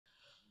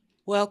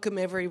Welcome,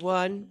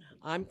 everyone.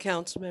 I'm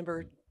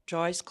Councilmember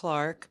Joyce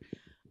Clark.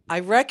 I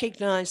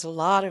recognize a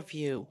lot of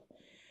you,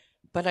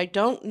 but I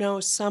don't know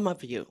some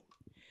of you.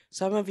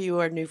 Some of you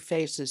are new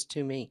faces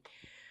to me.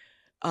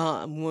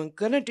 We're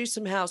going to do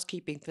some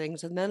housekeeping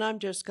things, and then I'm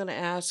just going to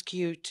ask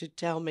you to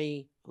tell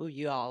me who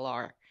you all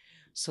are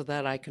so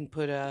that I can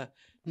put a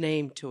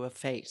name to a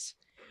face.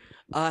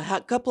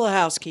 A couple of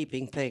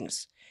housekeeping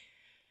things.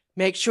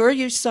 Make sure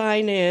you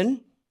sign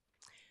in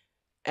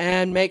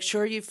and make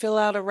sure you fill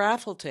out a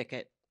raffle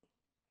ticket.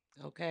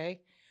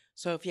 Okay?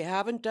 So if you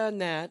haven't done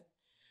that,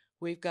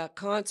 we've got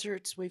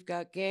concerts, we've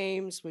got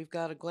games, we've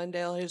got a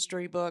Glendale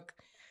history book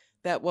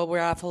that will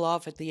raffle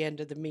off at the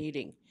end of the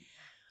meeting.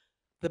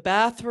 The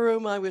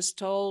bathroom, I was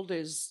told,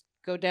 is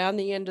go down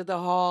the end of the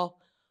hall,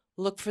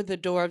 look for the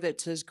door that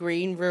says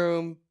green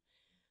room.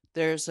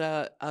 There's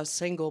a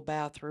single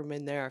bathroom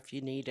in there if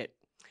you need it.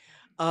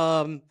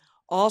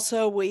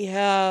 Also, we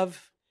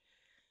have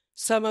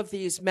some of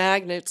these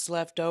magnets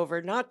left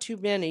over, not too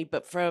many,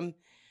 but from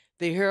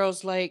the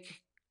Heroes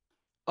Lake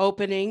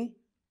opening.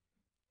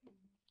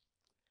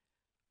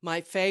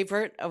 My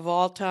favorite of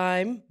all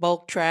time,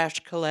 bulk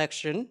trash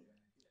collection.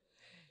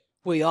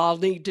 We all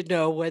need to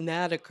know when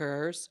that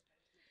occurs.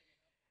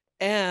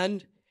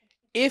 And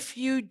if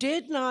you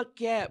did not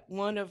get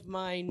one of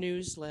my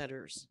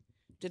newsletters,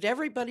 did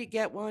everybody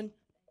get one?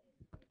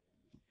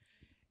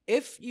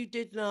 If you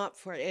did not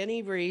for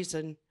any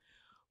reason,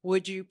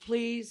 would you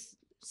please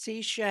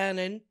see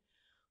Shannon,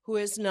 who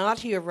is not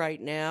here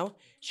right now?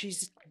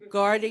 She's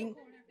guarding.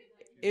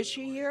 Is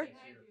she here?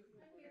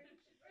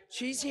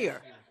 She's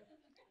here.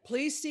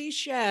 Please see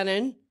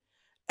Shannon,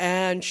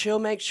 and she'll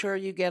make sure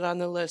you get on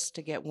the list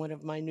to get one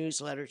of my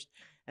newsletters.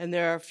 And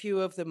there are a few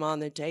of them on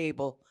the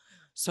table.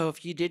 So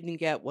if you didn't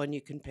get one,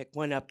 you can pick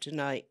one up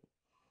tonight.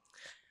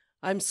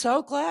 I'm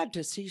so glad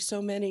to see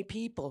so many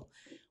people.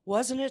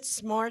 Wasn't it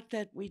smart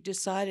that we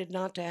decided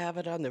not to have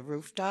it on the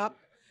rooftop?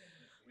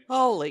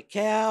 Holy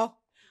cow.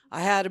 I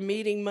had a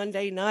meeting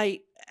Monday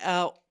night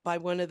out by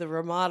one of the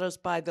ramadas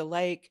by the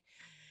lake.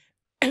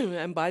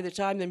 And by the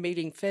time the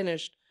meeting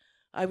finished,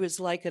 I was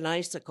like an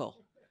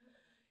icicle.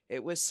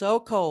 It was so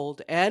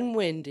cold and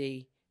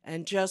windy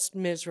and just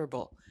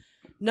miserable.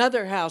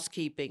 Another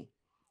housekeeping.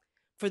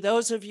 For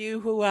those of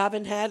you who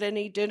haven't had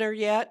any dinner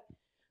yet,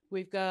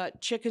 we've got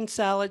chicken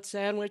salad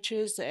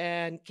sandwiches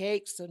and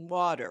cakes and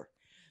water.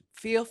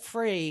 Feel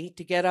free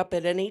to get up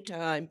at any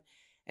time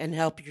and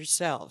help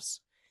yourselves.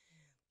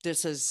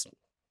 This is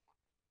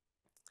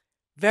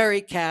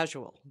very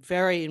casual,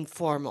 very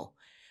informal.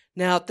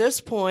 Now, at this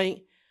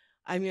point,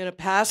 I'm going to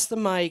pass the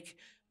mic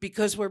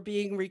because we're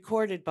being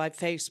recorded by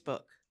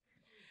Facebook.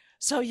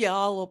 So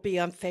y'all will be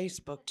on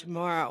Facebook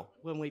tomorrow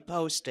when we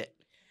post it.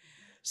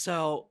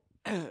 So,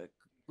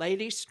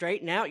 ladies,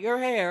 straighten out your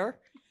hair.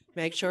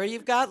 Make sure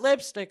you've got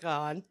lipstick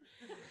on.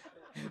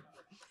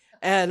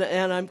 And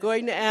I'm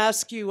going to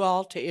ask you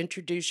all to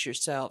introduce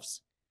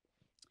yourselves.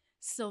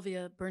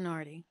 Sylvia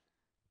Bernardi.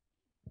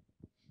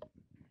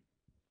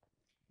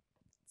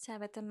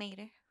 Tabitha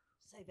Mater.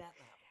 Say that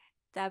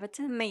loud.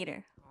 Tabitha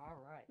Mater.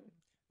 All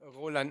right.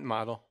 Roland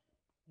Model.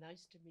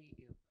 Nice to meet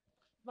you.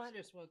 Might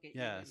as well get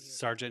you Yeah, in here.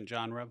 Sergeant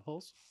John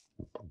Rebholz.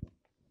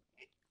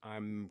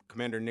 I'm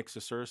Commander Nick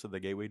Cesuris of the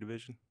Gateway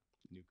Division.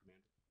 New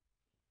commander.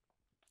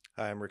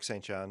 Hi, I'm Rick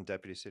St. John,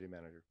 Deputy City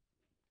Manager.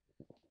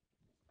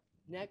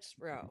 Next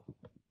row.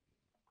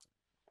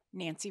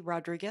 Nancy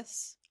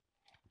Rodriguez.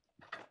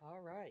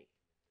 All right.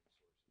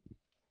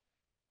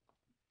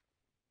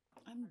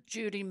 I'm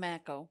Judy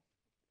Macco.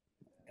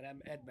 And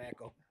I'm Ed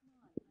Macco.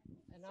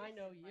 And I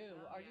know you.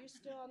 Are you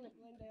still on the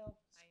Glendale?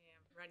 I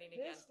am running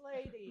again. This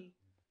lady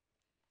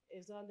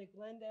is on the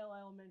Glendale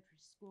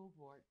Elementary School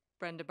Board.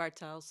 Brenda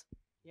Bartels.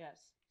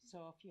 Yes.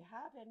 So if you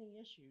have any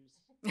issues,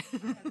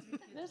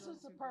 this is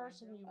the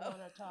person you want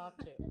to talk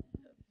to.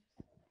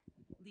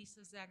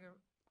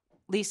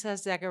 Lisa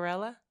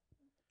Zagarella.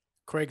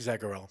 Craig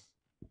Zagarella.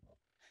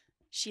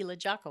 Sheila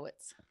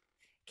Jokowitz.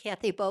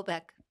 Kathy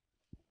Bobeck.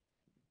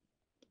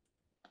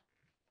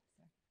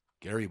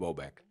 Gary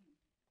Bobeck.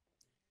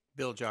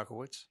 Bill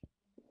Jokowitz.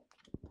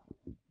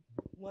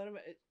 One of my,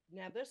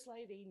 now this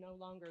lady no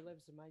longer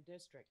lives in my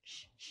district.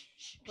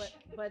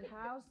 But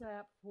how's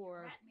that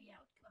for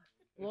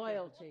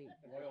loyalty?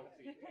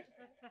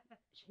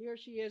 Here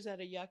she is at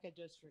a Yucca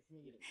District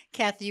meeting.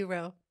 Kathy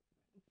Rowe.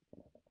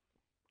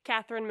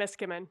 Catherine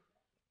Miskimen.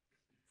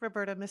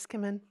 Roberta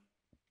Miskimen.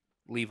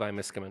 Levi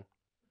Miskimen.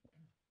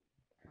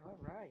 All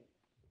right.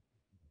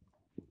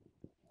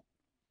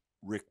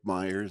 Rick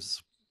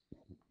Myers.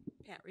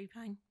 Pat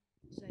Repine.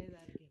 Say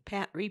that again.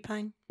 Pat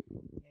Repine.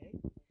 Okay.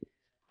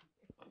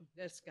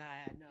 This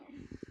guy I know.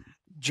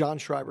 John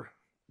Schreiber.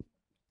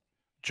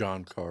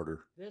 John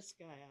Carter. This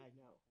guy I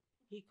know.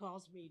 He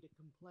calls me to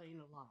complain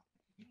a lot.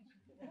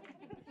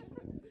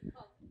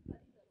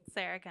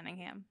 Sarah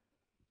Cunningham.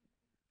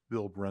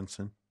 Bill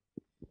Brunson.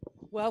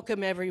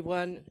 Welcome,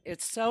 everyone.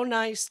 It's so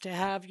nice to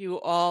have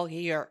you all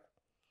here.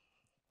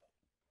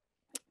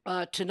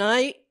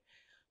 Tonight,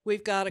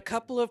 we've got a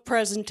couple of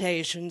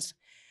presentations,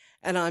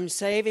 and I'm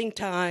saving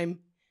time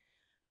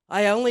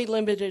I only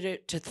limited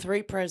it to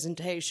 3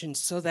 presentations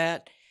so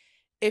that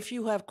if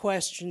you have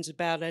questions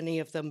about any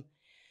of them,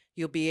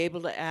 you'll be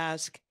able to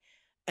ask.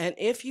 And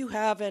if you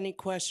have any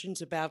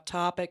questions about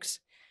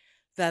topics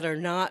that are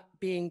not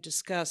being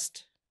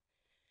discussed,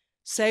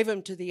 save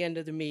them to the end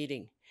of the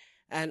meeting.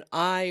 And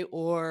I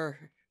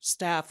or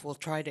staff will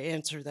try to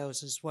answer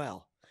those as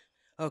well.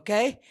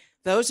 Okay?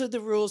 Those are the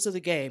rules of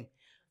the game.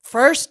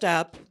 First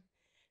up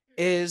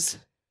is,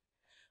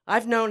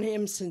 I've known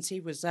him since he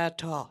was that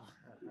tall.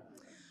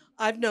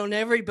 I've known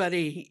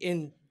everybody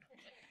in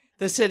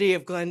the city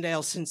of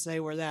Glendale since they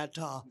were that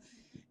tall.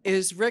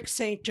 Is Rick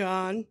St.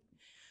 John.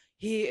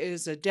 He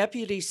is a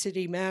deputy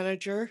city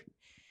manager,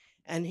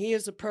 and he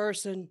is a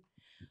person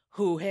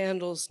who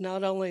handles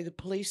not only the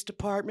police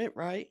department,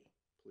 right?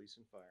 Police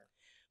and fire.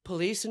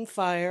 Police and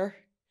fire,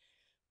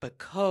 but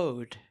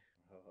code.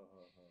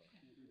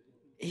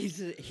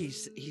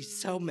 He's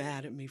so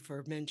mad at me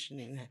for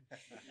mentioning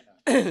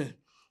that.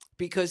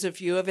 Because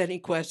if you have any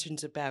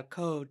questions about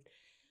code,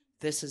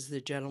 this is the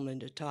gentleman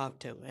to talk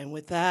to. And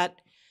with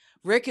that,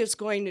 Rick is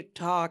going to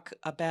talk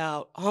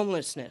about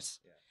homelessness,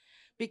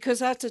 because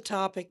that's a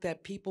topic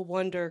that people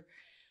wonder,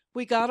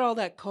 we got all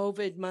that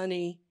COVID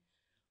money,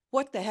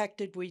 what the heck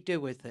did we do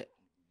with it?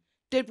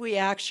 Did we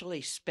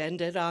actually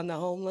spend it on the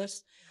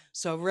homeless?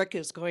 So Rick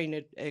is going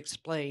to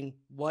explain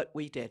what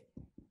we did.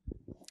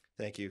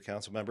 Thank you,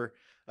 council member.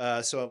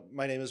 So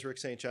my name is Rick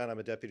St. John. I'm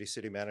a deputy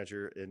city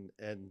manager.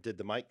 And did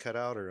the mic cut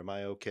out, or am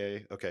I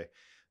okay? Okay.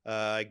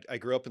 I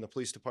grew up in the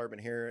police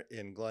department here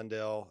in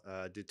Glendale,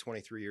 did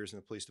 23 years in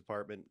the police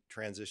department,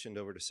 transitioned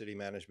over to city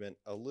management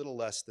a little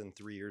less than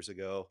 3 years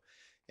ago.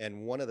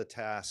 And one of the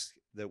tasks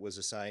that was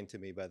assigned to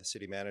me by the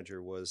city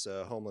manager was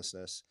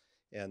homelessness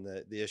and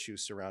the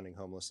issues surrounding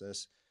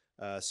homelessness.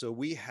 So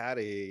we had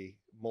a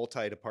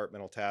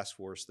multi-departmental task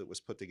force that was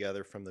put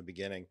together from the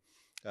beginning.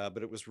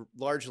 But it was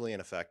largely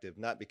ineffective,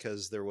 not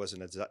because there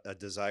wasn't a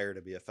desire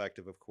to be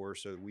effective, of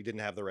course, or we didn't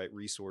have the right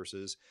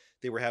resources.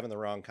 They were having the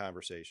wrong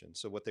conversation.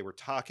 So what they were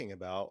talking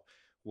about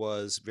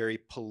was very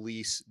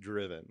police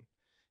driven.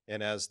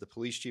 And as the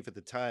police chief at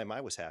the time,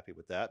 I was happy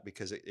with that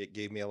because it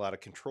gave me a lot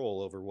of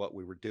control over what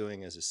we were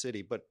doing as a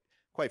city. But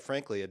quite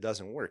frankly, it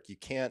doesn't work. You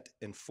can't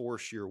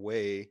enforce your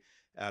way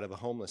out of a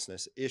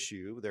homelessness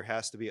issue. There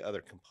has to be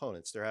other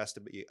components. There has to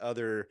be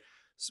other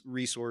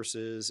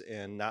resources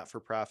and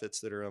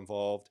not-for-profits that are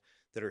involved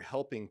that are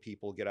helping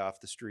people get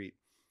off the street.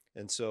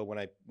 And so when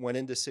I went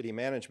into city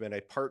management,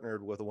 I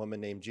partnered with a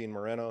woman named Jean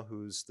Moreno,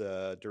 who's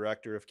the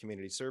director of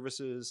community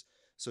services.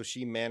 So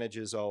she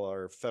manages all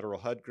our federal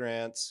HUD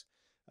grants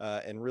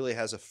and really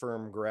has a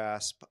firm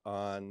grasp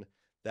on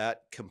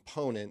that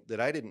component that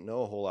I didn't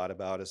know a whole lot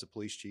about as a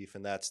police chief,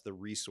 and that's the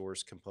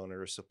resource component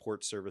or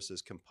support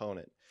services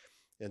component.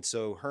 And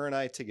so her and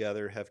I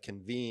together have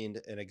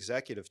convened an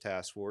executive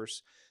task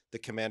force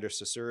that Commander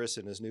Sasuris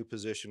in his new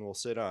position will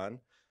sit on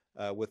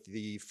with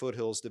the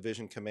Foothills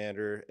Division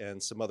Commander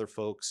and some other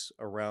folks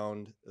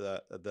around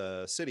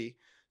the city.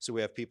 So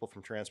we have people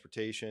from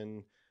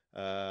transportation,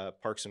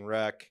 Parks and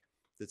Rec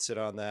that sit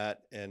on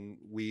that. And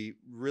we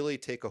really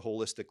take a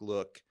holistic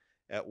look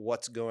at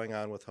what's going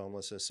on with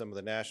homelessness, some of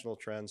the national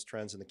trends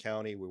in the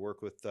county. We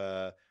work with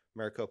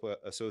Maricopa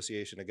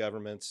Association of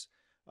Governments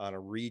on a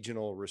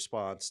regional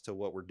response to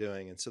what we're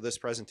doing. And so this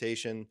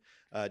presentation,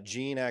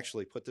 Jean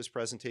actually put this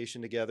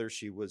presentation together.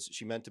 She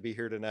meant to be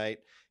here tonight,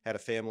 had a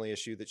family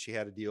issue that she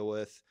had to deal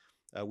with.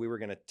 We were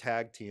gonna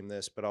tag team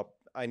this, but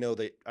I know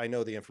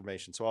the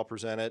information, so I'll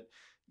present it.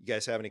 You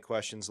guys have any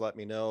questions, let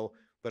me know,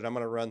 but I'm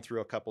gonna run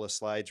through a couple of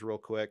slides real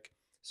quick.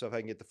 So if I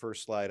can get the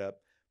first slide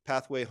up.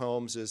 Pathway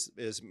Homes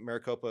is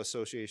Maricopa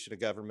Association of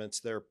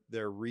Governments,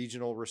 their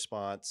regional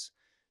response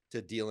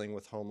to dealing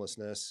with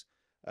homelessness.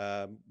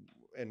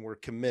 And we're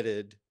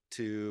committed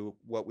to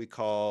what we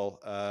call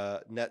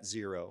net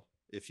zero,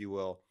 if you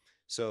will.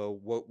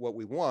 So what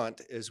we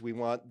want is we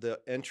want the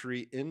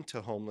entry into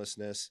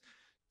homelessness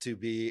to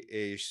be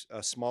a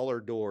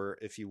smaller door,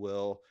 if you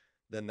will,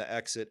 than the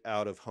exit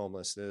out of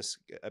homelessness,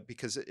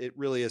 because it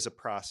really is a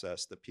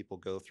process that people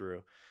go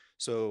through.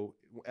 So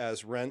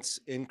as rents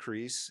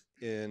increase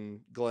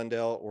in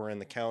Glendale or in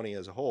the county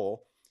as a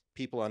whole,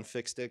 people on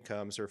fixed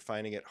incomes are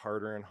finding it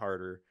harder and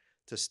harder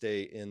to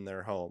stay in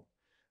their home.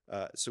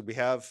 So we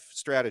have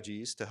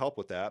strategies to help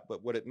with that,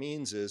 but what it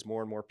means is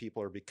more and more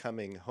people are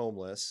becoming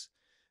homeless,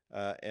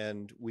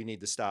 and we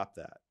need to stop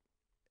that.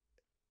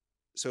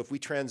 So if we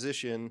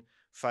transition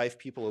 5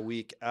 people a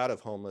week out of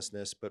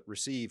homelessness, but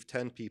receive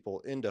 10 people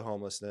into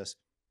homelessness,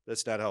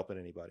 that's not helping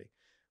anybody.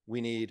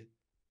 We need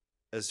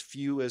as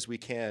few as we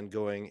can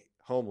going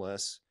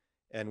homeless,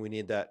 and we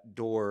need that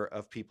door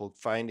of people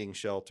finding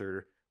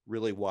shelter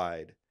really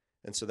wide.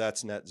 And so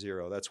that's net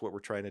zero. That's what we're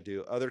trying to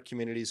do. Other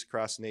communities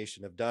across the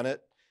nation have done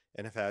it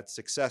and have had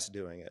success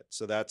doing it.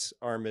 So that's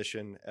our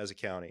mission as a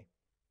county.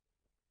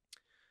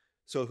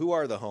 So who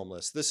are the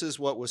homeless? This is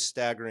what was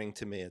staggering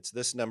to me. It's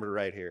this number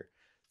right here.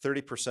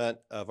 30%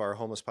 of our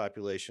homeless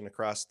population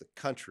across the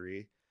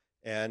country,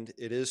 and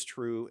it is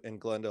true in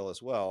Glendale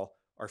as well,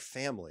 are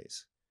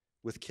families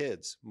with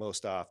kids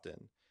most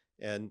often.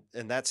 And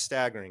that's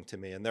staggering to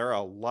me. And there are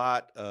a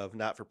lot of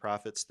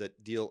not-for-profits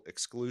that deal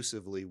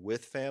exclusively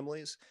with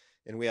families.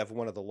 And we have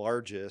one of the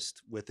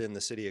largest within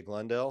the city of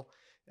Glendale.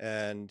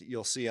 And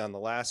you'll see on the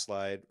last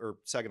slide, or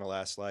second to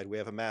last slide, we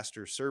have a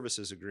master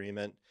services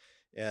agreement,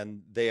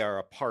 and they are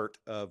a part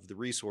of the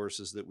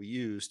resources that we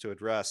use to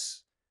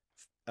address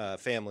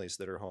families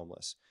that are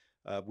homeless.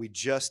 We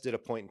just did a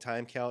point in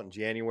time count in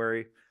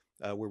January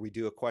where we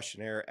do a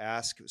questionnaire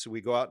ask. So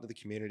we go out into the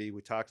community,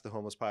 we talk to the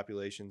homeless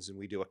populations, and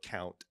we do a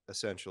count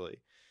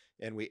essentially.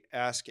 And we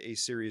ask a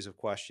series of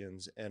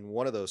questions. And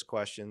one of those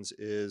questions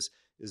is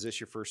this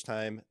your first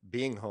time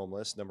being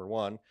homeless? Number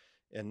one.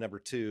 And number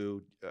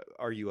two,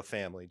 are you a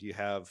family? Do you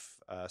have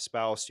a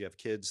spouse? Do you have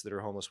kids that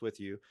are homeless with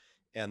you?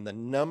 And the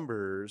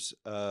numbers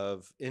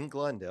in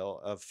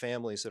Glendale of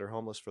families that are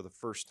homeless for the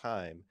first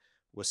time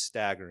was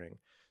staggering.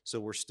 So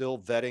we're still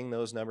vetting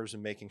those numbers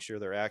and making sure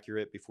they're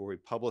accurate before we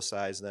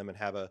publicize them and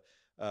have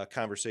a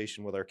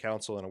conversation with our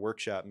council in a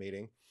workshop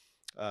meeting.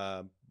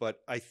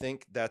 But I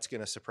think that's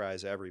going to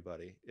surprise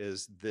everybody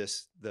is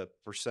the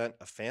percent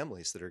of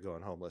families that are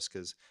going homeless.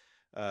 Because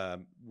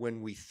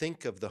when we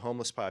think of the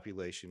homeless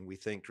population, we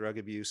think drug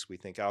abuse, we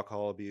think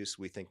alcohol abuse,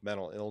 we think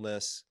mental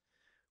illness.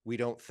 We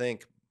don't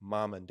think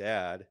mom and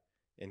dad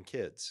and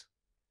kids.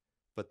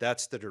 But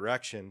that's the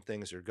direction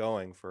things are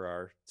going for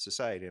our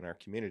society and our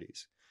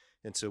communities.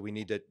 And so we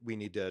need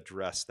to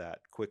address that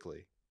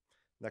quickly.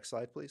 Next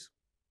slide, please.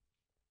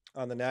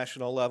 On the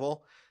national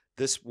level,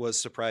 this was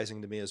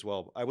surprising to me as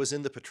well. I was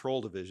in the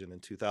patrol division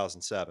in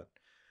 2007,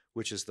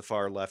 which is the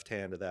far left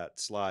hand of that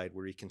slide,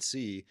 where you can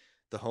see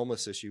the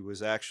homeless issue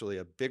was actually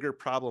a bigger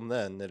problem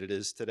then than it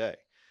is today.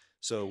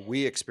 So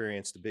we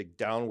experienced a big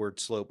downward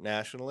slope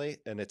nationally,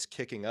 and it's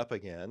kicking up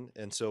again.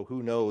 And so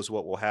who knows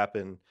what will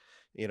happen,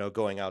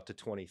 going out to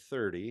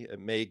 2030. It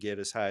may get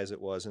as high as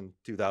it was in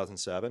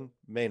 2007,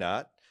 may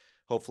not.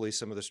 Hopefully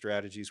some of the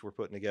strategies we're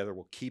putting together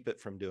will keep it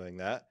from doing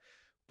that.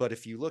 But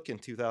if you look in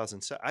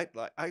 2007,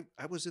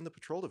 I was in the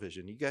patrol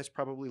division. You guys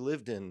probably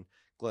lived in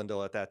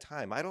Glendale at that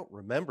time. I don't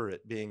remember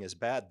it being as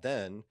bad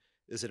then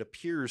as it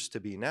appears to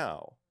be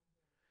now.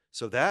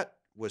 So that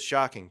was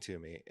shocking to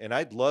me. And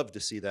I'd love to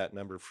see that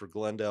number for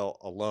Glendale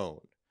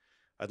alone.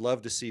 I'd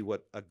love to see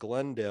what a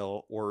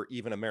Glendale or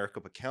even a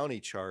Maricopa County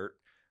chart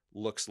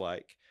looks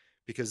like,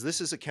 because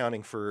this is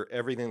accounting for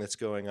everything that's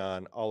going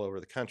on all over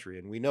the country.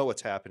 And we know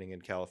what's happening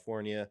in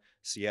California,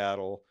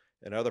 Seattle,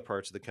 and other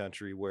parts of the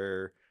country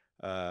where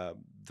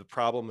the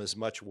problem is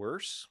much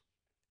worse,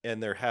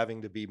 and they're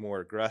having to be more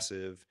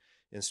aggressive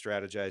in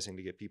strategizing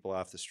to get people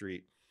off the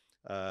street.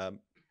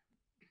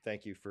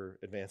 Thank you for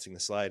advancing the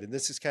slide. And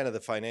this is kind of the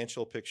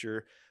financial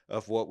picture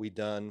of what we've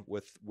done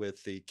with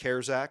the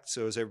CARES Act.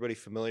 So is everybody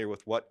familiar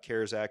with what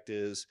CARES Act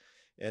is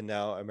and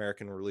now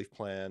American Relief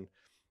Plan?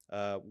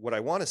 What I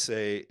want to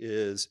say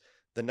is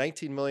the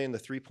 19 million, the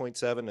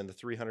 3.7, and the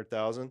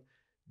 300,000,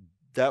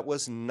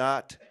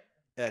 that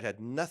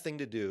had nothing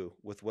to do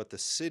with what the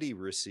city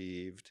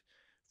received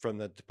from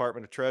the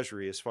Department of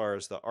Treasury as far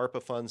as the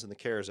ARPA funds and the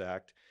CARES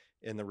Act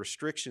and the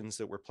restrictions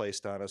that were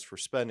placed on us for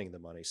spending the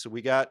money. So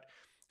we got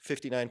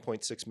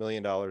 $59.6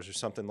 million or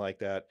something like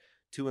that,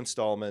 2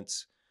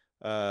 installments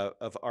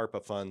of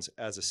ARPA funds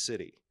as a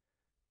city.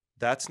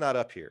 That's not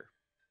up here.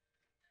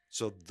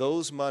 So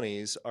those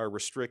monies are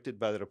restricted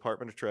by the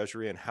Department of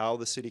Treasury and how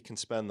the city can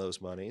spend those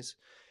monies.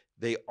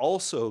 They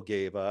also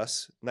gave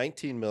us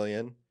 19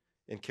 million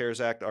in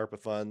CARES Act ARPA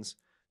funds,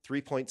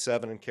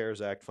 3.7 in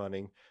CARES Act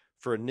funding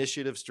for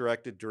initiatives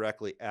directed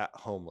directly at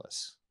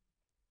homeless.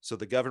 So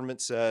the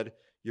government said,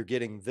 you're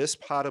getting this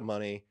pot of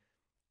money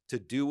to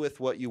do with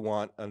what you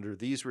want under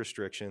these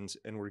restrictions,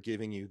 and we're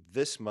giving you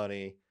this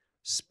money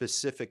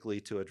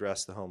specifically to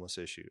address the homeless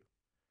issue.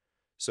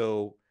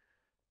 So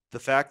the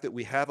fact that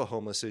we have a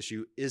homeless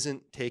issue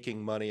isn't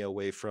taking money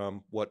away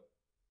from what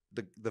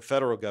the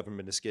federal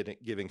government is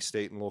giving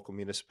state and local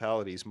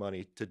municipalities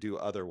money to do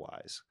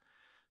otherwise.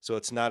 So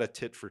it's not a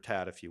tit for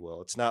tat, if you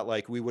will. It's not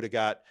like we would have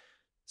got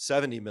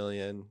 70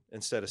 million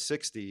instead of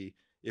 60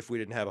 if we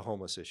didn't have a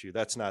homeless issue.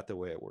 That's not the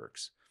way it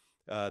works.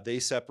 They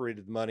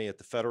separated money at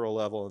the federal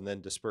level and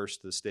then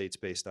dispersed to the states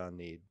based on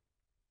need.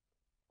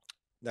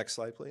 Next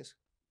slide, please.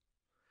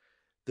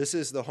 This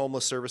is the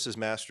Homeless Services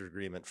Master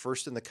Agreement,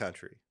 first in the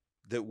country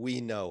that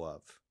we know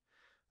of.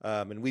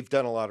 And we've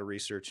done a lot of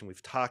research and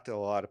we've talked to a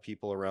lot of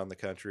people around the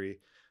country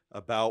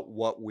about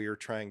what we're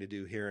trying to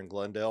do here in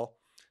Glendale.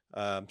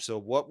 So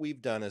what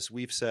we've done is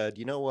we've said,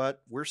 you know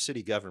what, we're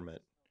city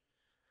government.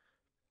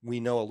 We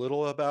know a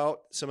little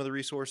about some of the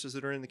resources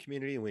that are in the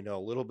community, and we know a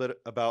little bit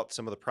about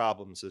some of the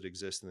problems that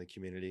exist in the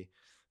community,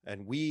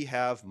 and we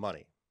have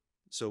money.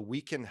 So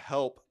we can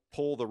help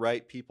pull the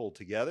right people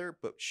together,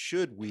 but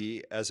should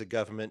we as a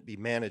government be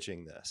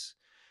managing this?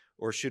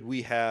 Or should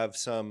we have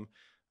some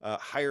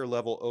higher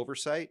level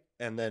oversight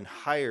and then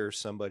hire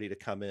somebody to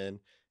come in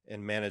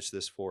and manage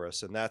this for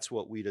us? And that's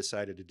what we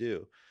decided to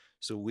do.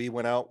 So we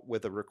went out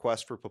with a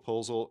request for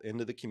proposal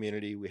into the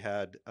community. We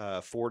had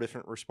 4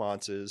 different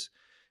responses,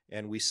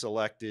 and we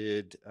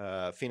selected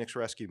Phoenix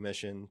Rescue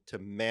Mission to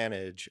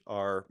manage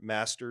our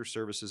master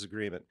services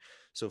agreement.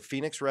 So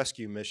Phoenix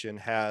Rescue Mission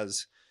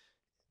has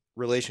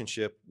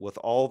relationship with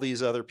all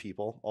these other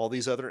people, all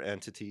these other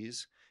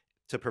entities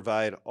to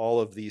provide all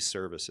of these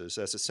services.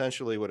 That's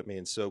essentially what it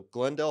means. So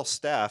Glendale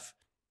staff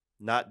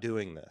not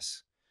doing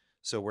this.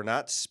 So we're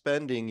not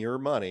spending your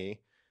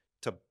money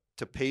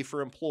to pay for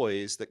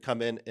employees that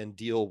come in and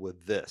deal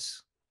with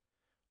this.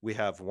 We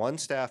have one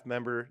staff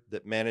member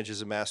that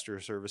manages a master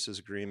services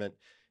agreement,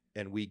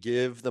 and we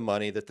give the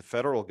money that the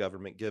federal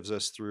government gives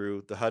us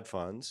through the HUD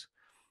funds,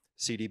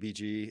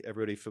 CDBG,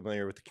 everybody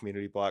familiar with the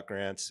community block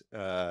grants,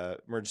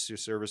 emergency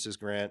services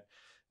grant,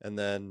 and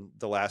then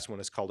the last one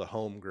is called a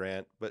home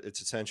grant, but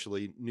it's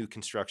essentially new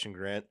construction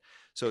grant.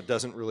 So it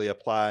doesn't really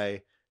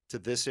apply to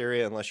this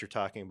area unless you're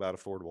talking about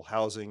affordable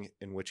housing,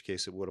 in which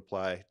case it would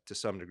apply to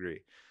some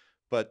degree.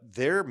 But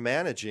they're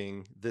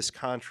managing this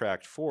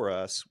contract for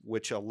us,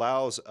 which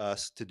allows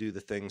us to do the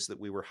things that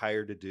we were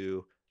hired to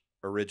do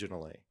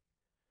originally,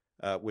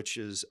 which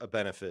is a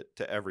benefit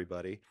to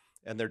everybody.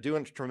 And they're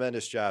doing a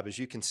tremendous job. As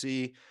you can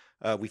see,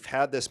 we've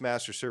had this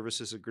master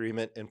services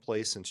agreement in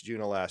place since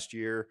June of last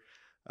year.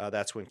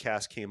 That's when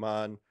CAS came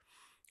on.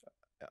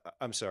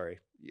 I'm sorry.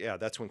 Yeah,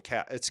 that's when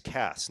it's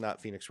CAS,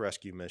 not Phoenix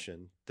Rescue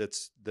Mission,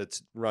 that's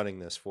running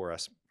this for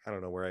us. I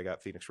don't know where I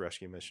got Phoenix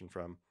Rescue Mission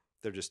from.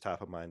 They're just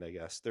top of mind, I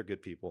guess. They're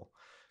good people.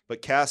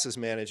 But CAS is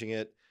managing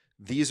it.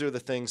 These are the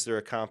things they're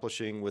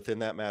accomplishing within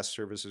that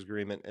master services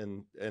agreement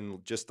in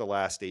just the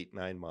last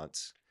 8-9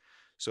 months.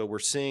 So we're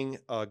seeing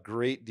a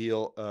great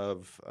deal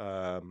of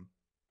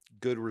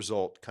good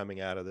result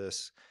coming out of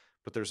this,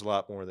 but there's a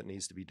lot more that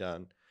needs to be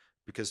done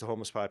because the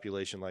homeless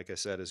population, like I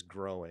said, is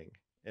growing,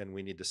 and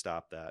we need to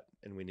stop that,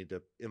 and we need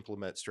to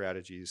implement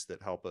strategies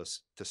that help us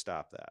to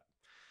stop that.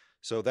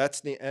 So that's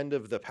the end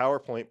of the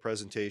PowerPoint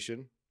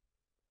presentation,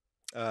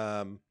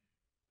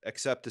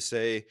 except to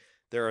say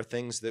there are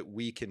things that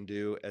we can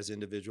do as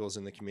individuals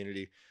in the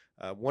community.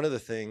 One of the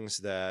things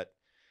that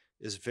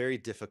is very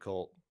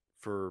difficult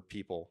for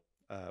people,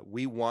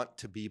 we want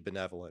to be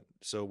benevolent.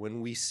 So when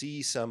we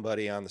see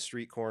somebody on the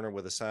street corner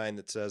with a sign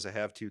that says, I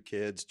have 2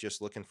 kids,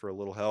 just looking for a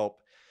little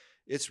help,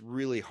 it's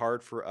really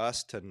hard for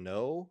us to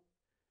know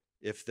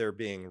if they're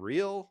being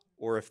real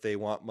or if they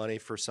want money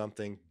for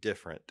something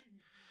different.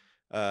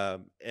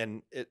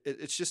 And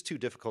it's just too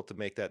difficult to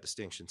make that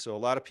distinction. So a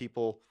lot of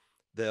people,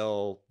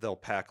 they'll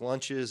pack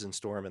lunches and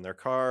store them in their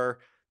car.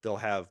 They'll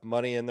have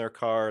money in their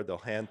car. They'll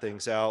hand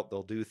things out.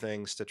 They'll do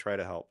things to try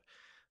to help.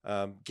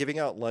 Giving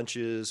out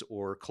lunches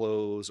or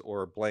clothes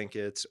or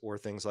blankets or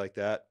things like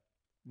that,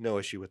 no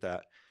issue with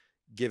that.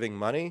 Giving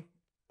money,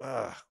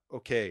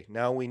 okay,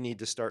 now we need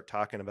to start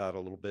talking about it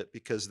a little bit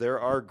because there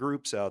are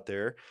groups out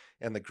there,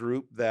 and the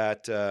group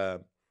that,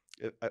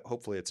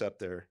 hopefully it's up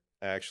there.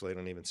 Actually, I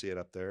don't even see it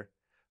up there.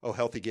 Oh,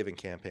 Healthy Giving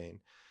Campaign.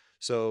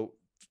 So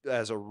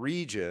as a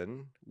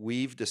region,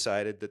 we've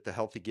decided that the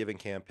Healthy Giving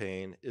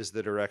Campaign is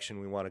the direction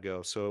we want to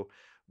go. So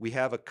we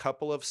have a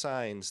couple of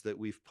signs that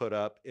we've put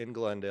up in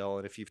Glendale,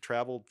 and if you've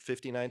traveled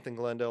 59th in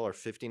Glendale or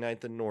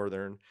 59th in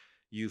Northern,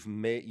 you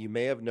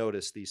may have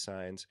noticed these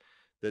signs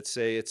that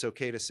say it's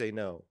okay to say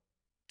no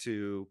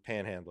to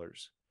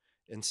panhandlers.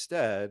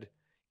 Instead,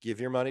 give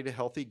your money to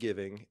Healthy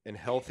Giving, and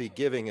Healthy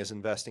Giving is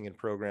investing in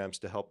programs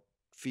to help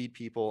feed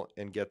people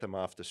and get them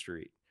off the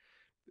street.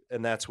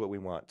 And that's what we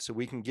want. So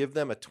we can give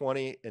them a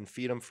 20 and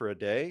feed them for a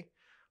day,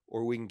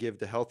 or we can give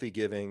to Healthy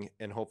Giving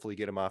and hopefully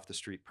get them off the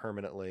street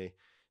permanently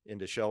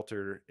into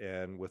shelter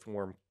and with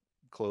warm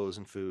clothes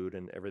and food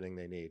and everything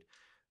they need.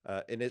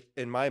 And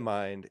in my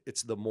mind,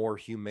 it's the more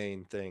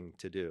humane thing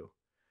to do.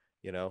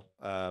 You know,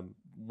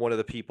 one of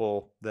the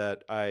people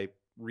that I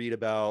read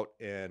about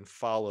and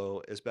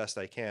follow as best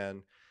I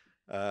can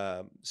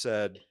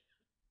said,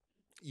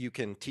 you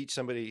can teach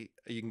somebody,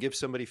 you can give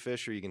somebody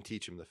fish, or you can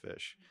teach them to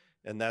fish.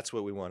 And that's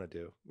what we want to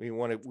do. We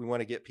want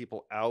to get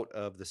people out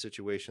of the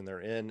situation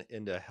they're in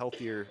into a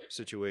healthier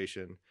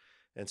situation.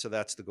 And so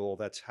that's the goal.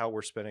 That's how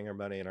we're spending our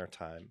money and our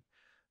time.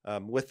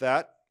 With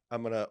that,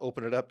 I'm going to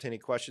open it up to any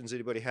questions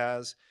anybody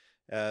has.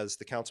 As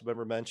the council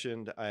member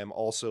mentioned, I am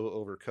also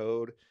over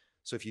code.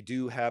 So if you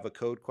do have a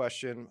code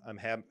question, I'm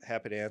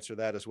happy to answer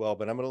that as well.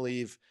 But I'm going to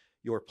leave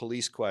your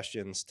police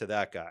questions to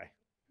that guy.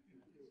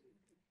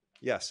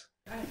 Yes.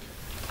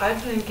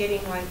 I've been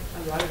getting like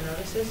a lot of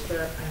notices for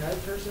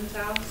another person's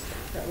house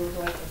that was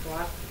like a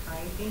block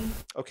behind me.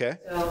 Okay.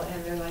 So,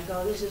 and they're like,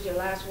 oh, this is your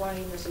last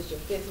warning, this is your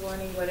 5th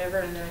warning, whatever.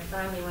 And then I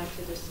finally went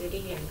to the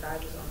city, and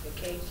God was on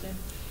vacation.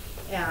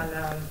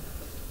 And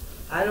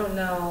I don't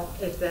know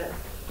if that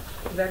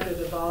record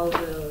of all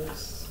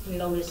those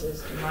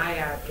notices to my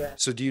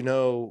address. So do you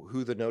know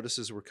who the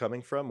notices were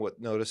coming from? What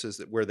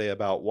notices, were they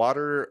about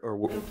water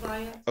or?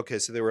 Compliance? Okay,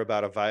 so they were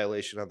about a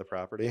violation on the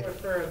property. Or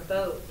for a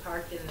boat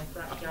parked in the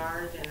front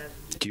yard and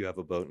a... Do you have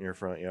a boat in your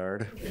front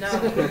yard? No.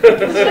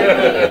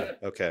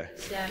 Okay.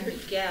 San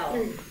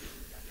Miguel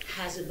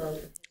has a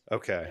boat.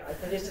 Okay.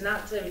 But it's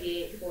not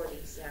 7840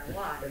 San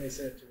Juan.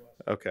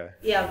 Okay.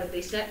 Yeah, but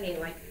they sent me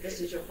like,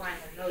 this is your final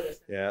notice.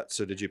 Yeah.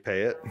 So did you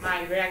pay it?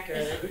 My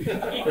record,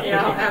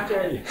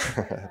 after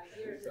 5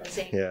 years in the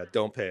same. Yeah.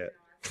 Don't pay it.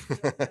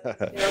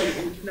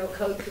 No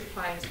code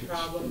compliance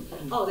problem.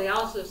 Oh, they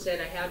also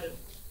said I had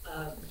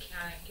a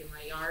mechanic in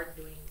my yard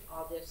doing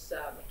all this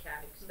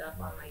mechanic stuff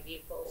on my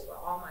vehicles.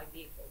 Well, all my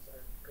vehicles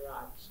are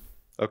garaged.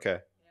 Okay.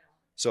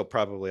 So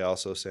probably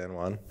also San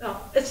Juan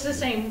Oh, it's the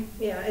same,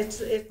 yeah,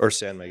 it's. or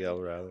San Miguel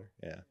rather.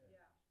 Yeah.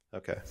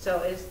 Okay.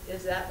 So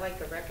is that like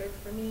a record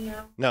for me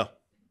now? No.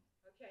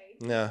 Okay.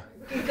 No.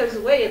 Because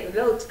the way the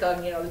notes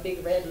come, the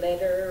big red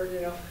letter,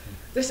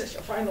 this is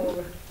your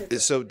final.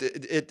 So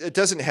it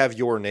doesn't have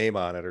your name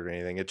on it or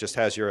anything. It just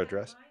has your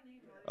address.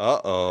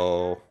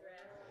 Uh-oh.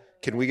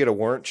 Can we get a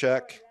warrant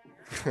check?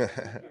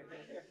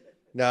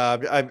 No,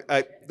 I'm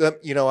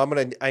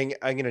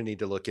gonna need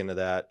to look into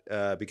that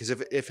because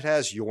if it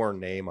has your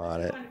name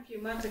on it, A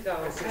few months ago.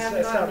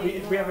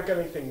 We haven't got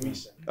anything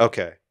recent.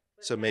 okay,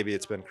 so maybe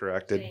it's been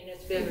corrected. Saying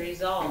it's been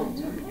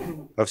resolved.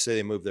 Oh, say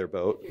they moved their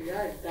boat. Your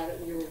yard thought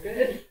you were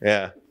good.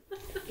 Yeah.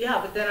 Yeah,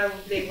 but then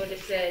they would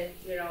have said,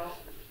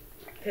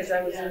 because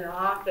I was in the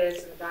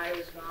office and the guy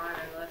was gone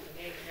and left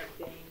the name and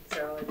everything,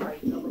 so it's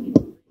like nobody's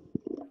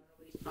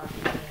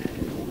talking to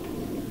me.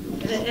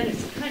 And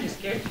it's kind of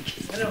scary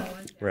because I don't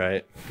want to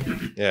Right.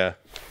 Yeah.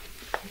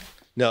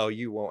 No,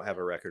 you won't have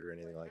a record or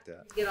anything like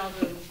that. get all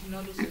the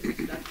notices and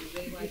stuff. Do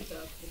they like the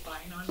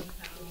fine on the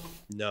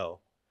town?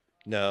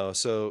 No.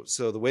 So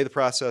the way the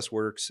process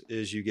works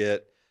is you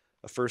get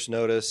a first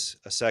notice,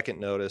 a second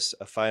notice,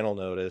 a final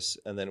notice,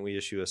 and then we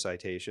issue a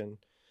citation.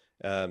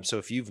 So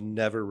if you've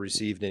never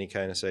received any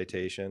kind of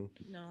citation,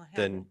 No,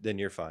 I then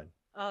you're fine.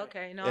 Oh,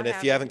 okay. No, And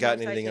if you haven't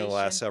gotten anything in the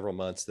last several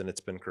months, then it's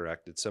been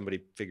corrected.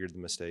 Somebody figured the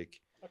mistake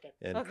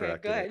and Okay,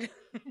 corrected it.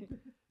 good.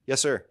 Yes,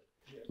 sir.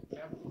 I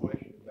have a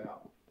question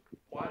about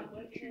why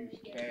did you choose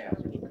Cass?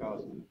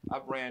 Because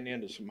I've ran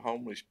into some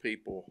homeless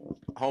people,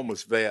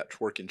 homeless vets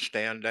working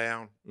stand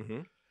down.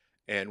 Mm-hmm.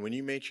 And when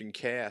you mention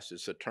Cass,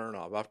 it's a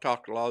turnoff. I've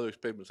talked to a lot of those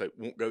people and say,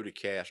 won't go to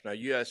Cass. Now,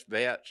 U.S.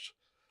 vets,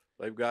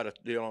 they've got a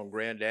deal on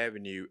Grand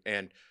Avenue.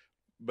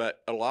 But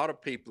a lot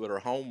of people that are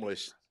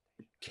homeless,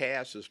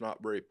 Cass is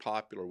not very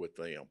popular with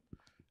them.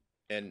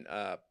 And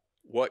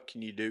what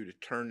can you do to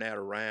turn that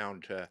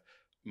around to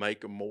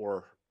make them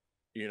more,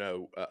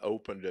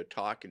 open to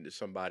talking to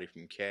somebody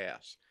from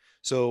Cass?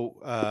 So,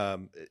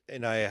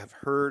 and I have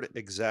heard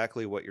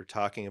exactly what you're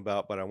talking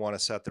about, but I want to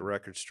set the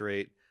record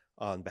straight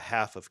on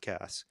behalf of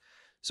Cass.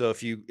 So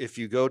if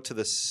you go to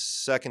the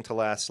second to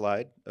last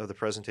slide of the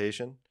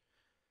presentation,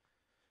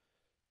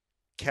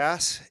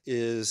 Cass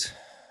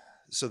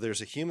so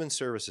there's a human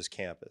services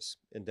campus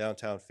in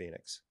downtown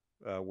Phoenix,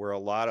 where a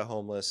lot of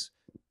homeless,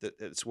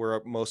 it's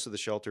where most of the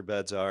shelter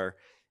beds are,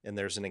 and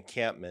there's an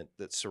encampment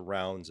that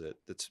surrounds it.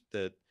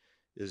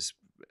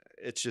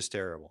 It's just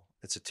terrible.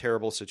 It's a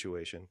terrible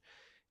situation.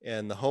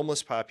 And the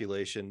homeless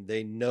population,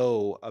 they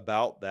know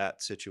about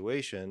that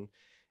situation,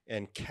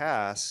 and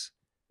Cass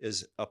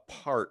is a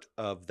part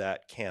of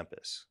that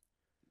campus.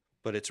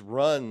 But it's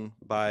run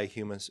by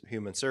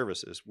human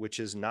services, which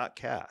is not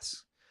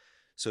Cass.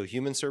 So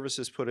human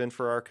services put in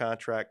for our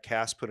contract,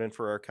 Cass put in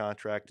for our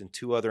contract, and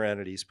two other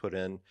entities put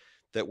in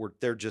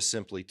they're just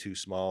simply too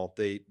small.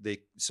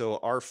 So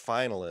our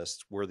finalists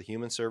were the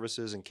human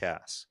services and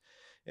Cass.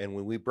 And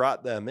when we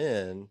brought them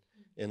in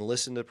and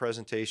listened to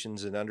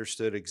presentations and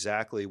understood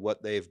exactly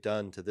what they've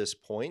done to this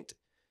point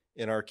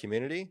in our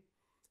community,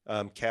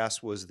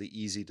 Cass was the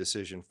easy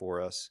decision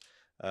for us,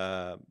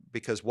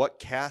 because what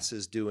Cass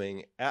is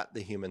doing at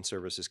the Human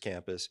Services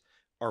campus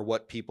are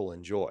what people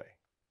enjoy.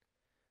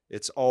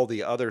 It's all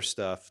the other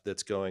stuff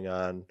that's going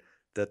on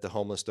that the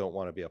homeless don't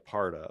want to be a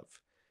part of.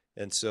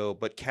 And so,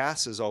 but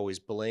Cass is always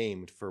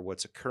blamed for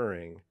what's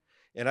occurring.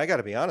 And I got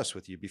to be honest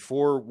with you,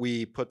 before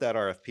we put that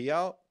RFP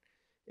out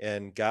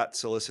and got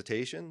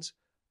solicitations,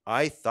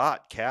 I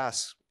thought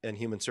Cass and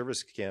Human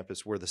Services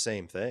Campus were the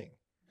same thing.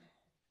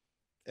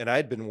 And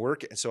I'd been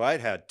working, so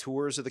I'd had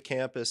tours of the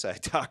campus. I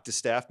talked to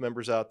staff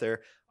members out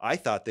there. I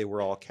thought they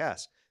were all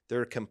Cass.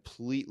 They're a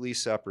completely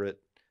separate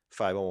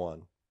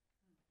 501.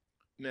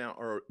 Now,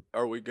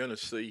 are we going to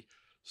see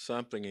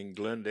something in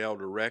Glendale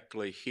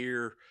directly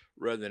here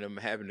rather than them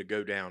having to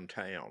go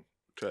downtown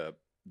to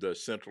the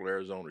Central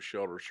Arizona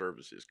Shelter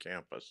Services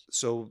campus?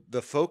 So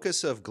the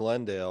focus of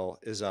Glendale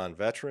is on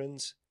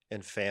veterans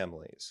and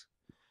families.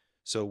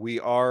 So we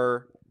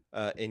are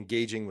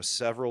engaging with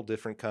several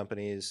different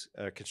companies,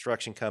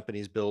 construction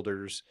companies,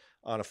 builders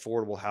on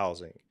affordable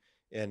housing.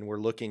 And we're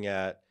looking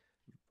at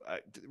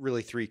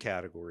really three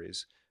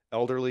categories: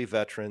 elderly,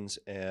 veterans,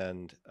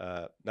 and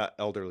not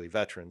elderly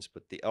veterans,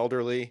 but the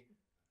elderly,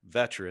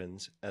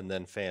 veterans, and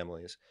then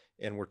families.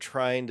 And we're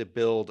trying to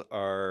build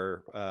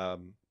our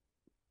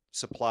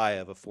supply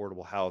of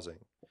affordable housing.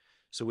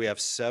 So we have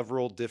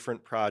several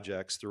different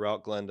projects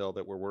throughout Glendale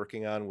that we're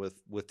working on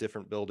with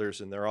different builders,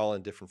 and they're all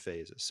in different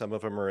phases. Some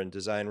of them are in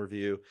design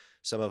review,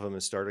 some of them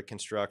have started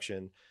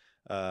construction,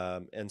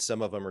 and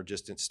some of them are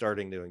just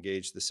starting to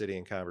engage the city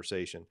in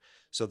conversation.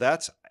 So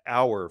that's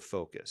our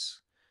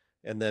focus.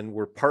 And then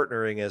we're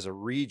partnering as a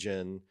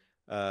region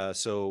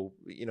So,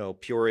 you know,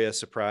 Peoria,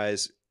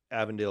 Surprise,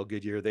 Avondale,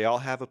 Goodyear, they all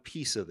have a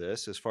piece of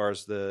this as far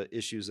as the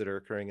issues that are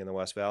occurring in the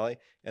West Valley.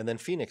 And then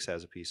Phoenix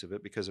has a piece of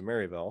it because of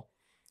Maryville.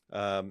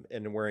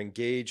 And we're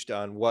engaged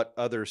on what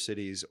other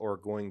cities are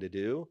going to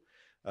do.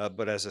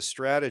 But as a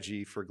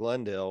strategy for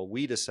Glendale,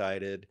 we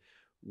decided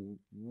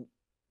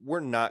we're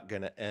not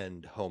going to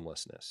end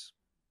homelessness.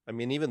 I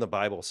mean, even the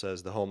Bible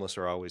says the homeless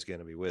are always going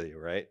to be with you,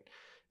 right?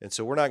 And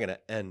so we're not going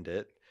to end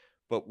it.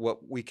 But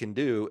what we can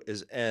do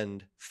is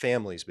end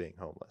families being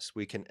homeless.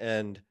 We can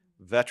end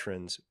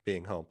veterans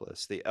being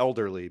homeless, the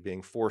elderly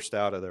being forced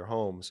out of their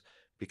homes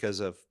because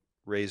of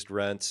raised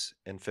rents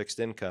and fixed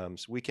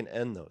incomes. We can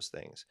end those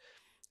things.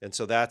 And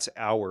so that's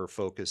our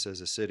focus as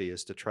a city,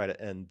 is to try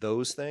to end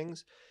those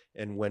things.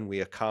 And when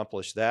we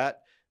accomplish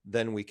that,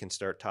 then we can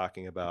start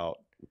talking about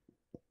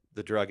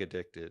the drug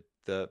addicted,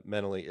 the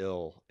mentally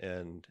ill,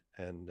 and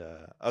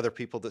other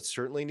people that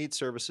certainly need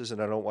services, and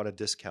I don't want to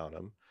discount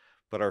them.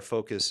 But our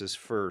focus is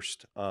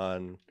first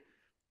on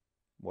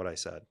what I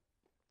said.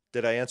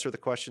 Did I answer the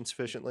question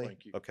sufficiently?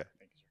 Thank you. Okay.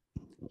 Thank you,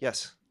 sir.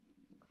 Yes.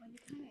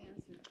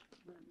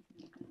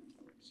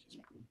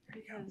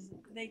 Because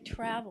they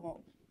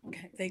travel,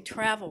 okay, they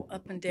travel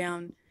up and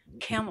down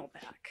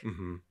Camelback.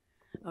 Mm-hmm.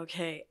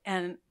 Okay,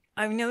 and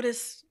I've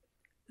noticed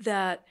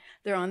that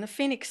they're on the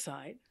Phoenix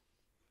side.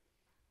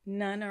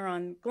 None are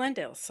on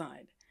Glendale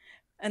side.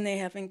 And they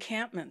have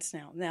encampments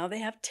now. Now they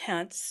have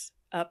tents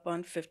up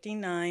on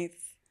 59th,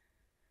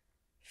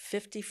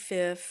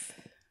 55th,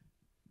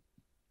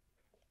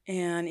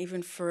 and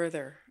even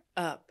further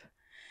up.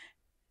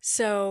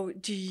 So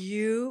do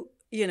you,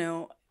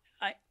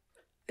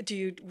 do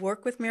you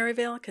work with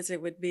Maryville? Because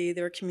it would be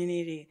their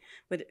community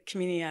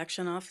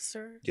action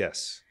officer?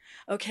 Yes.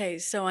 Okay,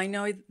 so I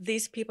know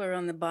these people are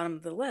on the bottom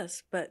of the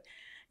list, but,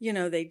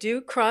 they do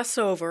cross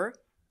over,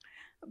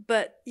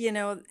 but,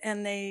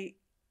 and they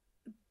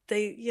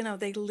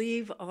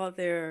leave all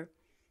their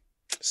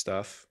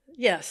Stuff.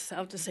 yes,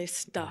 I'll just say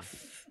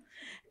stuff.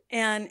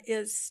 And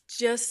it's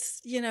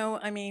just,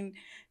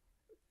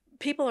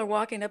 people are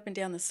walking up and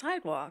down the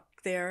sidewalk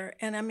there.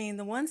 And I mean,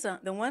 the one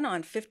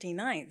on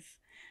 59th,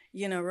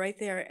 right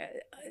there,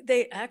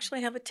 they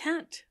actually have a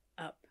tent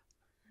up.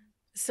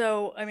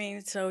 So,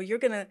 so you're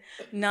going to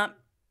not,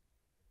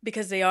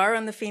 because they are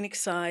on the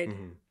Phoenix side,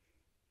 Mm-hmm.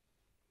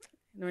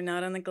 they're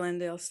not on the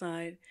Glendale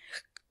side.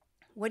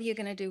 What are you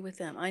going to do with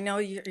them? I know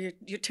to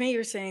me,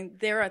 you're saying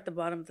they're at the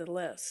bottom of the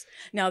list.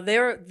 Now,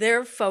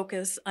 their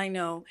focus, I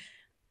know,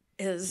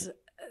 is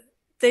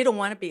they don't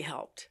want to be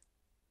helped.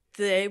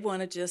 They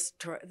want to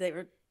just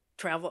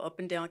travel up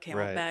and down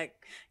Camelback, Right.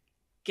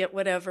 get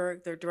whatever,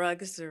 their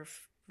drugs or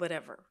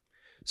whatever.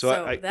 So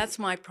So that's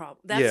my problem.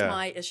 That's Yeah.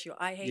 my issue.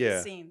 I hate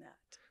Yeah. seeing that.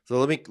 So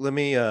let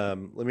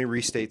me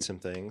restate some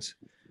things.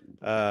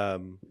 They're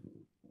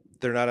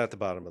not at the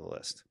bottom of the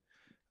list.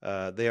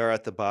 They are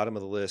at the bottom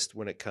of the list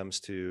when it comes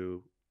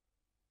to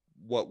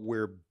what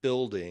we're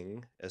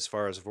building as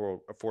far as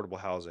affordable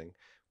housing.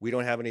 We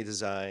don't have any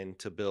design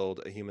to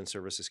build a human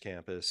services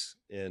campus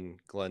in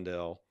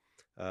Glendale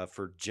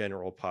for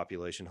general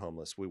population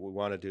homeless. What we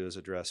want to do is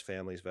address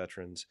families,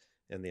 veterans,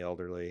 and the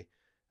elderly.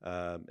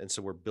 And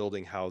so we're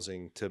building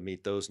housing to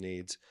meet those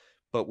needs.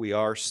 But we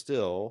are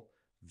still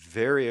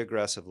very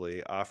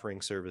aggressively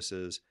offering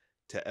services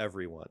to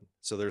everyone.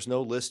 So there's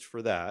no list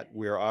for that.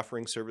 We are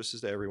offering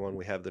services to everyone.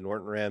 We have the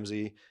Norton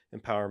Ramsey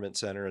Empowerment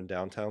Center in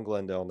downtown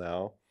Glendale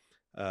now.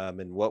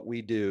 And what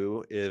we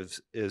do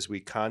is we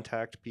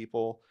contact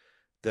people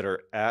that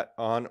are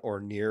on or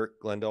near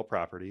Glendale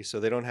property. So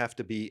they don't have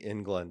to be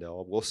in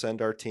Glendale. We'll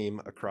send our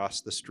team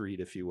across the street,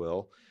 if you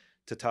will,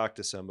 to talk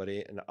to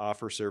somebody and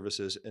offer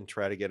services and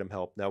try to get them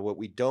help. Now, what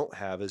we don't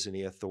have is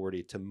any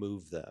authority to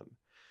move them.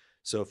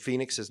 So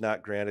Phoenix has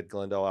not granted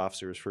Glendale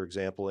officers, for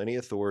example, any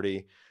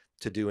authority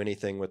to do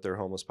anything with their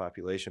homeless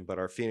population, but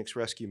our Phoenix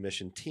Rescue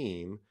Mission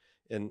team,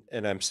 and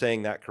I'm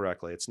saying that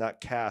correctly, it's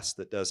not CAS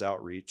that does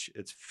outreach,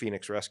 it's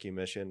Phoenix Rescue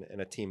Mission and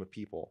a team of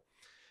people.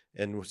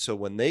 And so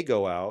when they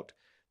go out,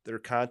 they're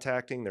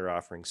contacting, they're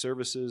offering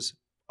services.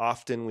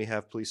 Often we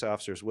have police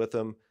officers with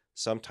them.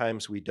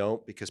 Sometimes we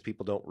don't because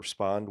people don't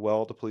respond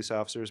well to police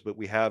officers, but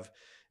we have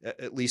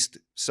at least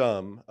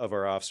some of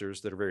our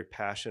officers that are very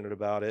passionate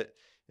about it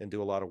and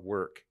do a lot of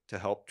work to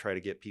help try to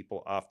get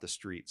people off the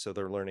street. So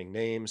they're learning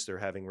names, they're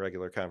having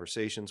regular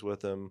conversations with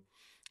them,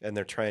 and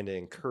they're trying to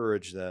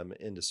encourage them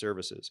into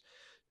services.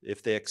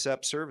 If they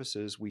accept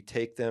services, we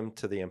take them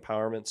to the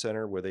Empowerment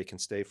Center where they can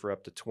stay for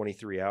up to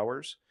 23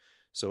 hours.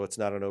 So it's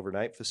not an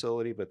overnight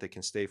facility, but they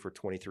can stay for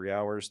 23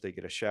 hours. They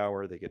get a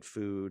shower, they get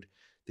food,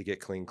 they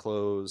get clean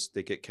clothes,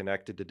 they get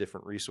connected to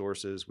different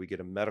resources. We get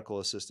a medical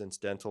assistance,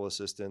 dental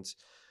assistance.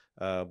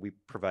 We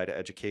provide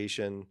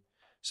education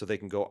so they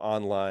can go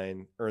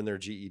online, earn their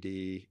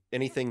GED,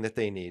 anything that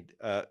they need.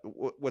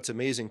 What's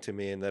amazing to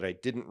me and that I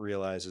didn't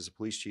realize as a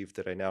police chief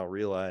that I now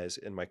realize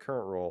in my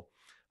current role,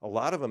 a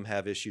lot of them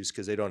have issues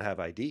because they don't have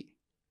ID.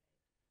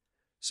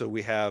 So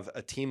we have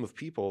a team of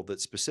people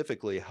that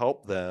specifically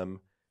help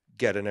them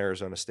get an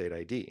Arizona State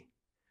ID.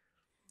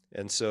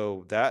 And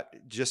so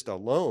that just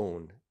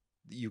alone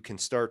you can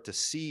start to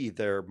see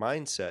their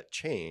mindset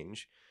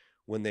change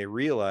when they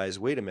realize,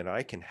 wait a minute,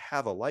 I can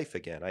have a life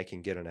again. I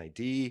can get an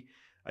ID.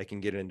 I can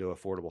get into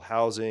affordable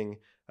housing.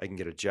 I can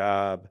get a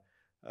job.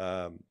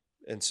 And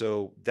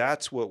so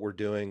that's what we're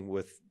doing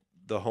with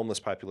the homeless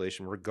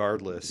population,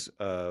 regardless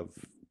of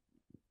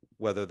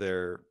whether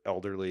they're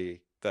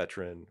elderly,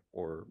 veteran,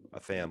 or a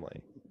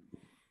family.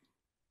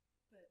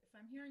 But if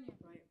I'm hearing you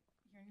right,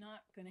 you're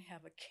not going to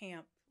have a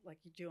camp like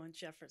you do on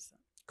Jefferson.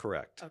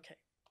 Correct. Okay.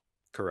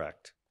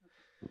 Correct.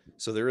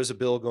 So there is a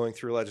bill going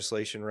through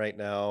legislation right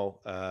now.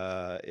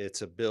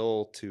 It's a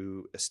bill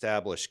to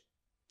establish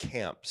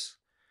camps,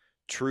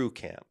 true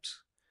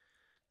camps.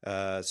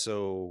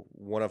 So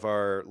one of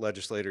our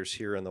legislators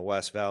here in the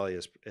West Valley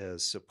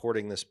is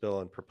supporting this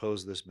bill and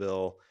proposed this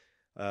bill.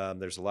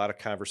 There's a lot of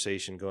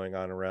conversation going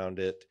on around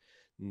it.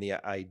 And the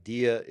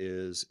idea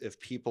is if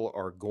people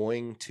are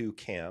going to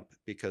camp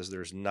because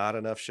there's not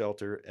enough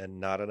shelter and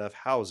not enough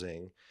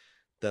housing,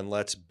 then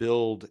let's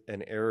build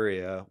an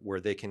area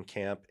where they can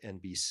camp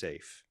and be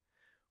safe,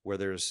 where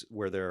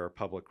there are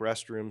public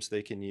restrooms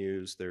they can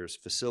use, there's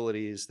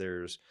facilities,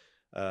 there's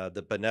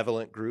the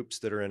benevolent groups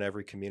that are in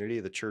every community,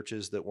 the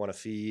churches that want to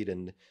feed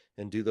and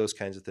do those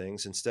kinds of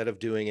things, instead of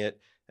doing it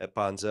at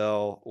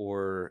Bonzel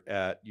or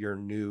at your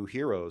new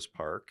Heroes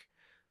Park,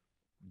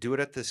 do it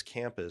at this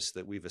campus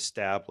that we've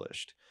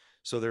established.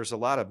 So there's a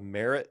lot of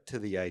merit to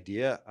the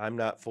idea. I'm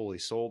not fully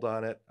sold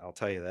on it, I'll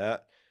tell you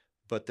that.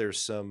 But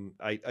there's some,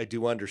 I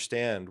do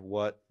understand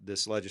what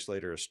this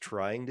legislator is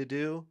trying to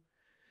do.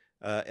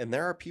 And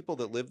there are people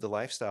that live the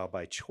lifestyle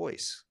by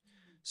choice.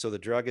 So the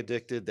drug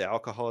addicted, the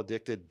alcohol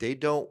addicted, they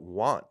don't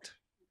want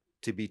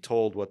to be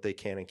told what they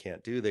can and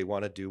can't do. They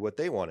want to do what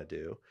they want to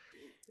do.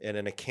 And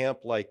in a camp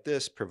like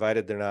this,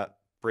 provided they're not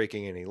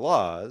breaking any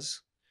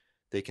laws,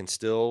 they can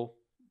still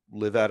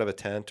live out of a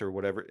tent or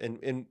whatever.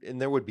 And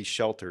there would be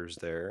shelters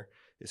there.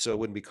 So it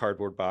wouldn't be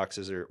cardboard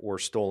boxes or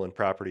stolen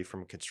property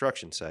from a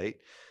construction site.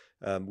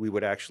 We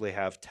would actually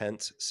have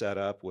tents set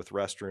up with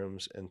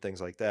restrooms and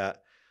things like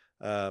that.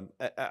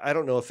 I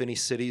don't know if any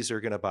cities are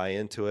going to buy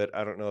into it.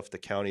 I don't know if the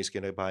county's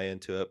going to buy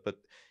into it, but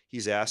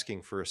he's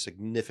asking for a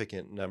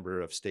significant number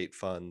of state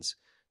funds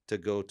to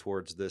go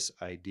towards this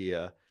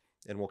idea.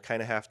 And we'll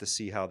kind of have to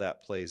see how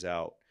that plays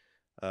out.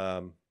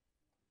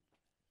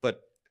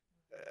 But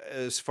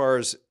as far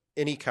as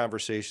any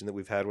conversation that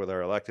we've had with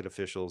our elected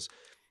officials,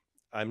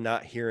 I'm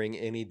not hearing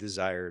any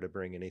desire to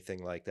bring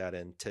anything like that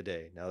in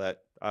today. Now that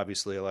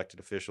obviously elected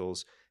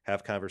officials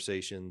have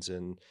conversations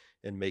and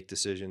make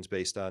decisions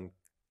based on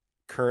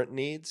current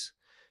needs.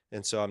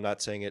 And so I'm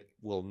not saying it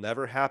will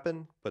never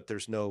happen, but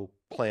there's no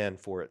plan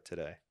for it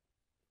today.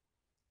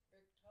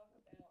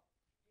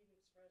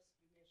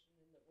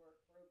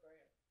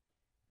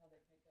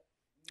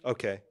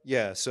 Okay,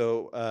 yeah,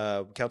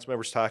 so council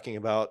members talking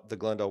about the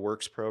Glendale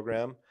Works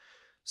program.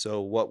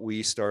 So what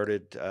we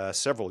started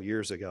several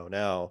years ago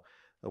now,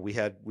 we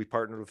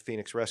partnered with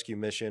Phoenix Rescue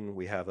Mission.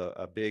 We have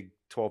a big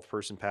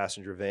 12-person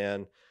passenger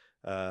van.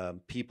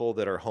 People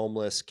that are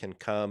homeless can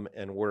come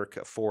and work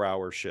a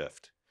 4-hour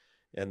shift,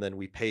 and then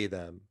we pay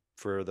them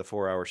for the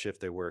 4-hour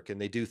shift they work.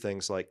 And they do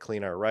things like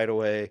clean our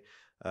right-of-way.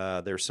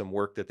 There's some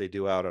work that they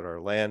do out at our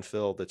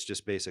landfill that's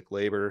just basic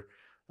labor.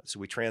 So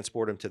we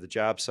transport them to the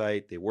job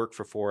site. They work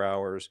for 4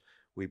 hours.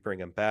 We bring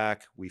them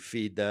back. We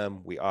feed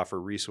them. We offer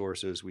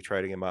resources. We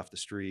try to get them off the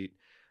street,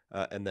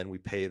 and then we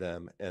pay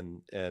them,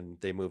 and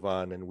they move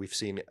on. And we've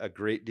seen a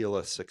great deal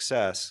of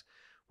success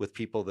with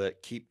people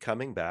that keep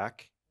coming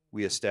back.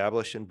 We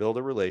establish and build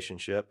a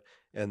relationship,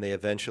 and they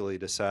eventually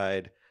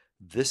decide,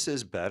 this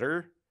is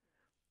better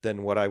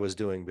than what I was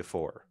doing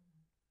before.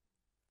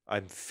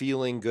 I'm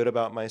feeling good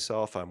about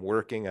myself. I'm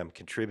working. I'm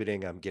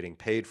contributing. I'm getting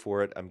paid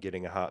for it. I'm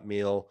getting a hot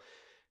meal.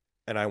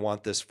 And I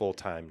want this full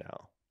time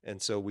now.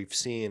 And so we've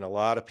seen a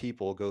lot of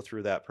people go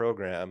through that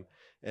program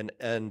and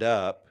end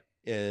up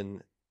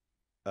in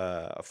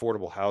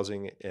affordable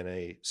housing in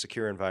a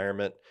secure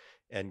environment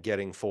and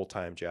getting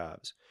full-time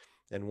jobs.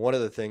 And one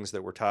of the things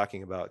that we're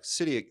talking about,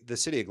 the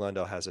city of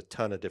Glendale has a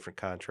ton of different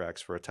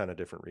contracts for a ton of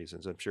different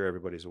reasons. I'm sure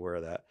everybody's aware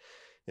of that.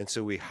 And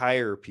so we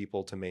hire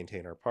people to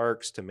maintain our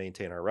parks, to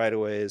maintain our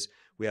right-of-ways.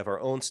 We have our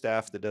own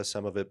staff that does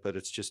some of it, but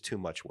it's just too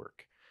much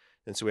work.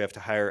 And so we have to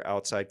hire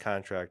outside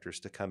contractors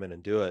to come in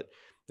and do it.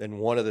 And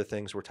one of the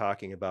things we're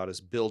talking about is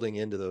building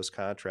into those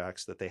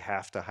contracts that they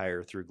have to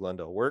hire through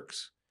Glendale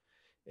Works.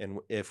 And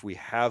if we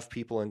have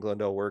people in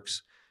Glendale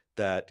Works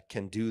that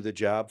can do the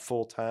job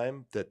full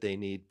time, that they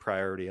need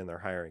priority in their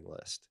hiring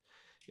list.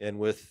 And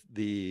with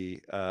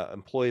the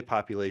employee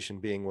population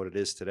being what it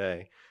is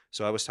today,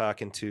 so I was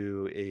talking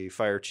to a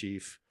fire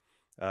chief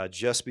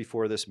just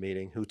before this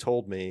meeting who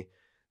told me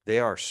they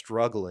are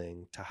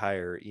struggling to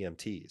hire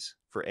EMTs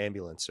for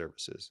ambulance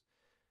services.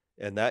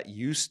 And that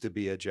used to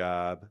be a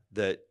job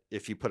that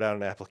if you put out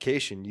an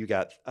application, you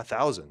got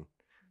 1,000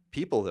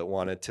 people that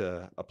wanted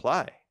to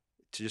apply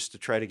just to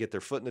try to get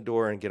their foot in the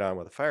door and get on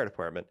with the fire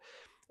department.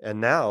 And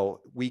now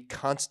we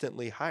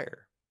constantly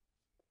hire.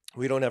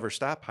 We don't ever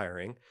stop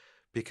hiring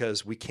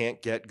because we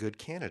can't get good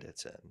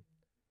candidates in.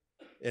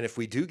 And if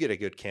we do get a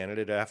good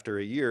candidate after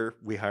a year,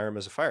 we hire them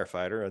as a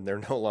firefighter and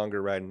they're no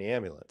longer riding the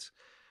ambulance.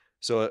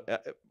 So,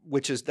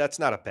 that's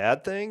not a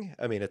bad thing.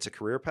 I mean, it's a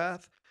career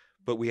path,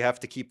 but we have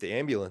to keep the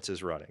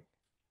ambulances running,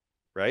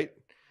 right?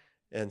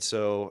 And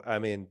so, I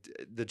mean,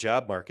 the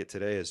job market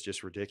today is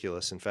just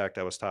ridiculous. In fact,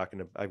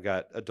 I've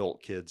got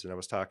adult kids, and I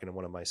was talking to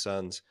one of my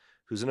sons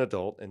who's an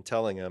adult and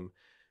telling him,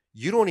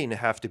 you don't even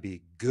have to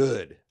be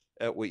good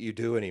at what you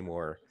do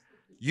anymore.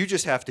 You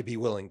just have to be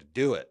willing to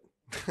do it.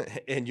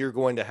 And you're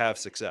going to have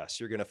success.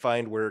 You're going to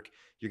find work.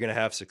 You're going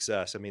to have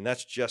success. I mean,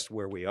 that's just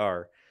where we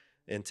are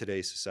in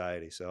today's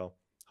society. So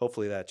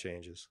hopefully that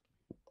changes.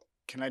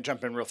 Can I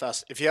jump in real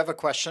fast? If you have a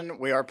question,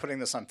 we are putting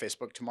this on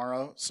Facebook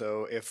tomorrow.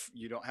 So if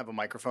you don't have a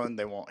microphone,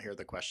 they won't hear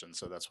the question.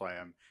 So that's why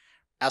I'm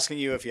asking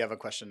you. If you have a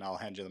question, I'll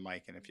hand you the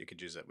mic. And if you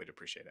could use it, we'd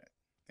appreciate it.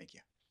 Thank you.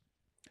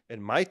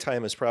 And my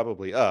time is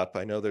probably up.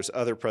 I know there's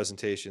other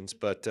presentations,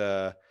 but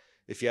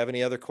if you have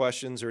any other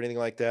questions or anything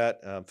like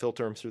that,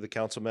 filter them through the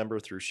council member,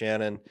 through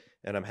Shannon,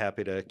 and I'm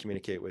happy to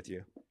communicate with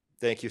you.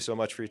 Thank you so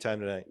much for your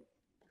time tonight.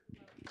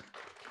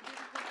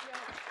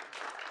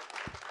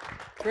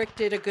 Rick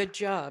did a good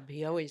job.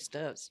 He always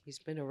does. He's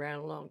been around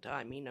a long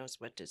time. He knows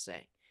what to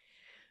say.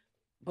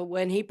 But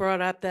when he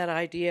brought up that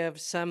idea of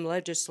some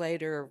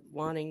legislator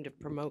wanting to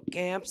promote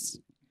camps,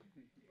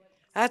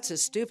 that's the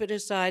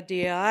stupidest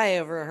idea I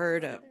ever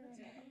heard of.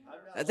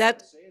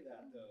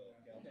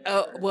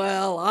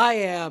 Well, I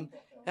am.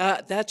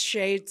 That's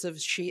shades of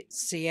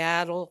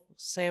Seattle,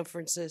 San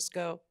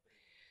Francisco.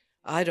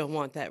 I don't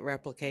want that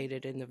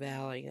replicated in the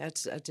Valley.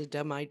 That's a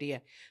dumb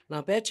idea. And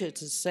I'll bet you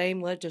it's the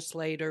same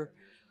legislator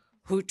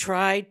who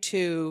tried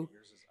to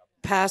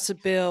pass a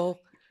bill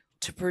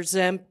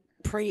to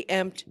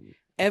preempt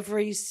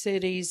every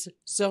city's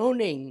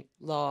zoning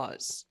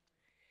laws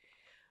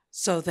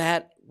so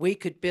that we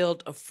could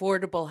build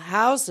affordable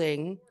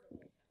housing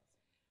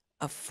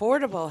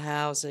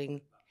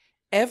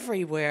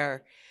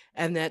everywhere,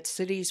 and that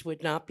cities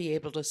would not be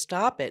able to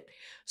stop it.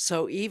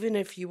 So even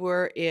if you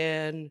were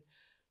in,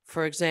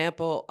 for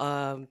example,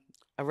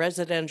 a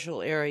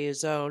residential area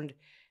zoned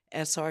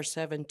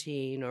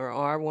SR17 or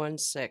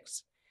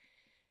R16,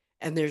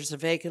 and there's a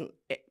vacant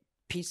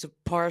piece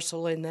of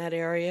parcel in that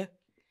area,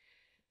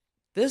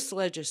 this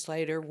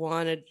legislator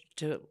wanted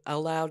to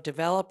allow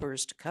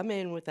developers to come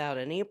in without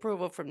any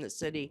approval from the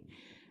city,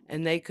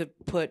 and they could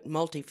put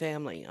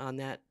multifamily on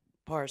that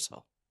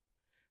parcel,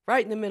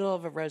 right in the middle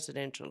of a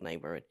residential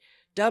neighborhood.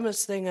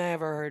 Dumbest thing I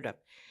ever heard of.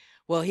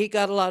 Well, he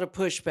got a lot of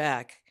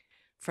pushback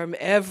from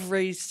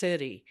every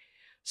city.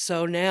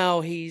 So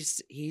now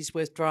he's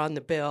withdrawn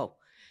the bill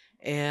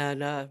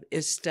and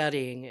is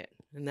studying it.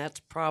 And that's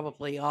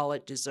probably all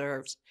it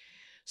deserves.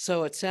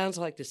 So it sounds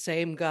like the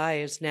same guy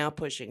is now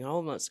pushing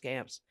homeless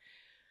camps.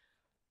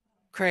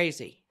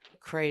 Crazy,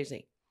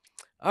 crazy.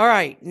 All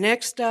right,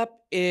 next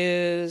up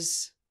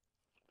is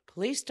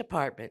police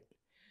department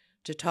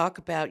to talk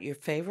about your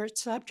favorite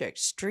subject,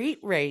 street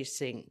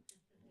racing.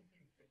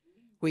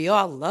 We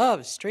all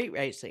love street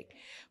racing.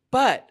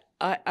 But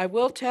I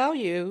will tell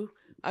you,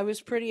 I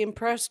was pretty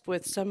impressed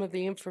with some of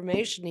the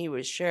information he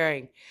was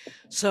sharing.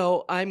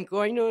 So I'm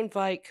going to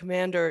invite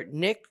Commander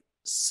Nick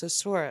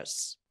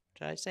Sasouris.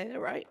 Did I say that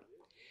right?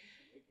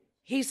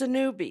 He's a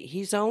newbie.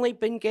 He's only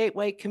been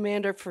Gateway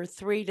Commander for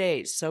 3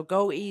 days, so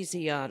go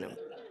easy on him.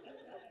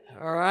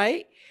 All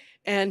right?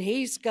 And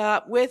he's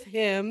got with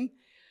him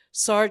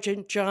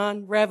Sergeant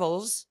John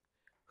Revels,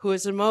 who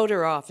is a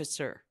motor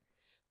officer.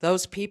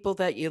 Those people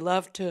that you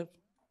love to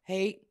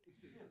hate,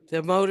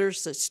 the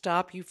motors that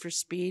stop you for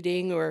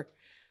speeding or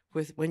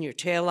when your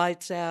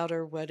taillight's out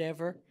or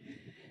whatever.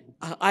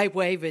 I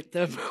wave at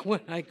them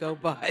when I go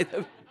by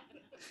them.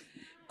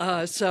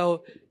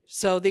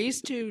 So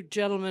these two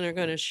gentlemen are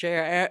going to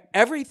share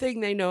everything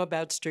they know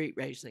about street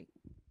racing.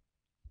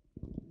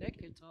 Nick,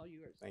 it's all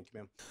yours. Thank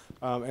you,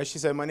 ma'am. As she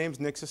said, my name's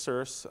Nick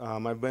Sasouris.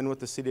 I've been with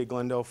the city of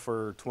Glendale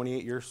for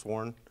 28 years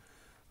sworn.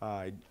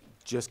 I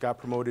just got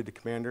promoted to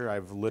commander.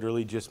 I've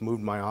literally just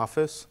moved my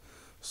office.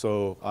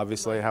 So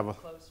obviously I have a...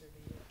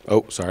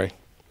 Oh, sorry.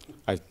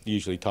 I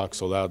usually talk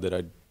so loud that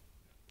I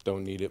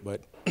don't need it,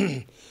 but...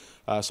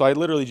 So I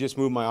literally just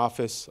moved my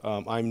office.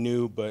 I'm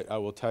new, but I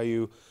will tell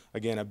you,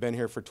 again, I've been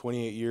here for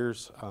 28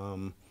 years.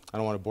 I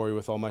don't want to bore you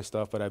with all my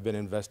stuff, but I've been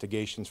in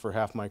investigations for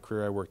half my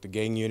career. I worked the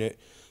gang unit,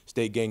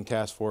 state gang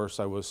task force.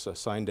 I was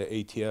assigned to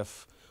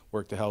ATF,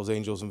 worked the Hells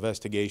Angels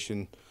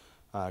investigation.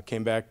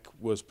 Came back,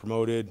 was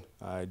promoted.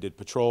 I did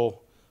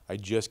patrol. I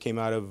just came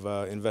out of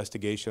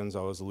investigations.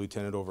 I was a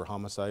lieutenant over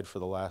homicide for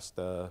the last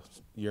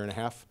year and a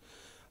half,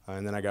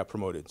 and then I got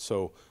promoted.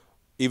 So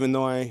even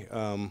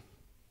though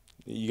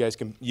you guys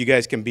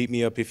can beat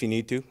me up if you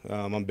need to.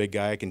 I'm a big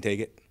guy, I can take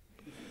it.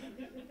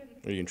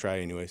 Or you can try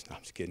anyways. No,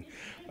 I'm just kidding.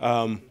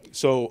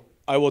 So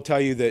I will tell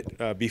you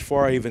that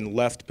before I even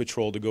left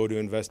patrol to go to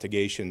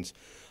investigations,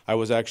 I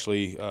was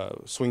actually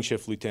swing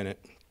shift lieutenant,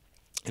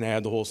 and I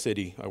had the whole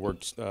city. I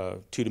worked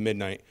 2 to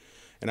midnight,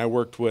 and I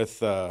worked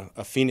with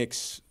a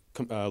Phoenix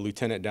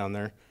lieutenant down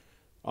there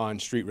on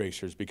street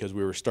racers because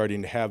we were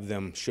starting to have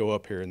them show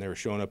up here, and they were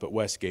showing up at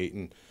Westgate,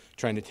 and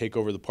trying to take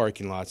over the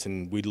parking lots,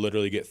 and we'd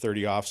literally get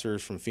 30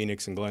 officers from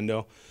Phoenix and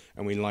Glendale,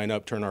 and we'd line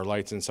up, turn our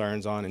lights and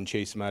sirens on, and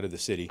chase them out of the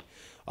city.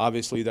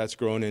 Obviously, that's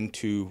grown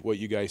into what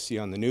you guys see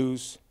on the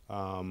news.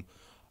 I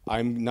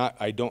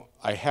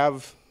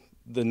have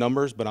the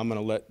numbers, but I'm going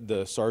to let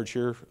the Sarge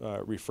here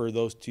refer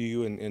those to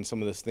you and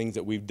some of the things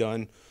that we've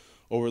done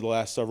over the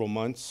last several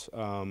months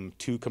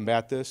to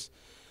combat this.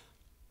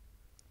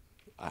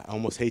 I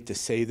almost hate to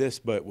say this,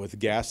 but with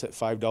gas at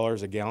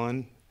 $5 a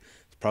gallon,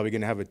 it's probably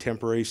going to have a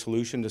temporary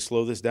solution to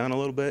slow this down a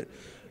little bit.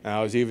 And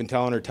I was even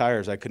telling her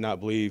tires, I could not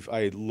believe,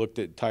 I looked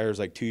at tires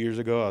like 2 years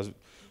ago, I was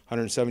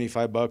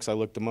 $175. I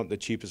looked them up, the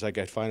cheapest I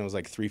could find was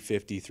like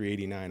 $350,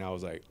 $389. I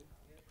was like,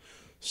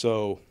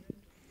 so,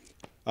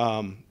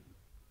 do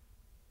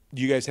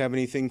you guys have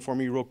anything for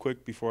me real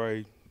quick before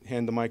I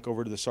hand the mic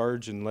over to the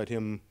Sarge and let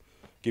him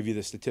give you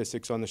the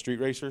statistics on the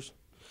street racers?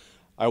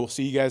 I will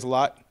see you guys a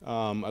lot.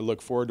 I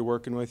look forward to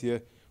working with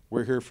you.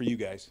 We're here for you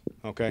guys,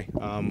 okay?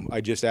 I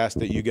just ask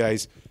that you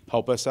guys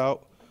help us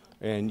out,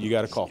 and you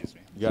got to call.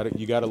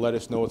 You got to let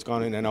us know what's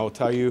going on, and I will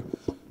tell you,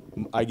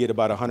 I get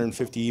about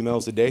 150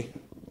 emails a day,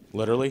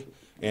 literally,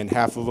 and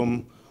half of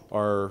them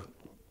are,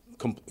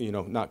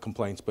 not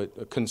complaints,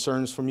 but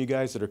concerns from you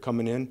guys that are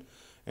coming in,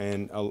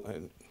 and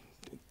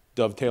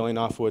dovetailing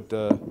off what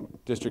the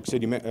district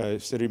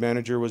city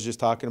manager was just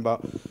talking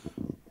about.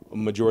 A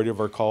majority of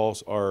our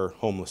calls are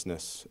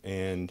homelessness,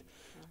 and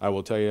I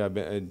will tell you, I've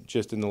been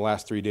just in the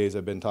last 3 days,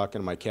 I've been talking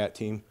to my CAT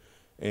team,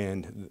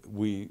 and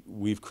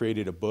we've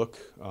created a book,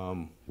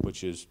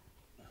 which is,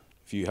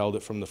 if you held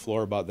it from the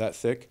floor, about that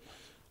thick,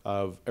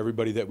 of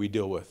everybody that we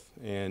deal with,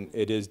 and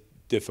it is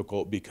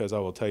difficult because I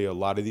will tell you, a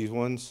lot of these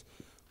ones,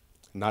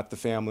 not the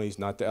families,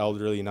 not the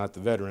elderly, not the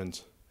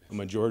veterans, a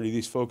majority of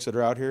these folks that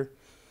are out here,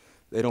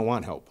 they don't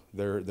want help.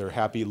 They're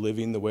happy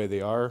living the way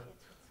they are.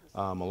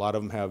 A lot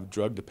of them have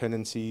drug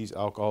dependencies,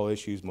 alcohol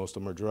issues. Most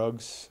of them are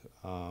drugs.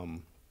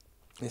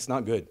 It's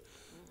not good,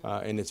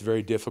 and it's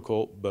very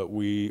difficult, but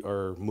we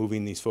are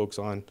moving these folks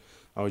on.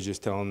 I was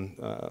just telling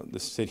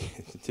the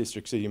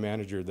district city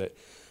manager that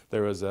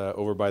there was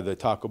over by the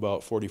Taco Bell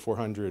at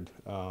 4400,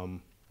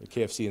 the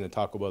KFC and the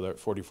Taco Bell at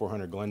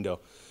 4400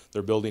 Glendale.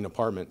 They're building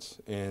apartments,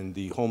 and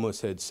the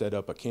homeless had set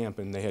up a camp,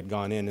 and they had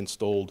gone in and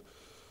stole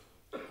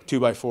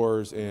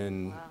 2x4s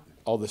and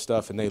all this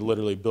stuff, and they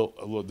literally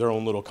built their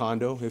own little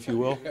condo, if you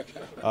will.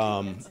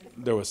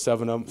 There was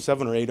seven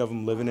or eight of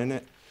them living in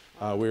it.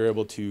 We were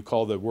able to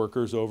call the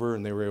workers over,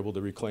 and they were able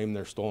to reclaim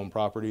their stolen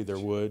property, their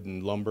wood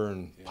and lumber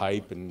and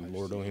pipe, and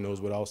Lord only knows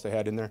what else they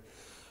had in there,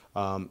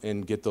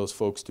 and get those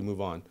folks to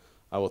move on.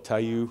 I will tell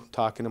you,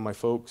 talking to my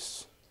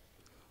folks,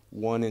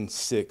 1 in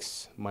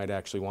 6 might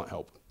actually want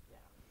help,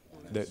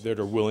 that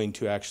are willing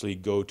to actually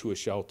go to a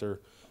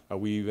shelter.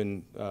 We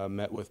even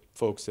met with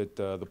folks at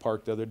the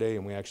park the other day,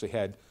 and we actually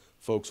had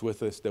folks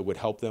with us that would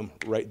help them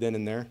right then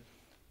and there.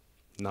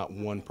 Not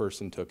one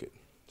person took it.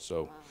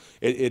 So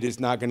it is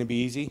not going to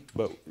be easy,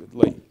 but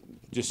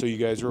just so you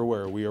guys are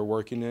aware, we are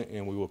working it,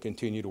 and we will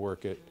continue to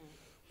work it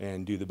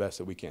and do the best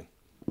that we can.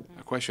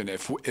 A question,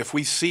 if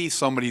we see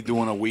somebody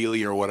doing a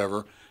wheelie or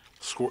whatever,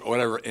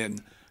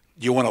 and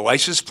you want a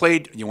license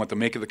plate, you want the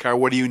make of the car,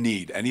 what do you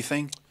need?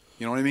 Anything?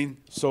 You know what I mean?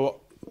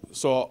 So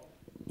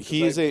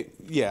he is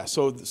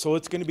so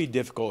it's going to be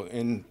difficult.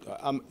 And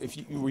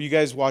were you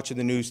guys watching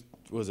the news,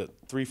 was it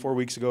 3-4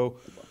 weeks ago,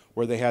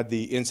 where they had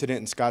the incident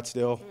in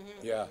Scottsdale?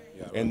 Yeah.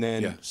 And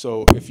then,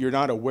 so if you're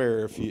not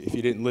aware, if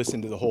you didn't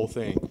listen to the whole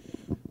thing,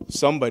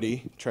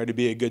 somebody tried to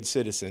be a good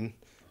citizen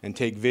and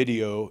take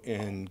video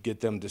and get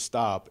them to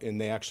stop,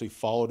 and they actually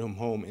followed him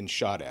home and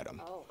shot at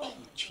him.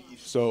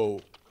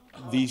 So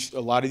a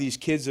lot of these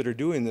kids that are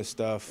doing this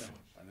stuff,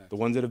 the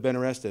ones that have been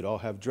arrested, all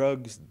have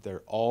drugs.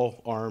 They're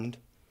all armed.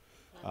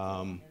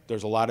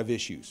 There's a lot of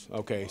issues.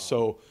 Okay,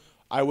 so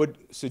I would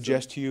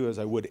suggest to you, as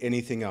I would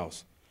anything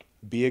else,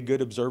 be a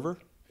good observer.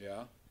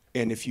 Yeah.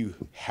 And if you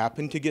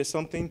happen to get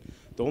something,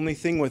 the only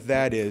thing with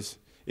that is,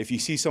 if you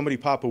see somebody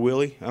pop a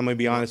wheelie, I'm gonna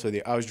be honest with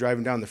you. I was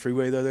driving down the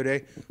freeway the other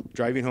day,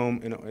 driving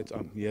home, and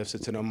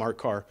it's an unmarked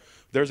car.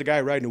 There's a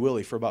guy riding a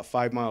wheelie for about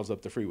 5 miles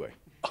up the freeway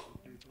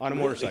on a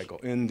motorcycle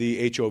in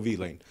the HOV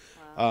lane.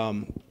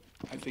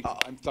 I think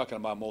I'm talking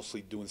about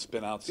mostly doing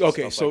spin outs and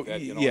Okay, stuff so like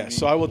that. You know yeah, what I mean?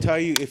 so I will tell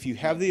you, if you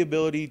have the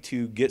ability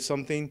to get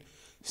something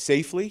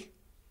safely,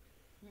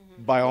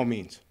 by all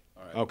means.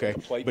 Okay, A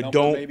plate but number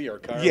don't. maybe, or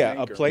car Yeah,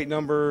 link, a or- plate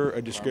number,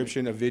 a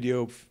description, a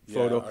video,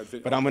 photo.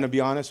 But I'm going to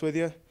be honest with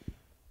you.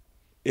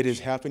 It is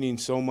happening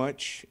so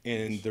much,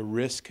 and the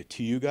risk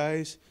to you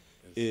guys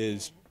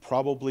is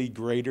probably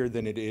greater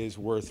than it is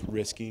worth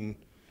risking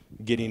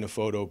getting a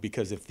photo.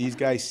 Because if these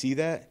guys see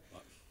that,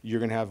 you're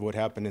going to have what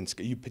happened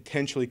you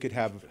potentially could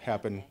have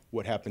happen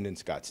what happened in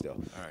Scottsdale.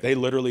 They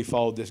literally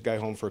followed this guy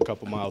home for a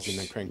couple miles and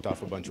then cranked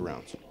off a bunch of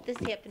rounds. This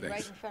happened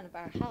right in front of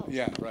our house.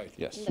 Yeah, right.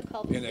 Yes. In the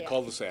cul-de-sac. In the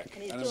cul-de-sac.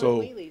 And he's I doing know. So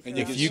wheelies And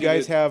you around. if can you see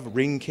guys it. have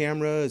Ring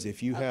cameras,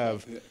 if you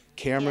have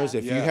cameras,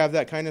 if you Yeah. have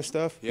that kind of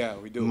stuff, Yeah,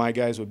 we do. my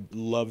guys would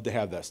love to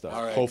have that stuff.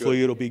 All right, Hopefully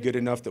good. it'll be good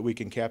enough that we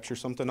can capture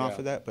something off Yeah.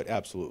 of that, but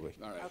absolutely.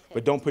 All right.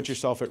 But don't put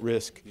yourself at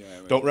risk. Yeah,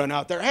 right. Don't run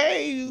out there,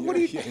 hey, what are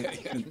you?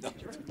 No.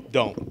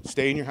 Don't.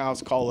 Stay in your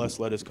house, call us,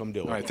 let us come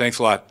do it. All right, thanks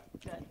a lot.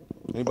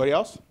 Anybody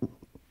else?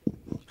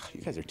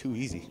 You guys are too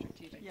easy.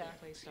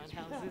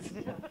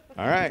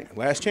 All right,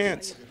 last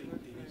chance.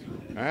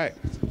 All right,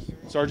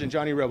 Sergeant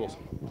Johnny Rebels.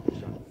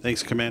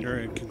 Thanks, Commander,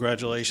 and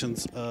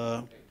congratulations.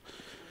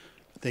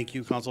 Thank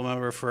you,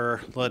 Councilmember,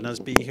 for letting us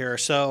be here.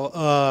 So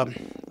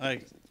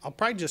I'll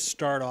probably just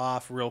start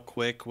off real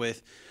quick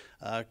with,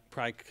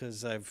 probably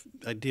because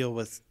I deal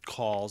with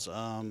calls.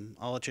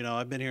 I'll let you know,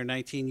 I've been here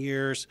 19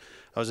 years.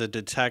 I was a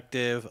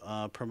detective,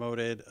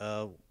 promoted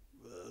a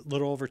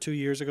little over 2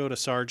 years ago to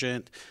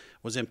sergeant,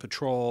 was in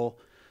patrol.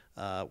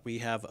 We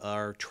have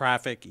our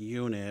traffic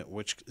unit,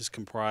 which is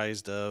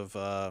comprised of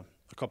a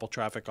couple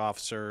traffic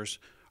officers,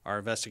 our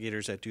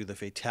investigators that do the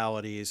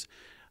fatalities,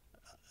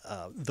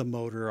 the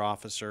motor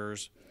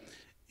officers,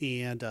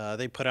 and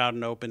they put out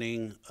an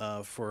opening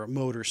for a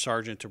motor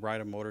sergeant to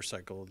ride a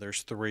motorcycle.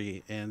 There's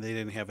 3, and they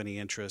didn't have any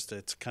interest.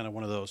 It's kind of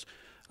one of those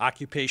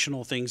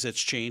occupational things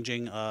that's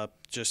changing.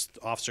 Just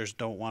officers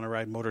don't want to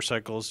ride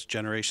motorcycles.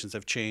 Generations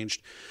have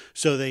changed.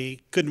 So they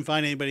couldn't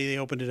find anybody. They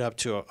opened it up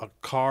to a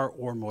car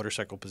or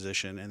motorcycle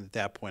position, and at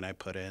that point I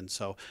put in.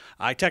 So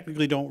I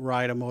technically don't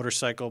ride a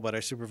motorcycle, but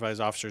I supervise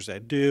officers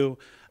that do.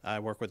 I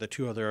work with the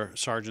 2 other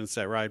sergeants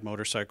that ride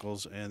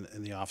motorcycles and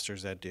the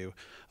officers that do.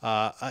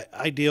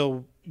 I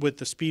deal with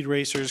the speed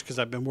racers because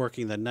I've been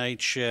working the night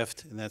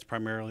shift, and that's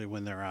primarily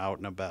when they're out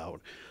and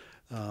about.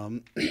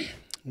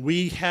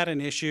 We had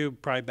an issue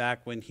probably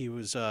back when he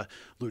was a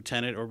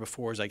lieutenant or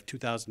before, it was like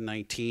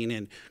 2019,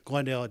 and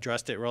Glendale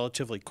addressed it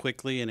relatively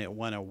quickly and it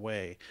went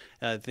away.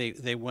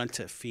 They went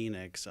to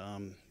Phoenix.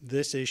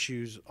 This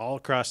issue's all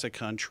across the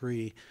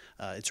country.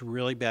 It's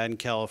really bad in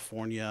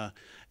California,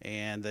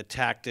 and the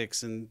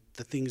tactics and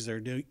the things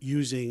they're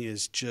using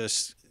is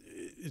just,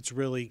 it's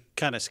really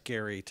kind of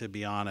scary, to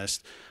be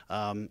honest.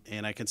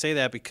 And I can say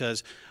that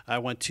because I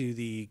went to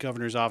the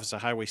Governor's Office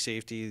of Highway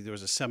Safety. There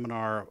was a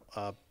seminar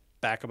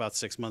back about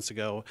 6 months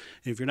ago.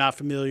 And if you're not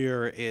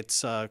familiar,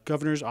 it's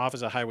Governor's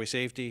Office of Highway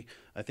Safety.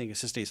 I think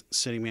Assistant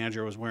City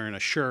Manager was wearing a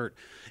shirt.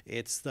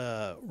 It's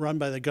run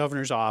by the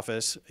Governor's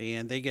Office,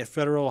 and they get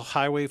federal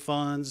highway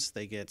funds,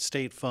 they get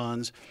state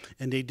funds,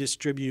 and they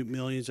distribute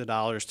millions of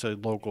dollars to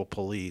local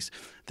police.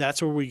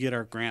 That's where we get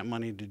our grant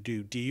money to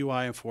do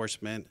DUI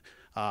enforcement,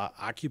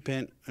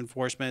 occupant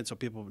enforcement, so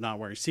people not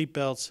wearing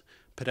seatbelts,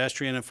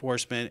 pedestrian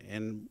enforcement,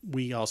 and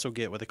we also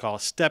get what they call a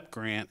STEP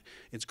grant.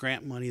 It's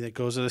grant money that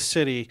goes to the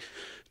city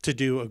to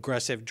do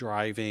aggressive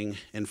driving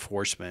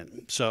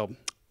enforcement. So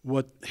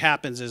what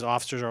happens is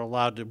officers are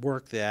allowed to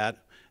work that.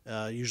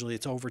 Usually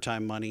it's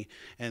overtime money,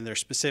 and their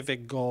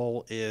specific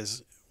goal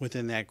is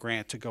within that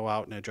grant to go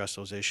out and address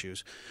those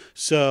issues.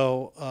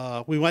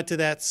 So we went to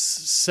that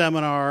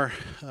seminar,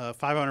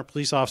 500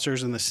 police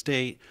officers in the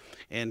state,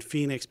 and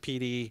Phoenix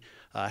PD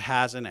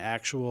has an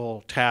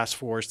actual task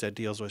force that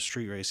deals with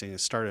street racing. It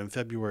started in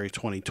February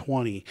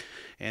 2020,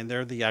 and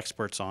they're the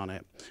experts on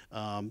it.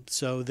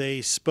 So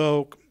they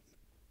spoke.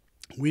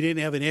 We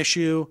didn't have an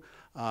issue.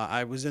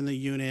 I was in the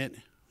unit.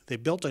 They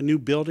built a new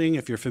building,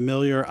 if you're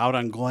familiar, out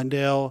on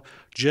Glendale,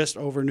 just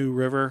over New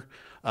River.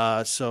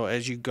 So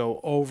as you go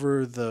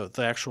over the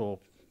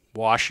actual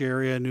wash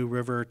area, New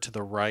River, to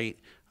the right,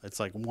 it's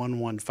like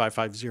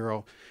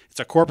 11550. It's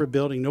a corporate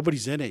building.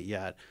 Nobody's in it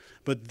yet.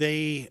 But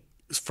they,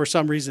 for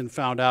some reason,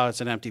 found out it's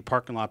an empty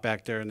parking lot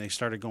back there, and they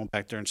started going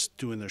back there and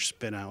doing their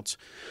spin outs.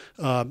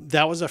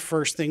 That was the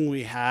first thing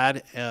we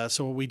had.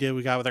 So what we did,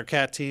 we got with our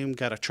CAT team,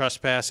 got a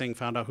trespassing,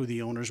 found out who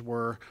the owners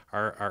were,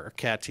 our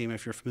CAT team,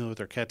 if you're familiar with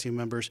our CAT team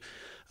members.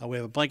 We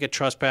have a blanket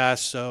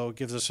trespass, so it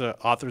gives us an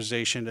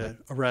authorization to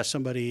arrest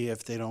somebody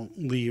if they don't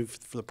leave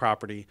for the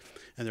property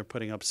and they're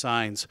putting up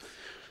signs.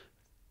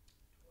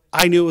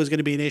 I knew it was going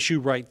to be an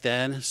issue right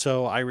then,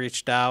 so I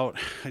reached out.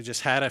 I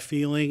just had a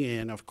feeling,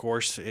 and of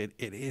course,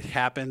 it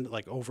happened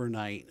like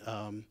overnight.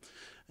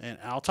 And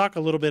I'll talk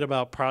a little bit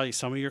about probably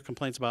some of your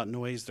complaints about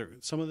noise.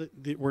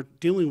 We're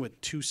dealing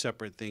with 2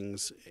 separate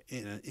things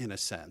in a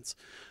sense.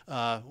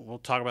 We'll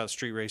talk about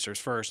street racers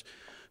first.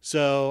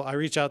 So I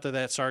reached out to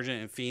that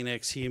sergeant in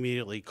Phoenix. He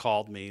immediately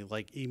called me,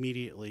 like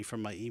immediately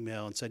from my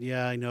email, and said,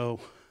 "Yeah, I know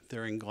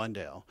they're in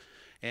Glendale,"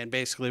 and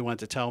basically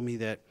went to tell me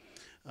that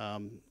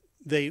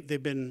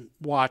they've been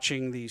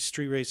watching these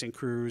street racing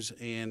crews,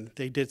 and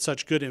they did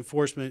such good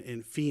enforcement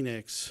in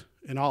Phoenix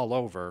and all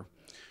over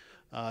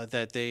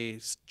that they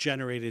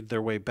generated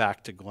their way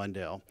back to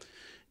Glendale.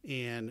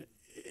 And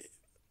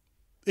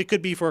it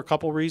could be for a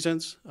couple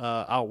reasons.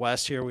 Out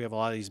west here, we have a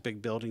lot of these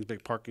big buildings,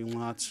 big parking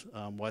lots.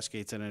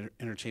 Westgate's an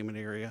entertainment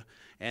area,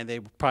 and they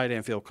probably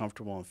didn't feel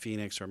comfortable in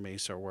Phoenix or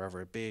Mesa or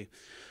wherever it be.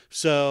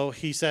 So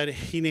he said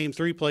he named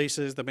 3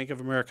 places: the Bank of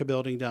America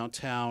building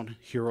downtown,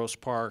 Heroes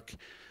Park,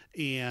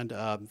 and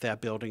that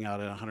building out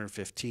at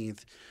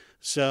 115th.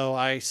 So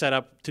I set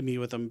up to meet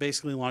with them.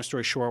 Basically, long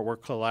story short, we're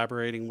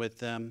collaborating with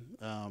them.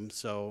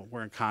 So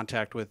we're in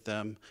contact with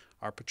them.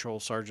 our patrol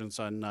sergeants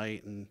on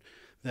night and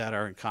that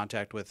are in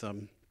contact with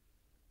them.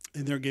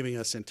 And they're giving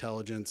us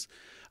intelligence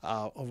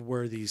of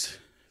where these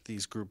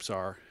groups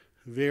are.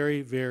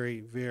 Very, very,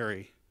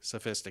 very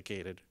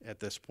sophisticated at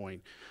this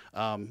point.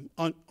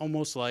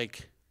 Almost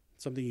like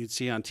something you'd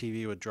see on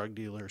TV with drug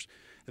dealers.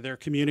 They're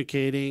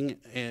communicating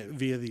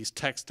via these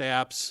text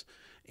apps,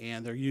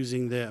 and they're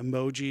using the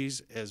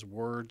emojis as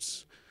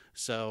words.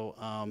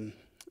 So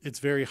it's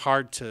very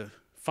hard to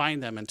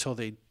find them until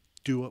they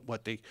do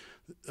what they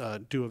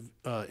do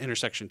a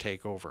intersection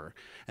takeover.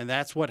 And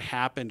that's what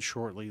happened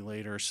shortly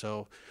later.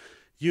 So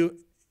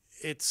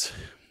it's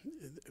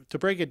to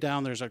break it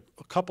down, there's a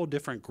couple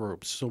different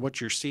groups. So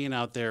what you're seeing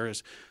out there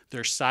is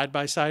there's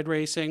side-by-side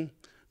racing.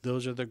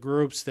 Those are the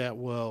groups that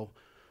will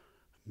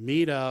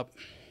meet up,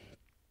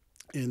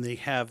 and they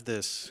have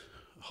this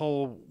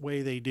whole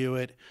way they do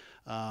it.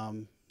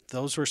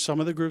 Those were some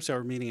of the groups that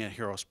were meeting at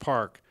Heroes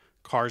Park,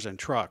 cars and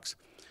trucks.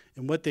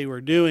 And what they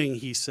were doing,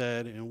 he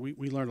said, and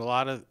we learned a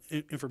lot of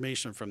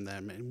information from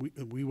them,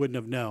 and we wouldn't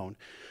have known.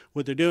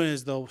 What they're doing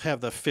is they'll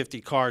have the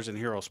 50 cars in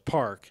Heroes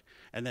Park,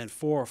 and then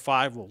 4 or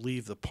 5 will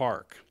leave the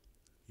park.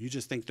 You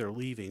just think they're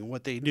leaving.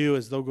 What they do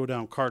is they'll go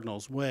down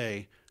Cardinals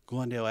Way,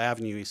 Glendale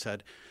Avenue, he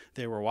said.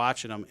 They were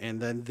watching them, and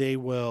then they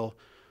will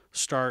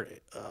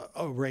start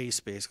a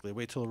race, basically.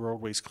 Wait till the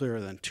roadway's clear,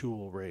 then 2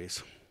 will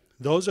race.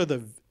 Those are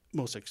the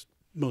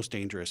most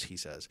dangerous, he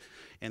says.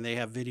 And they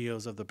have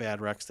videos of the bad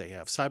wrecks they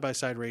have.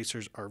 Side-by-side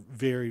racers are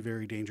very,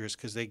 very dangerous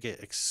because they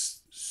get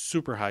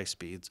super high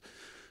speeds.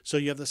 So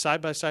you have the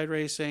side-by-side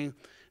racing,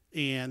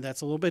 and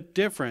that's a little bit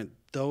different,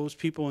 those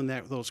people in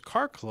those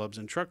car clubs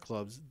and truck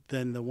clubs,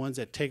 than the ones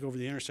that take over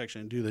the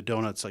intersection and do the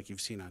donuts like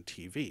you've seen on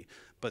TV.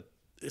 But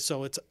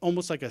so it's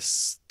almost like a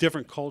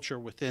different culture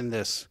within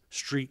this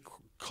street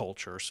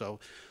culture. So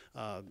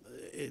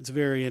it's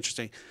very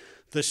interesting.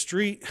 The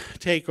street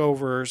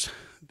takeovers,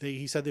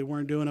 he said they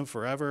weren't doing them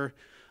forever.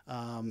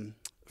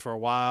 For a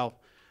while,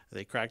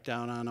 they cracked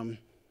down on them.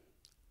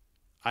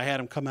 I had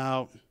them come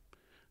out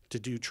to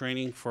do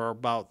training for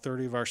about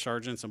 30 of our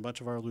sergeants and a bunch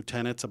of our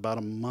lieutenants about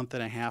a month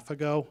and a half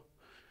ago.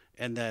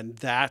 And then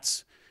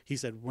he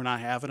said, we're not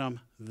having them.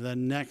 The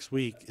next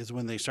week is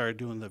when they started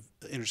doing the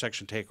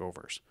intersection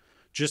takeovers,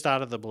 just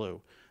out of the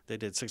blue. They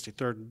did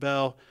 63rd and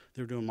Bell.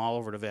 They were doing them all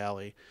over the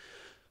valley.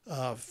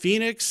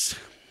 Phoenix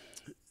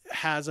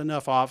has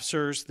enough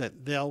officers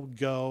that they'll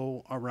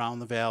go around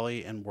the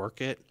valley and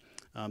work it.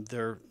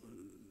 Their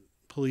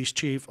police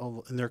chief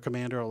and their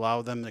commander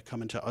allow them to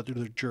come into other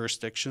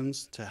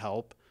jurisdictions to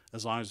help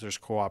as long as there's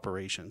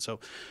cooperation. So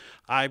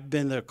I've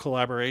been the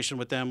collaboration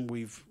with them.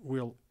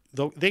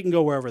 They can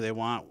go wherever they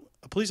want.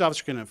 A police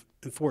officer can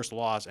enforce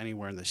laws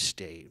anywhere in the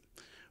state.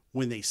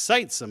 When they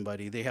cite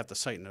somebody, they have to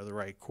cite into the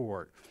right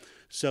court.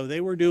 So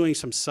they were doing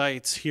some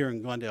cites here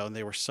in Glendale, and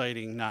they were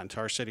citing not into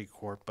our city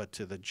court, but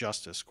to the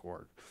justice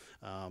court.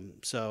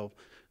 So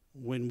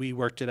when we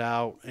worked it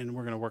out, and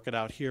we're going to work it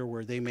out here,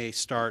 where they may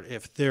start,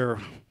 if they're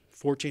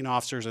 14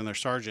 officers and their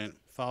sergeant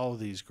follow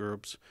these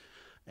groups,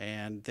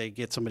 and they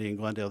get somebody in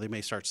Glendale, they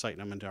may start citing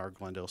them into our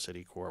Glendale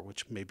City Court,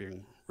 which may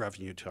bring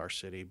revenue to our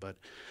city. But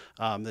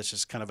that's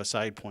just kind of a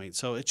side point.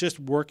 So it's just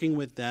working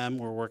with them.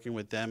 We're working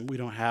with them. We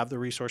don't have the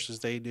resources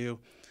they do.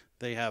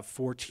 They have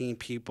 14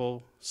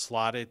 people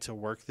slotted to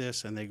work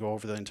this, and they go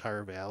over the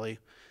entire valley.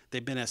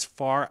 They've been as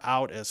far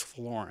out as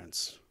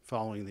Florence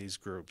following these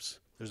groups.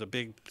 There's a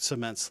big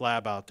cement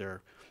slab out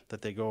there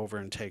that they go over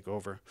and take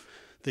over.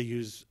 They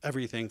use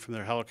everything from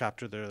their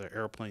helicopter to their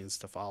airplanes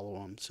to follow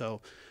them.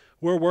 So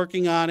we're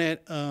working on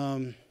it,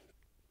 and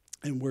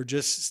we're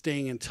just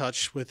staying in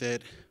touch with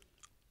it.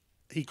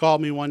 He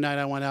called me one night.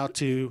 I went out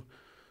to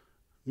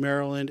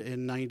Maryland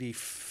in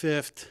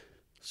 95th,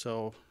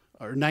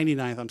 or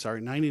 99th, I'm sorry,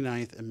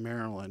 99th in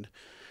Maryland,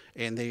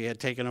 and they had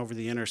taken over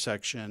the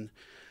intersection.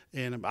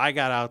 And I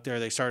got out there,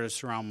 they started to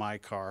surround my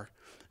car.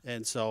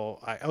 And so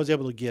I was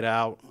able to get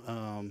out,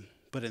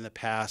 but in the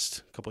past,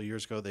 a couple of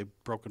years ago, they've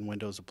broken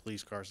windows of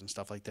police cars and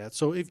stuff like that.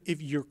 So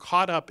if you're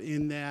caught up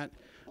in that,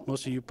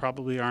 most of you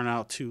probably aren't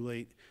out too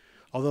late.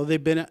 Although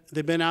they've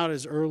been out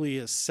as early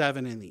as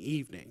 7 in the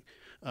evening,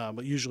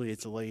 but usually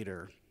it's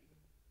later.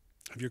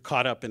 If you're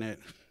caught up in it,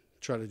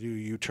 try to do a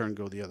U-turn,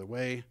 go the other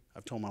way.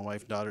 I've told my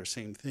wife and daughter the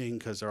same thing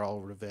because they're all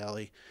over the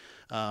valley.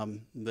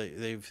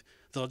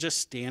 They'll just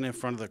stand in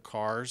front of the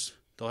cars.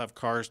 They'll have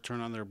cars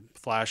turn on their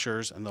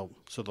flashers, and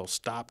they'll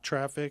stop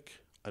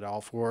traffic at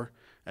all 4,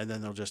 and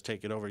then they'll just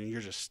take it over, and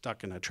you're just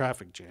stuck in a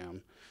traffic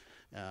jam.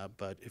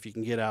 But if you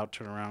can get out,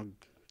 turn around,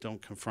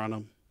 don't confront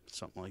them,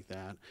 something like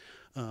that.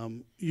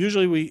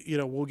 Usually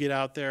we'll get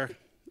out there.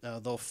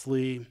 They'll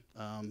flee.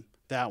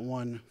 That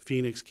one,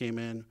 Phoenix came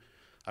in.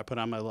 I put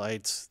on my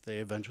lights. They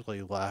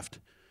eventually left,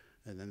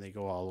 and then they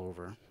go all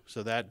over.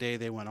 So that day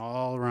they went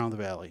all around the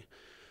valley.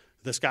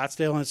 The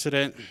Scottsdale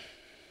incident,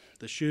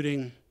 the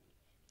shooting,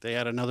 they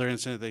had another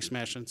incident. They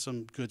smashed in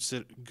some good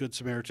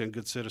Samaritan,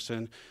 good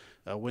citizen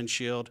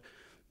windshield.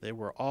 They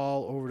were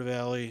all over the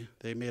valley.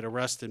 They made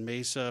arrests in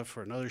Mesa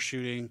for another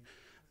shooting.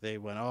 They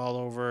went all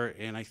over,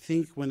 and I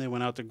think when they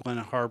went out to Glen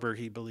Harbor,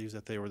 he believes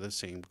that they were the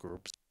same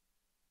groups.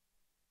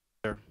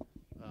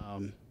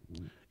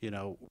 You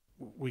know,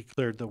 we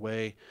cleared the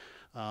way.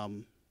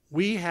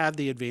 We have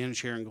the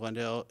advantage here in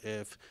Glendale,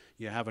 if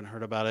you haven't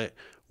heard about it.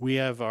 We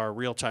have our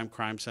real-time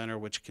crime center,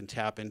 which can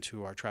tap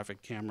into our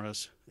traffic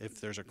cameras if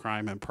there's a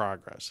crime in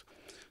progress.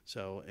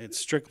 So it's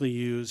strictly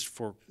used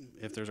for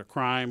if there's a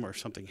crime or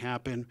something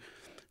happened.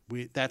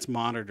 That's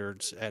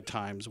monitored at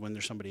times when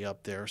there's somebody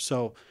up there.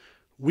 So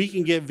we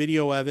can get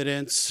video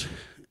evidence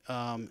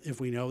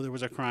if we know there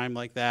was a crime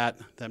like that,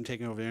 them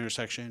taking over the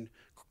intersection,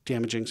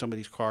 damaging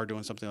somebody's car,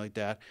 doing something like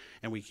that,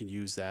 and we can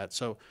use that.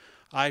 So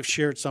I've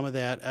shared some of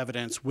that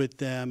evidence with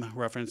them,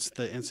 referenced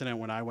the incident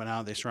when I went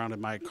out, they surrounded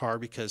my car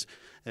because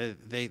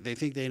they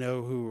think they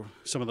know who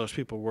some of those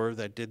people were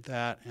that did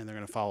that, and they're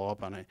going to follow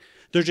up on it.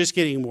 They're just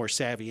getting more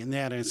savvy. In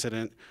that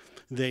incident,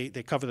 they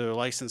cover their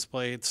license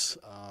plates.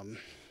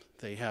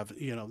 They have,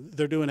 you know,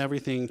 they're doing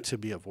everything to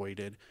be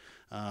avoided.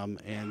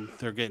 And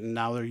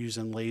now they're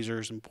using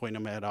lasers and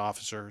pointing them at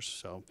officers.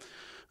 So,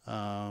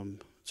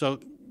 so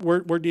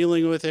we're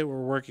dealing with it.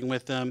 We're working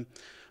with them.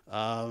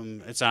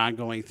 It's an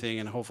ongoing thing,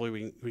 and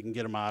hopefully we can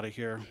get them out of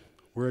here.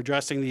 We're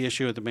addressing the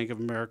issue at the Bank of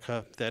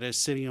America. That is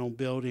city-owned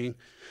building.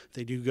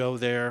 They do go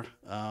there.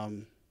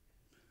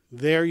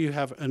 There you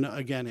have, and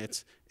again,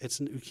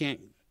 you can't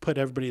put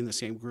everybody in the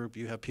same group.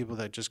 You have people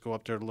that just go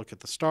up there to look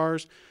at the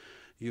stars.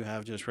 You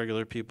have just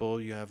regular people.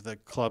 You have the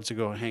clubs that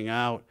go and hang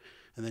out.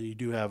 And then you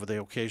do have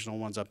the occasional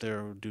ones up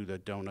there who do the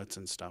donuts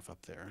and stuff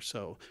up there.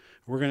 So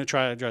we're going to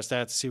try to address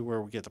that to see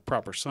where we get the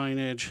proper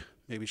signage,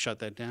 maybe shut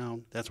that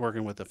down. That's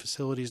working with the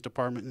facilities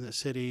department in the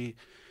city,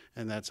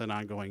 and that's an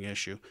ongoing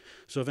issue.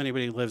 So if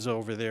anybody lives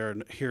over there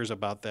and hears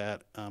about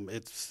that,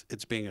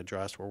 it's being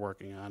addressed. We're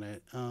working on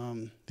it.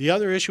 The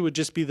other issue would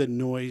just be the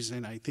noise,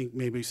 and I think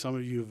maybe some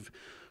of you have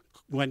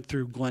went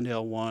through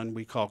Glendale 1.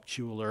 We call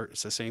Q Alert.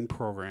 It's the same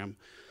program.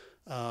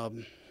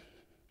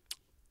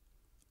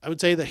 I would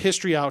say the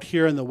history out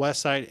here on the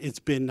west side, it's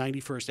been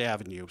 91st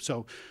Avenue.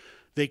 So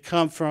they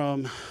come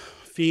from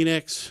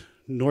Phoenix,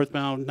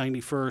 northbound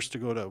 91st to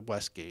go to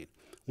Westgate.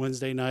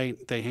 Wednesday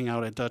night, they hang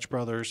out at Dutch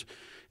Brothers.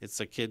 It's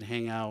a kid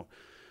hangout,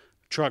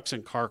 trucks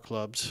and car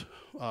clubs.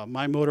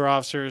 My motor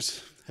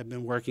officers have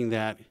been working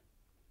that.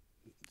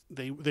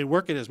 They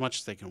work it as much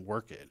as they can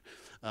work it.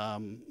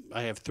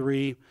 I have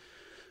 3.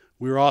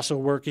 We were also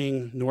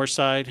working north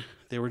side.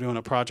 They were doing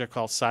a project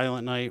called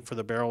Silent Night for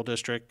the Barrel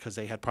District because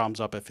they had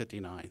problems up at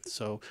 59.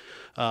 So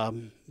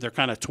they're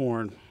kind of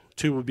torn.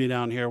 2 would be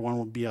down here, 1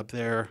 would be up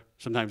there.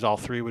 Sometimes all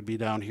 3 would be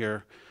down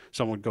here.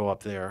 Some would go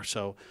up there.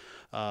 So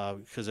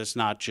because it's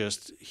not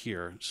just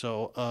here.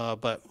 So,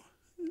 but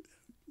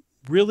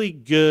really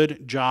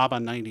good job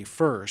on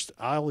 91st.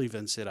 I'll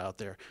even sit out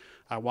there.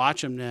 I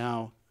watch them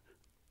now.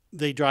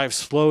 They drive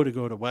slow to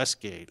go to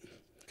Westgate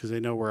because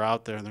they know we're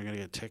out there and they're going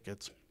to get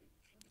tickets.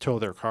 Tow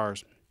their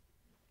cars.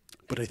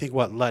 But I think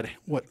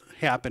what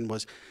happened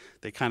was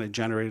they kind of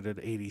generated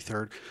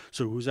 83rd.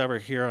 So who's ever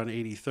here on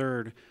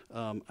 83rd,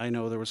 I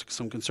know there was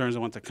some concerns. I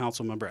went to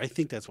council member. I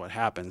think that's what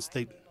happens.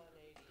 I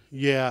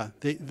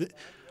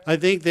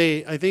think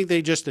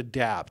they just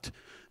adapt.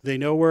 They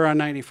know we're on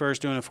 91st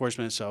doing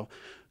enforcement. So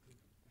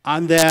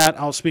on that,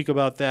 I'll speak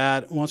about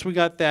that. Once we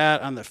got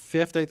that on the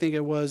 5th, I think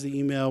it was the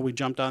email, we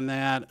jumped on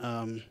that.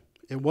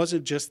 It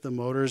wasn't just the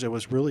motors. It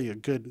was really a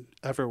good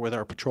effort with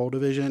our patrol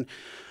division.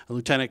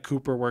 Lieutenant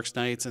Cooper works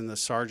nights, and the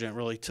sergeant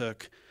really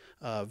took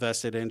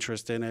vested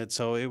interest in it.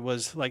 So it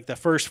was like the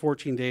first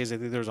 14 days, I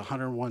think there was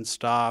 101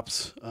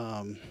 stops.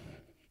 And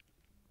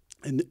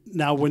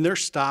now when they're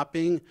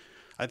stopping,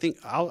 I think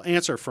I'll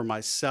answer for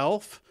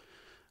myself.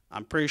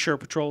 I'm pretty sure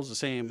patrol's the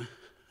same.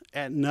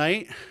 At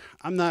night,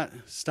 I'm not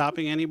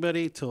stopping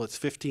anybody till it's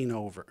 15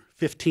 over.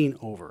 15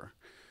 over.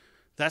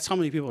 That's how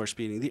many people are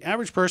speeding. The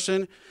average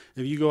person,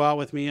 if you go out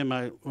with me and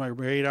my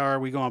radar,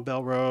 we go on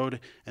Bell Road,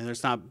 and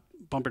there's not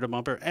bumper to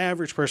bumper,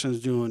 average person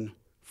is doing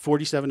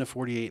 47 to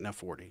 48 and a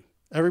 40.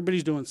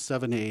 Everybody's doing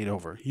 7 to 8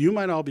 over. You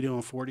might all be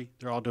doing 40.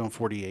 They're all doing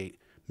 48,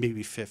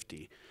 maybe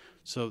 50.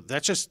 So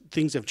that's just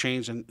things have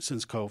changed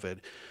since COVID.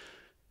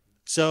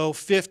 So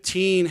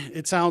 15,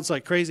 it sounds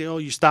like crazy. Oh,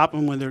 you stop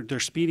them when they're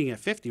speeding at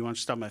 50. Why don't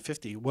you stop them at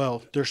 50?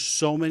 Well, there's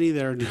so many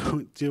that are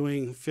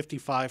doing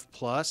 55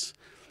 plus.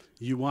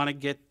 You want to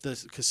get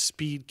this because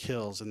speed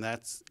kills, and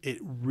it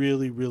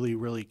really, really,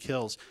 really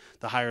kills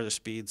the higher the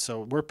speed.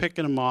 So we're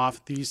picking them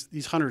off. These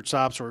 100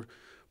 stops were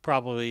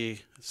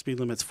probably, speed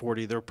limit's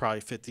 40. They're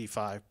probably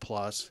 55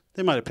 plus.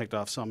 They might have picked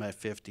off some at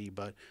 50,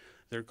 but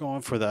they're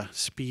going for the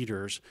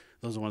speeders.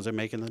 Those are the ones that are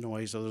making the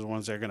noise. Those are the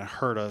ones that are going to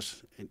hurt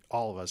us, and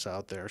all of us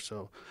out there.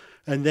 So,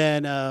 and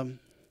then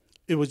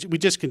we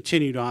just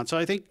continued on. So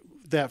I think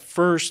that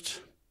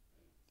first,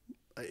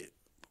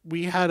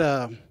 we had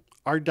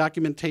our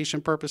documentation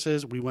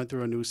purposes, we went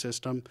through a new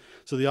system.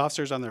 So the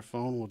officers on their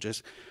phone will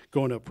just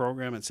go into a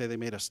program and say they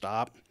made a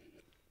stop.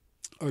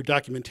 Our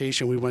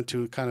documentation, we went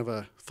to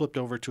flipped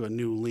over to a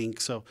new link.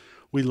 So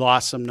we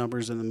lost some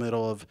numbers in the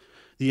middle of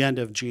the end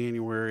of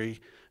January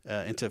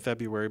into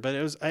February. But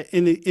it was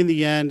in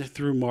the end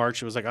through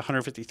March, it was like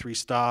 153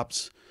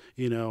 stops,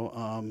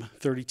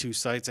 32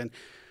 sites. And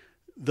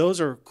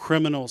those are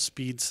criminal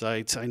speed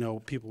sites. I know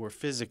people were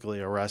physically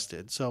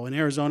arrested. So in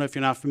Arizona, if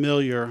you're not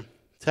familiar,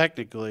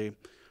 technically,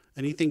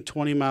 anything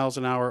 20 miles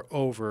an hour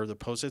over the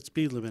posted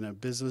speed limit in a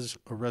business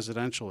or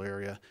residential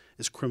area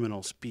is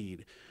criminal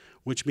speed,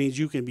 which means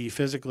you can be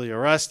physically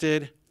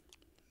arrested,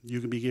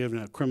 you can be given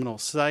a criminal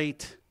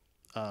cite,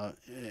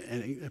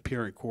 and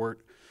appear in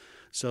court.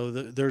 So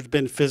there's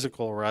been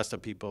physical arrest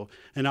of people,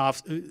 and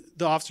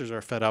the officers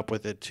are fed up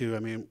with it too. I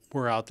mean,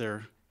 we're out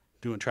there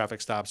doing traffic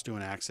stops,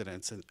 doing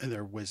accidents, and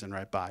they're whizzing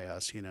right by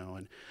us, you know.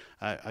 And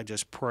I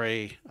just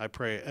pray, I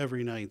pray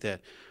every night that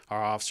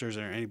our officers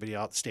or anybody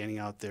out standing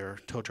out there,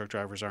 tow truck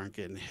drivers, aren't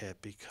getting hit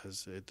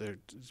because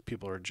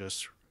people are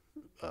just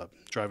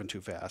driving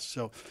too fast.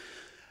 So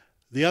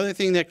the other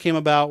thing that came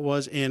about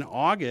was in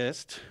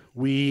August,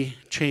 we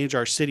changed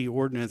our city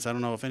ordinance. I don't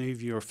know if any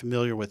of you are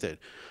familiar with it.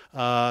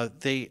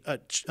 They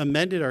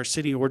amended our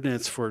city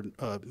ordinance for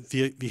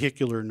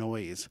vehicular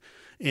noise.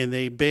 And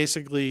they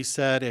basically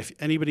said if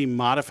anybody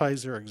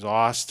modifies their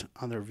exhaust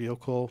on their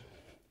vehicle,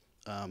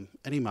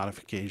 any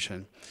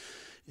modification,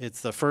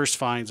 it's the first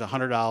fine's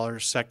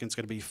 $100, second's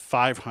going to be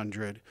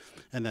 $500,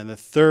 and then the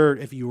third,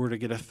 if you were to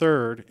get a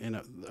third in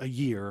a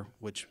year,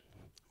 which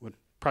would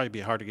probably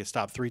be hard to get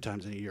stopped 3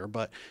 times in a year,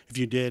 but if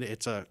you did,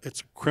 it's a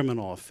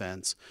criminal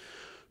offense.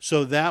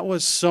 So that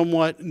was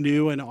somewhat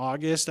new in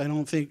August. I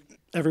don't think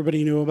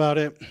everybody knew about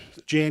it.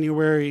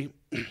 January,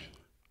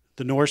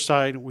 the north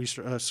side,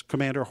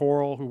 Commander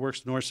Horrell, who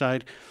works the north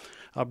side,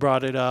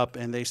 brought it up,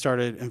 and they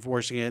started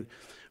enforcing it.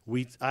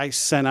 I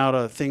sent out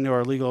a thing to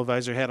our legal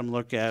advisor, had him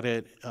look at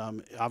it.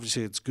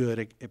 Obviously, it's good.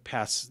 It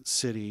passed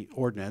city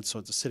ordinance, so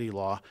it's a city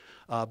law.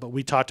 But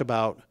we talked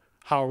about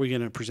how are we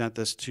going to present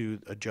this to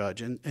a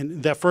judge. And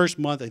that first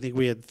month, I think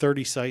we had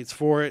 30 sites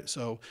for it.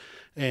 So,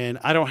 and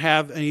I don't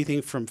have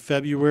anything from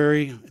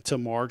February to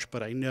March,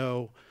 but I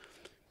know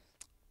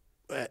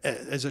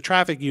as a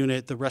traffic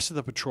unit, the rest of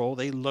the patrol,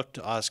 they look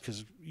to us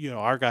because, you know,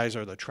 our guys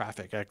are the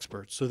traffic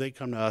experts. So they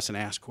come to us and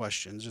ask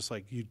questions, just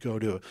like you'd go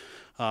to,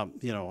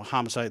 you know, a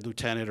homicide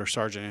lieutenant or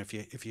sergeant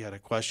if you had a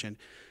question.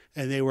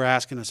 And they were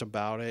asking us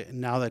about it.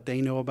 And now that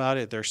they know about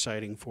it, they're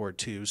citing for it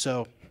too.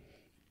 So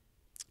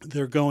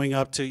they're going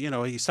up to, you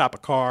know, you stop a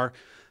car,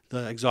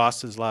 the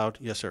exhaust is loud.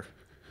 Yes, sir.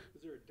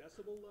 Is there a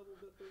decibel level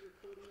that they're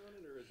recording on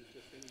it, or is it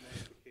just any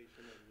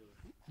modification of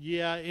the...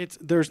 Yeah,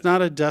 there's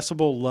not a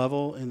decibel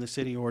level in the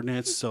city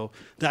ordinance, so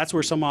that's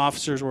where some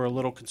officers were a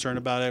little concerned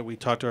about it. We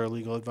talked to our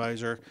legal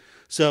advisor.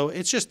 So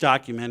it's just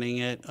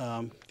documenting it.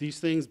 These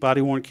things,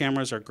 body-worn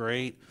cameras are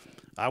great.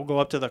 I'll go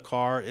up to the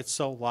car. It's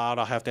so loud,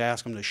 I'll have to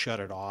ask them to shut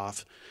it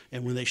off.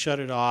 And when they shut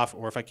it off,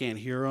 or if I can't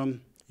hear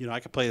them, you know, I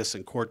could play this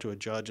in court to a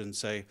judge and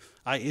say,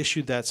 I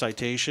issued that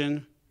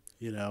citation,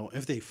 you know,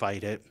 if they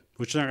fight it,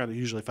 which they're not going to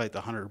usually fight the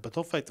 100, but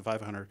they'll fight the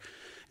 500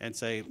 and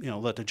say, you know,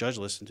 let the judge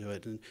listen to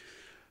it.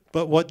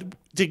 But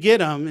to get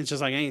them, it's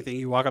just like anything.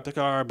 You walk up the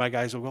car, my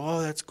guys will go,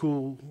 oh, that's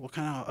cool. What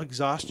kind of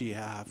exhaust do you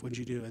have? What'd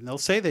you do? And they'll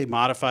say they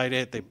modified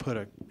it. They put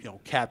a, you know,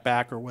 cat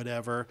back or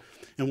whatever.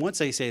 And once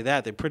they say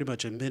that, they pretty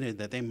much admitted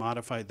that they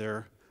modified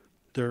their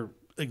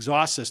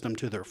exhaust system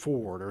to their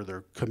Ford or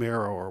their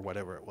Camaro or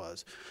whatever it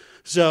was.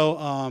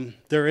 So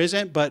there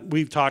isn't, but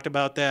we've talked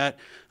about that.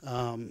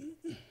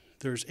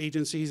 There's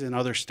agencies in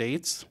other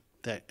states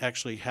that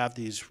actually have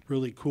these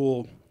really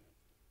cool,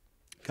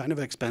 kind of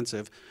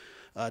expensive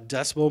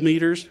decibel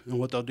meters, and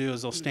what they'll do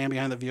is they'll stand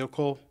behind the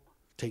vehicle,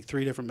 take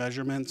 3 different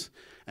measurements,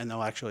 and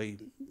they'll actually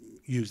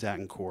use that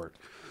in court.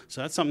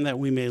 So that's something that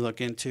we may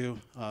look into.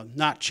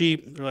 Not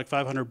cheap, they're like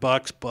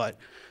 $500, but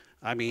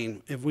I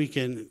mean, if we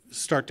can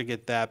start to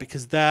get that,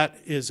 because that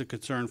is a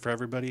concern for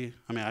everybody.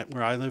 I mean,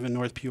 where I live in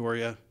North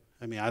Peoria,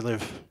 I mean, I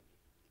live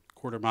a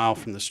quarter mile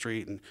from the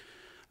street, and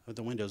with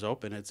the windows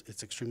open,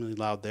 it's extremely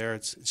loud there.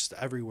 It's just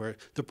everywhere.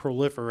 The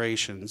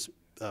proliferation's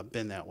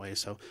been that way.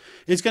 So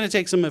it's going to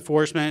take some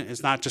enforcement.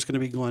 It's not just going to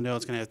be Glendale.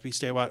 It's going to have to be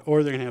statewide,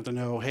 or they're going to have to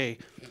know, hey,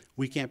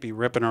 we can't be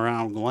ripping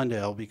around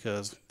Glendale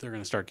because they're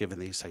going to start giving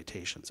these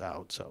citations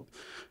out. So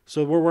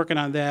we're working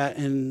on that,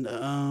 and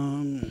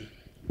let's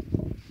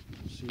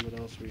see what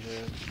else we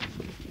have.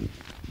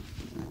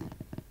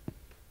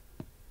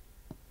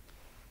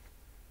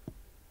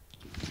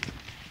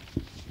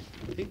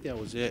 I think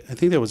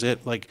that was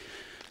it. Like,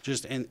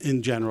 just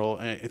in general,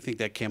 I think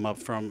that came up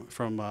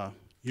from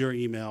your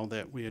email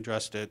that we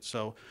addressed it.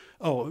 So,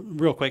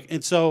 real quick.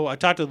 And so I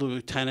talked to the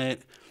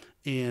lieutenant,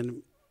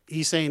 and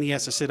he's saying he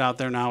has to sit out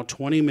there now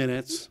 20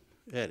 minutes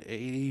at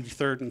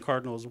 83rd and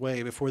Cardinals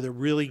Way before they're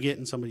really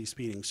getting somebody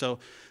speeding. So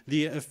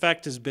the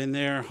effect has been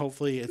there.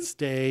 Hopefully it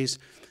stays.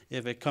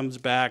 If it comes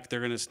back, they're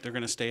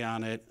gonna stay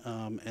on it,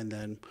 and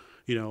then,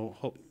 you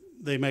know,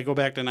 they may go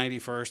back to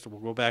 91st, or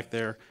we'll go back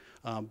there.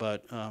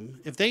 But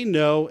if they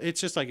know,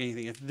 it's just like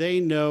anything. If they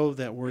know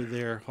that we're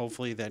there,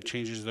 hopefully that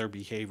changes their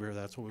behavior.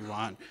 That's what we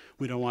want.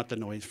 We don't want the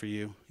noise for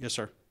you. Yes,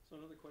 sir. So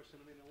another question.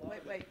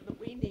 Wait,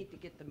 we need to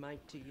get the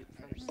mic to you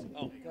first.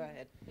 Oh, go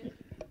ahead.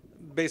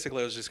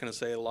 Basically, I was just going to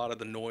say a lot of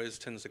the noise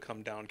tends to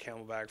come down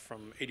Camelback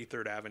from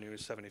 83rd Avenue,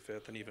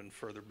 75th, and even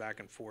further back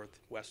and forth,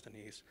 west and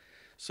east.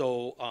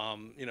 So,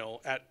 you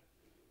know, at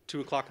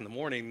 2 o'clock in the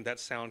morning, that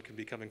sound can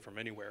be coming from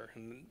anywhere.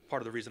 And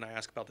part of the reason I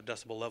ask about the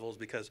decibel levels,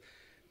 because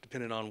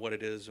depending on what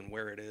it is and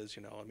where it is,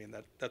 you know, I mean,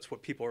 that's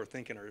what people are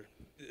thinking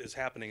is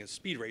happening is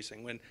speed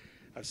racing. When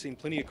I've seen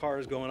plenty of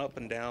cars going up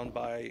and down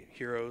by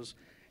Heroes,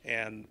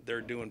 and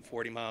they're doing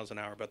 40 miles an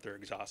hour, but their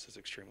exhaust is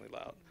extremely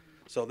loud.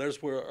 So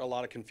there's where a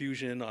lot of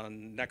confusion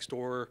on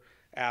Nextdoor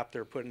app,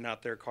 they're putting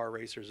out their car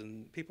racers,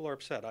 and people are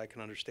upset. I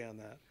can understand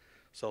that.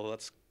 So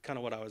that's kind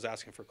of what I was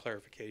asking for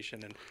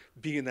clarification. And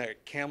being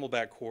that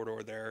Camelback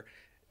corridor there,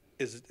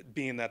 is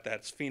being that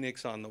that's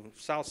Phoenix on the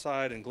south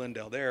side and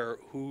Glendale there,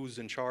 who's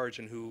in charge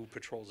and who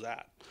patrols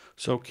that?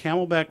 So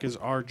Camelback is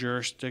our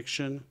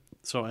jurisdiction,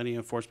 so any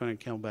enforcement in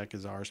Camelback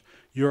is ours.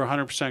 You're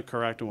 100%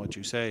 correct in what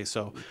you say.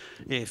 So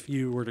if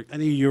you were to,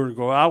 any of you were to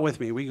go out with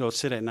me, we go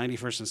sit at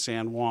 91st and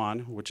San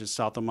Juan, which is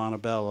south of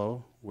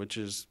Montebello, which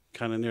is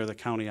kind of near the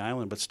county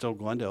island, but still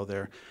Glendale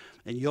there.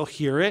 And you'll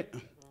hear it,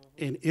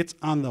 and it's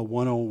on the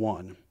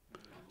 101.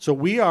 So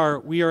we are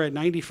at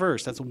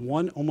 91st. That's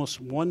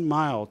almost 1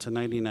 mile to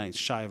 99th,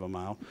 shy of a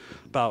mile,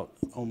 about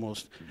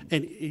almost,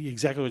 and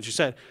exactly what you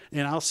said.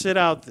 And I'll sit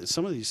out,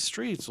 some of these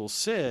streets will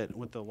sit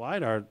with the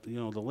LiDAR, you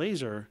know, the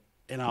laser,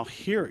 and I'll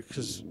hear it,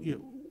 because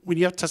when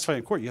you have to testify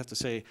in court, you have to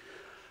say,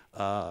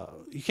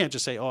 you can't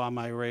just say, oh, on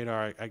my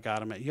radar, I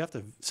got him. You have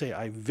to say,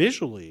 I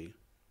visually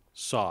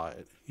saw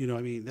it. You know,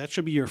 I mean, that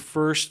should be your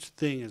first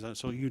thing.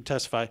 So you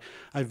testify,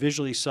 I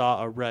visually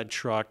saw a red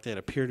truck that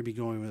appeared to be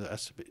going with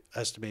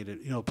estimated,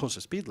 you know,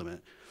 posted speed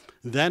limit.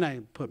 Then I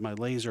put my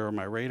laser or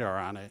my radar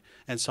on it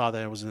and saw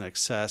that it was in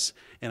excess,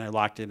 and I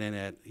locked it in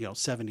at, you know,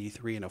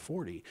 73 and a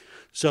 40.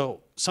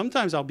 So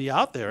sometimes I'll be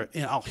out there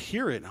and I'll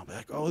hear it and I'll be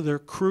like, oh, they're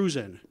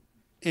cruising.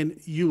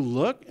 And you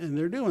look and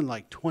they're doing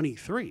like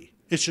 23.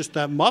 It's just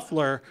that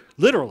muffler,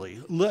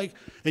 literally. Like,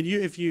 and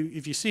if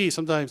you see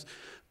sometimes,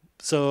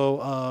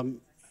 so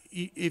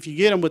if you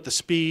get them with the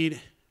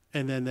speed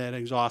and then that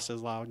exhaust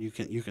is loud, you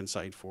can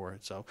cite for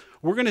it. So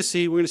we're gonna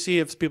see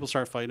if people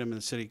start fighting them in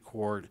the city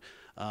court.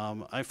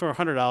 For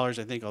 $100,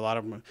 I think a lot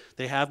of them,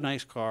 they have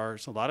nice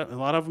cars. A lot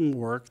of them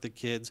work. The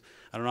kids,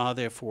 I don't know how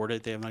they afford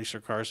it. They have nicer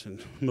cars than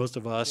most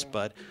of us,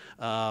 but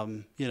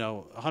you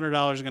know,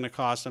 $100 is going to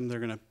cost them. They're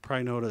going to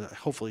probably know to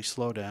hopefully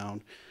slow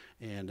down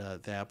and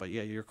that. But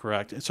yeah, you're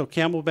correct. And so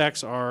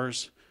Camelback's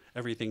ours.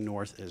 Everything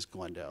north is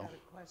Glendale.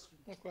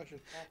 No question.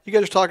 You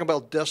guys are talking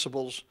about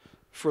decibels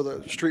for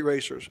the street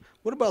racers.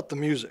 What about the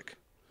music?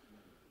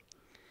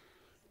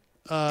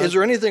 Is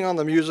there anything on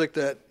the music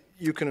that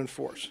you can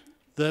enforce?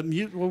 Well,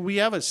 we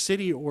have a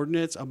city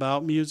ordinance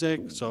about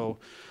music, so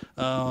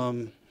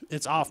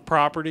it's off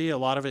property. A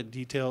lot of it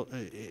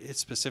it's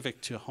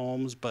specific to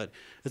homes, but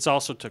it's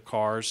also to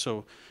cars.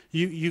 So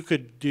you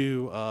could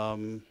do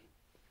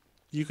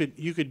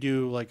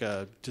like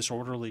a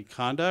disorderly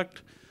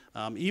conduct.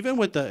 Even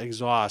with the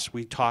exhaust,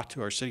 we talked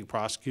to our city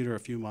prosecutor a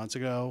few months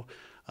ago,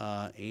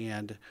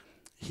 and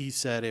he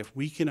said if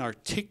we can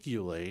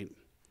articulate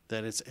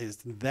that it's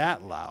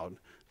that loud,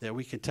 that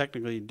we can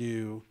technically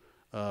do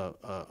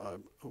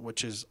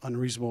which is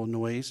unreasonable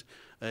noise.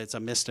 It's a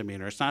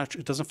misdemeanor. It's not.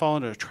 It doesn't fall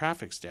under a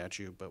traffic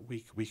statute, but we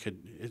could.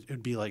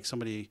 It'd be like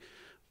somebody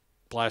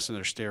blasting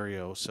their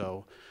stereo.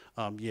 So,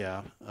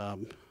 yeah.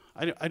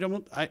 I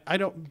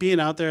don't. Being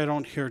out there, I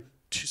don't hear.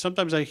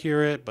 Sometimes I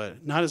hear it,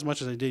 but not as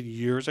much as I did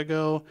years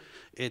ago.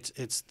 It's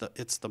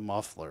the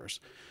mufflers.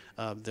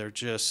 They're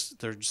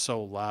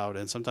so loud,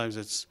 and sometimes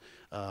it's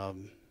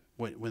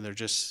when they're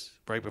just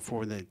right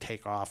before they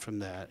take off from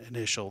that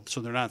initial.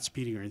 So they're not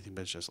speeding or anything,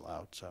 but it's just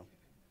loud. So,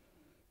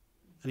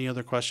 any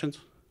other questions?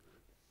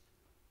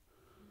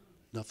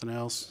 Nothing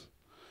else.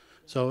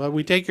 So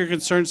we take your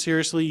concerns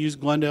seriously. Use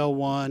Glendale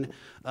 1.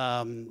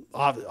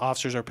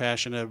 Officers are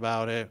passionate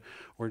about it.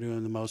 We're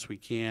doing the most we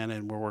can,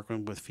 and we're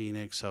working with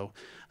Phoenix. So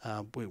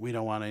we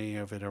don't want any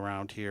of it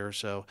around here.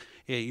 So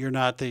yeah, you're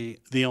not the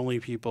only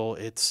people.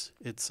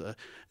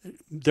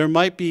 There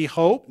might be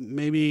hope.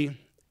 Maybe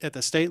at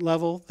the state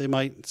level, they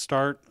might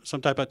start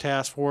some type of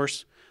task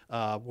force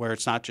where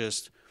it's not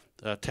just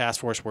a task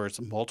force where it's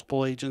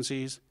multiple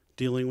agencies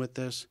dealing with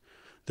this.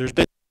 There's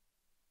been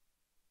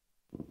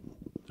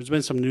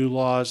some new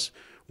laws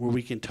where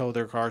we can tow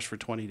their cars for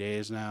 20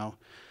 days now.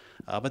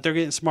 But they're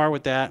getting smart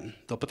with that.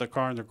 They'll put their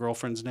car in their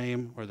girlfriend's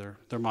name or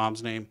their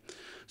mom's name.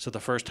 So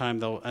the first time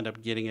they'll end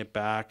up getting it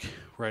back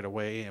right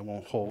away and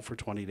won't hold for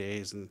 20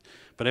 days.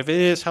 But if it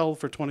is held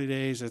for 20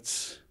 days,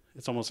 it's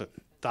almost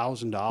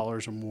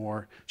 $1,000 or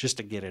more just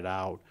to get it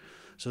out.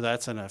 So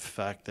that's an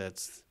effect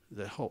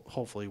that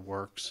hopefully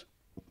works.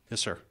 Yes,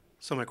 sir.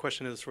 So my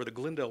question is, for the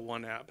Glendale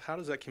 1 app, how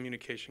does that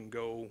communication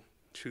go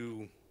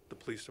to the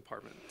police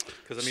department?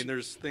 Because I mean,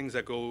 there's things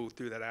that go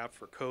through that app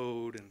for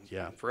code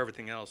and for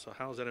everything else. So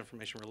how is that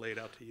information relayed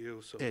out to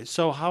you?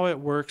 So how it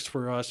works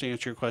for us, to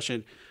answer your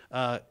question,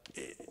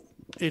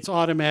 it's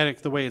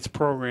automatic the way it's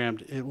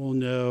programmed. It will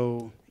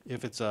know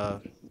if it's say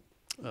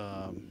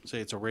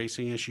it's a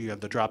racing issue. You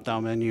have the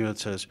drop-down menu that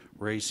says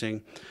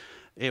racing.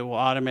 It will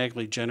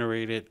automatically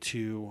generate it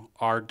to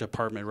our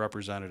department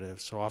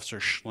representative. So Officer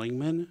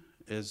Schlingman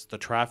is the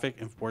traffic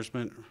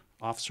enforcement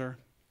officer.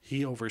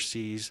 He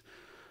oversees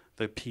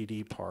the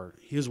PD part.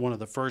 He was one of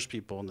the first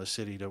people in the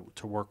city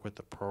to work with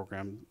the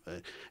program.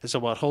 And so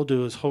what he'll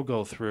do is he'll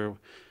go through.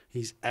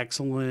 He's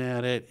excellent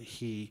at it.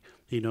 He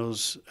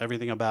knows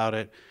everything about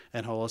it,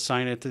 and he'll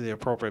assign it to the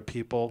appropriate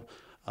people.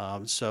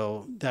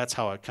 So that's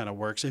how it kind of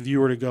works. If you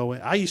were to go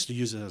in, I used to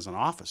use it as an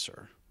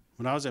officer.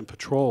 When I was in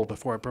patrol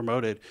before I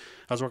promoted,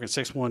 I was working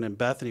 6-1 in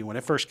Bethany. When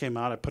it first came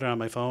out, I put it on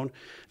my phone.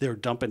 They were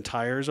dumping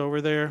tires over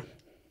there.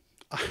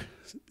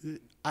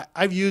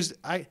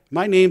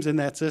 My name's in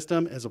that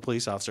system as a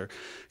police officer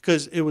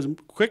because it was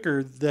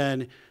quicker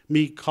than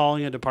me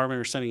calling a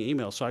department or sending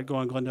emails. So I'd go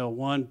on Glendale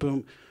 1,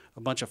 boom,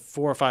 a bunch of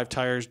 4 or 5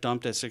 tires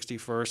dumped at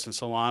 61st and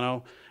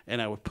Solano,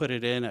 and I would put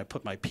it in. I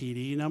put my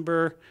PD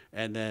number,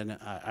 and then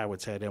I would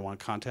say I didn't want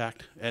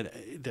contact, and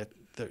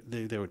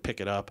they would pick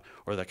it up,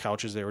 or the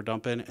couches they were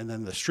dumping, and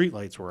then the street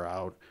lights were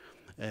out,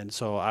 and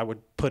so I would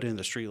put in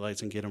the street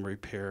lights and get them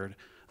repaired.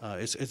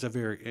 It's a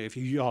very, if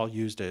you all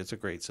used it, it's a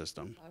great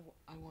system.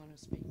 I want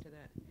to speak to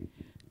that.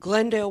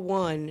 Glendale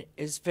 1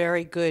 is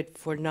very good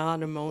for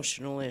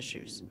non-emotional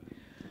issues.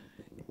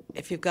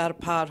 If you've got a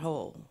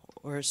pothole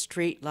or a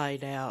street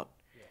light out,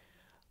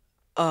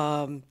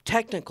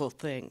 technical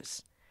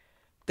things,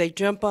 they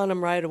jump on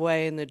them right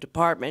away, and the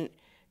department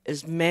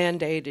is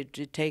mandated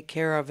to take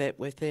care of it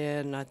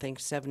within, I think,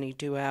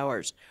 72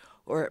 hours,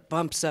 or it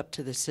bumps up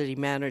to the city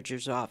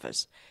manager's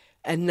office.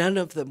 And none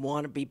of them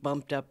want to be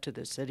bumped up to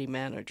the city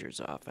manager's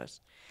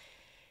office.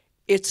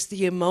 It's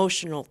the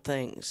emotional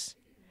things.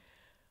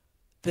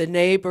 The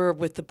neighbor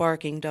with the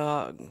barking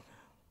dog,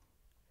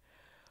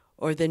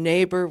 or the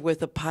neighbor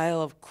with a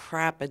pile of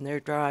crap in their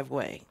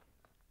driveway.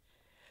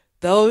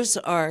 Those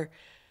are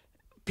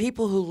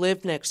people who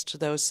live next to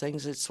those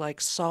things. It's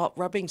like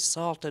rubbing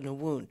salt in a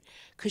wound,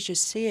 because you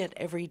see it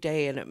every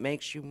day and it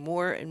makes you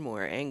more and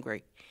more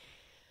angry.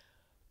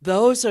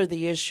 Those are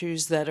the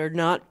issues that are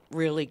not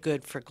really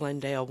good for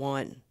Glendale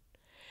 1.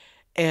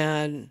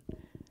 And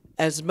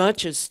as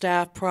much as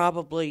staff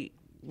probably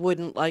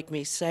wouldn't like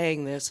me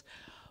saying this,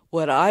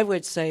 what I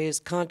would say is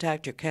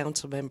contact your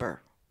council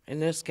member. In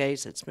this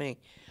case, it's me.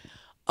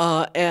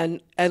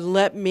 And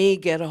let me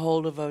get a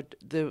hold of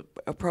the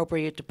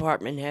appropriate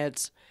department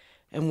heads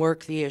and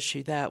work the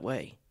issue that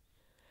way.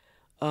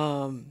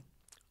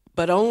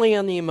 But only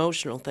on the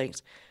emotional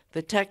things.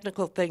 The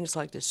technical things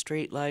like the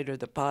street light or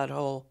the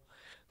pothole,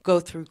 go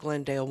through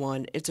Glendale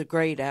 1. It's a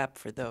great app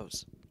for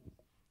those.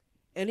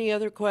 Any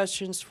other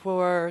questions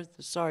for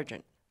the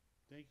sergeant?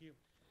 Thank you.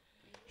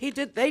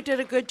 They did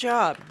a good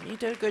job. He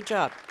did a good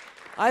job.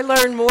 I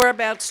learned more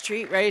about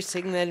street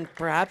racing than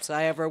perhaps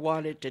I ever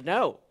wanted to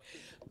know,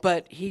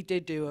 but he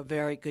did do a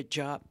very good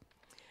job.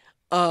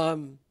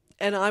 And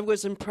I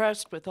was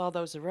impressed with all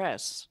those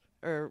arrests,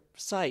 or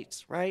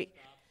sites, right?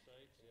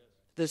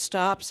 The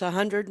stops,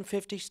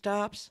 150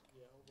 stops?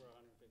 Yeah, over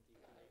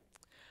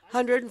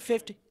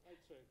 150. 150.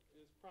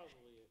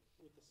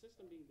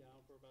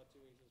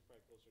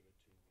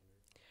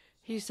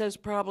 He says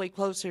probably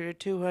closer to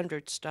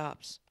 200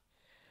 stops.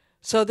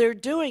 So they're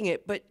doing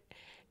it, but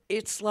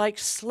it's like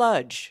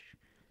sludge.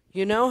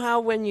 You know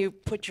how when you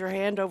put your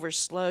hand over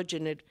sludge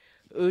and it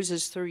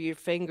oozes through your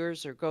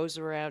fingers or goes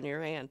around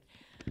your hand?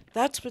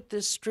 That's what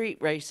this street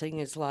racing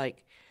is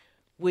like.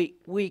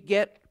 We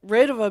get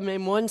rid of them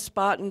in one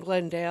spot in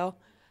Glendale,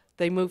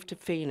 they move to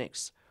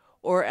Phoenix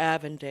or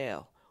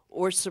Avondale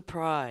or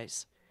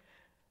Surprise.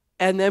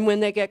 And then when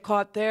they get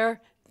caught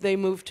there, they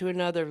move to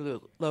another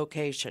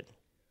location.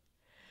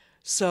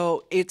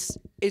 So it's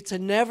a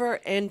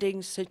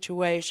never-ending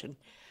situation.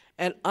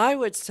 And I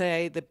would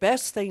say the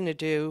best thing to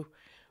do,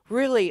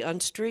 really,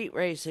 on street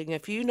racing,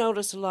 if you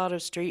notice a lot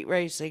of street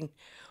racing,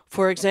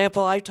 for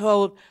example, I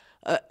told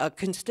a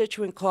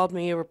constituent called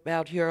me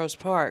about Heroes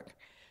Park,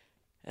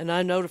 and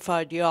I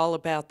notified you all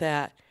about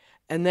that,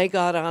 and they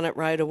got on it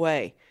right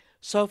away.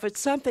 So if it's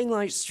something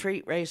like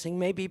street racing,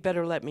 maybe you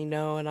better let me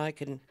know, and I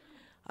can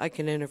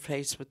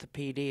interface with the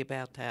PD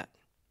about that.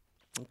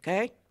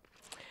 Okay?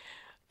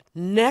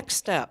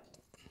 Next up,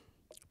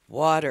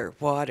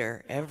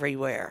 water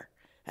everywhere,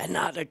 and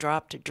not a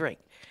drop to drink.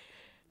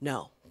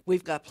 No,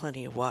 we've got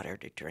plenty of water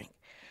to drink,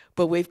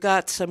 but we've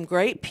got some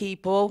great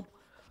people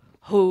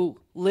who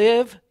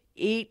live,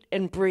 eat,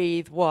 and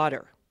breathe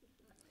water.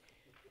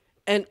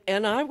 And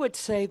I would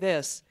say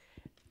this,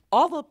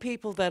 all the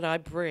people that I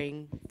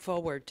bring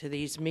forward to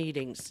these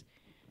meetings,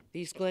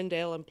 these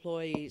Glendale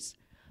employees,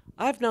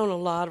 I've known a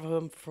lot of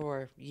them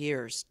for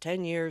years,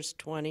 10 years,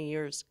 20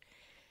 years.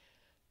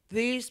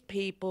 These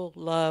people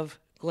love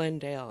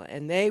Glendale,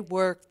 and they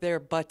work their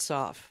butts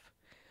off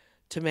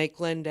to make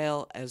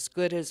Glendale as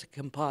good as it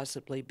can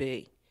possibly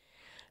be.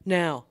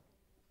 Now,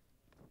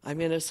 I'm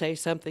going to say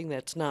something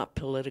that's not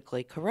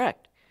politically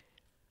correct.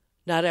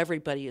 Not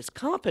everybody is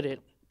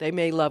competent. They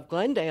may love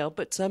Glendale,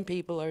 but some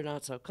people are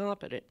not so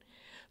competent.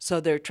 So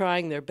they're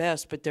trying their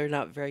best, but they're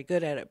not very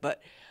good at it.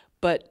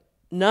 But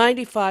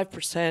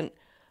 95%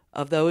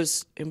 of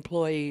those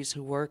employees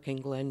who work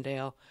in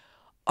Glendale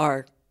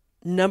are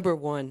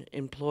 #1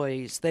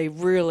 employees. They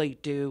really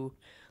do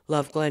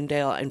love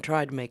Glendale and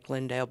try to make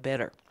Glendale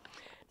better.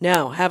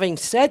 Now, having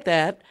said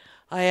that,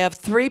 I have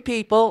 3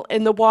 people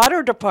in the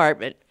water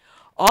department,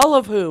 all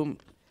of whom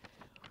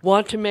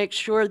want to make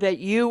sure that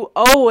you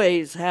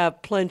always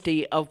have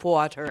plenty of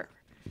water,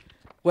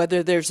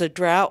 whether there's a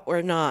drought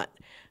or not.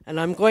 And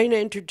I'm going to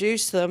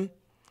introduce them.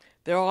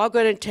 They're all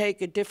going to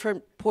take a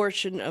different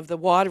portion of the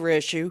water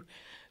issue.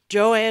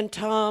 Joanne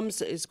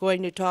Toms is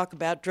going to talk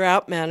about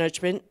drought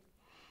management.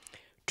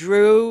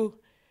 Drew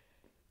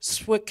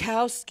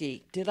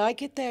Swikowski, did I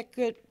get that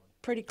good?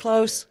 Pretty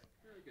close?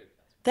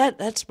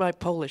 That's my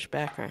Polish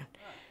background.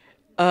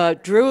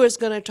 Drew is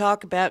going to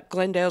talk about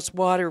Glendale's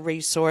water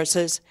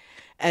resources,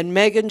 and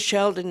Megan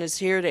Sheldon is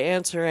here to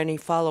answer any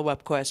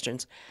follow-up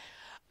questions.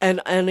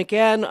 And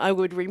again, I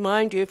would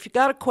remind you, if you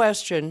got a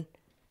question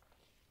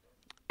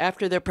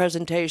after their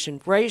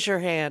presentation, raise your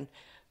hand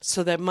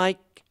so that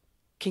Mike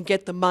can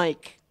get the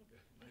mic.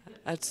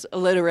 That's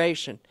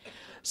alliteration.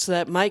 So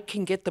that Mike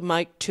can get the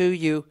mic to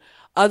you.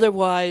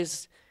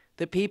 Otherwise,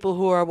 the people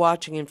who are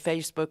watching in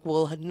Facebook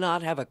will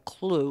not have a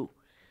clue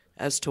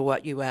as to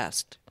what you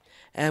asked.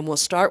 And we'll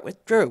start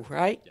with Drew,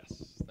 right?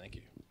 Yes, thank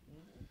you.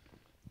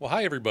 Well,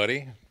 hi,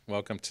 everybody.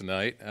 Welcome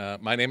tonight.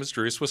 My name is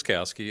Drew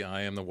Swiskowski.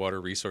 I am the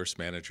Water Resource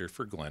Manager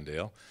for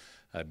Glendale.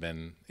 I've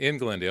been in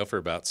Glendale for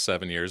about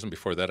 7 years, and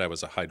before that I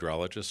was a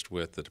hydrologist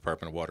with the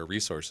Department of Water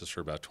Resources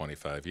for about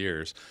 25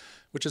 years,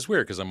 which is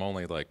weird because I'm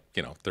only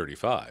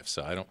 35,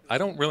 so I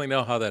don't really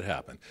know how that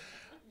happened.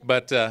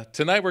 But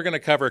tonight we're going to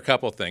cover a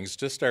couple things,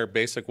 just our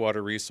basic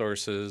water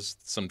resources,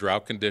 some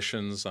drought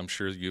conditions I'm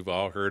sure you've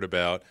all heard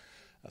about,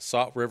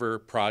 Salt River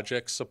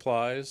Project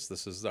supplies.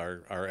 This is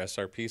our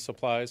SRP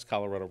supplies,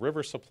 Colorado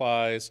River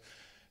supplies.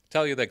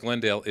 Tell you that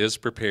Glendale is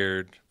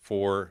prepared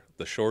for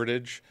the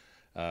shortage.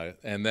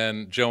 And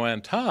then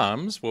Joanne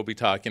Toms will be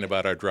talking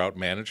about our drought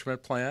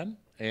management plan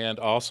and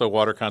also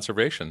water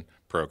conservation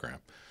program.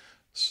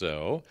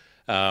 So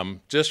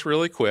just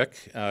really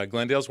quick,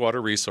 Glendale's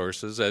water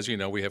resources, as you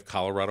know, we have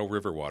Colorado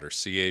River water,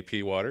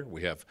 CAP water.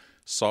 We have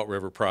Salt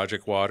River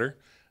Project water,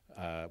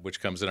 which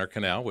comes in our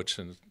canal, which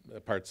in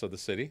parts of the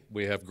city.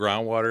 We have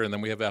groundwater, and then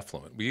we have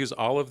effluent. We use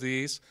all of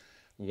these,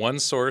 one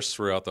source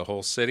throughout the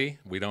whole city.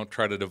 We don't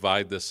try to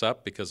divide this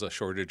up because a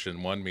shortage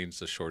in one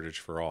means a shortage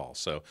for all.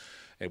 So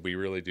we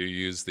really do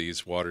use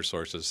these water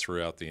sources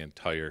throughout the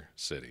entire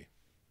city.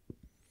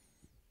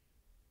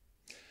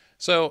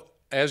 So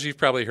as you've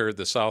probably heard,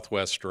 the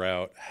Southwest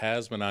drought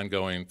has been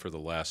ongoing for the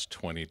last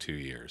 22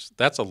 years.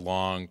 That's a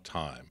long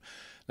time.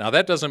 Now,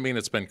 that doesn't mean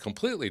it's been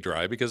completely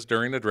dry, because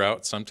during the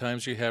drought,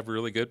 sometimes you have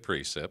really good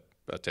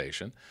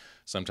precipitation,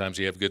 sometimes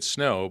you have good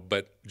snow,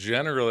 but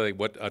generally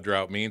what a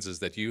drought means is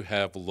that you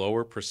have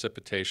lower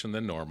precipitation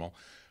than normal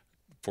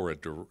for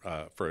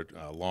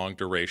a long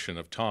duration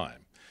of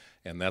time.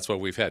 And that's what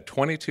we've had,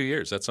 22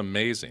 years. That's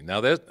amazing.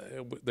 Now,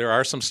 there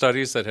are some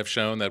studies that have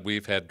shown that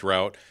we've had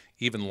drought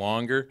even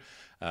longer.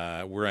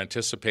 We're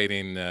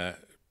anticipating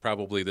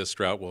probably this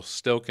drought will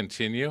still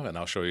continue, and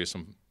I'll show you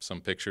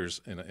some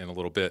pictures in a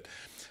little bit.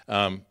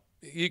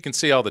 You can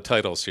see all the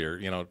titles here.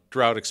 You know,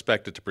 drought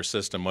expected to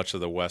persist in much of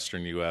the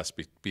western U.S.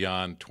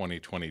 beyond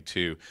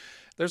 2022.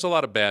 There's a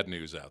lot of bad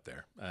news out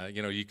there.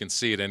 You know, you can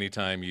see it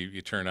anytime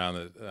you turn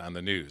on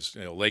the news.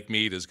 You know, Lake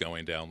Mead is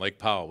going down. Lake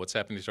Powell, what's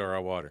happening to our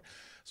water?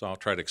 So I'll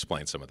try to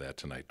explain some of that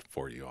tonight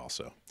for you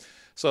also.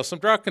 So some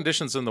drought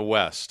conditions in the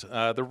west.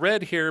 The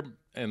red here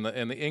and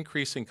the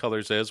increasing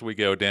colors as we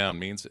go down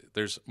means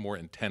there's more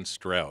intense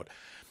drought.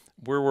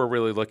 Where we're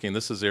really looking,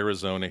 this is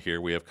Arizona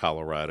here. We have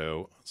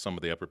Colorado, some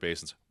of the upper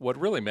basins. What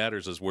really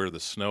matters is where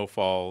the snow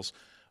falls,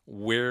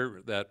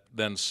 where that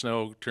then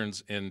snow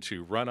turns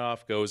into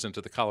runoff, goes into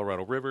the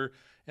Colorado River,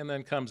 and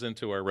then comes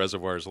into our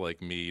reservoirs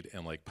like Mead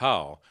and Lake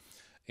Powell.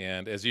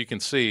 And as you can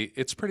see,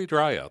 it's pretty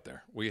dry out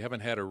there. We haven't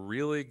had a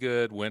really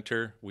good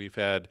winter. We've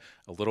had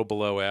a little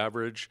below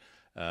average.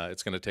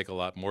 It's going to take a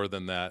lot more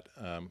than that.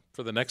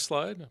 For the next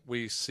slide,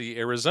 we see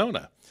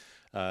Arizona.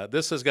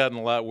 This has gotten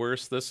a lot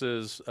worse. This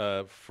is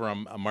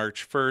from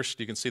March 1st.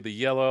 You can see the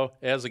yellow.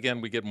 As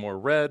again we get more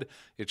red,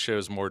 it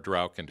shows more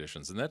drought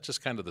conditions. And that's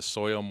just kind of the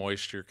soil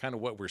moisture, kind of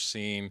what we're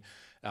seeing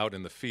out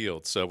in the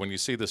field. So when you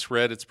see this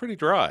red, it's pretty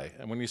dry.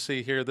 And when you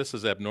see here, this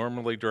is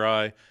abnormally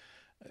dry,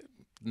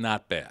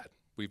 not bad.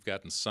 We've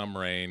gotten some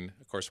rain.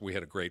 Of course, we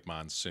had a great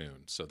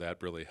monsoon, so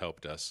that really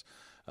helped us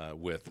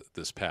with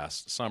this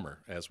past summer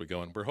as we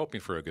go. And we're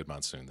hoping for a good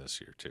monsoon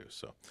this year too.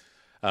 So.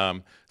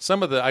 I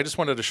just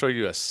wanted to show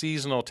you a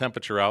seasonal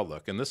temperature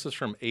outlook, and this is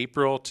from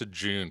April to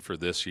June for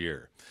this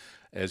year.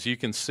 As you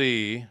can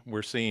see,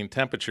 we're seeing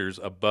temperatures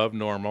above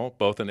normal,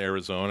 both in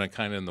Arizona and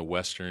kind of in the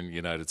western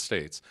United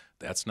States.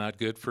 That's not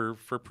good for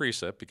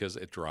precip because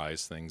it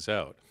dries things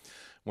out.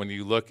 When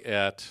you look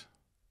at,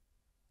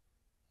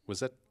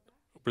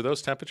 were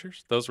those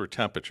temperatures? Those were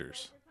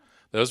temperatures.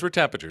 Those were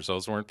temperatures.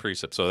 Those weren't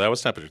precip. So that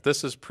was temperature.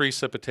 This is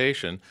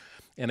precipitation.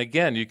 And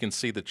again, you can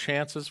see the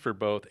chances for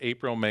both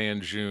April, May,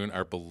 and June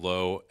are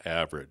below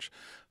average.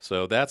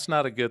 So that's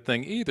not a good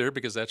thing either,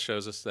 because that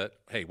shows us that,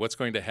 hey, what's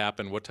going to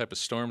happen, what type of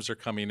storms are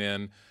coming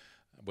in,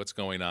 what's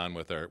going on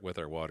with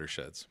our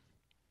watersheds.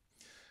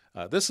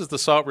 This is the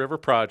Salt River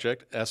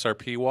Project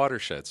SRP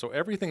watershed. So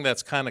everything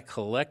that's kind of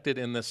collected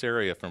in this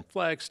area from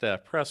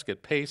Flagstaff,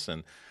 Prescott,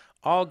 Payson,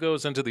 all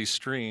goes into these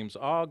streams,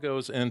 all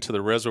goes into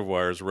the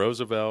reservoirs,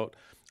 Roosevelt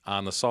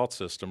on the salt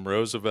system,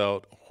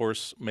 Roosevelt,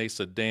 Horse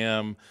Mesa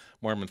Dam,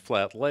 Mormon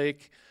Flat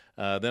Lake.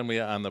 Then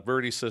on the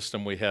Verde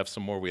system, we have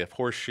some more. We have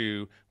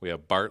Horseshoe, we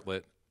have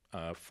Bartlett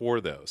for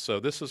those. So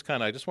this is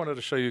I just wanted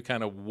to show you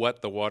kind of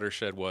what the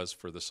watershed was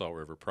for the Salt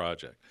River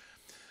Project.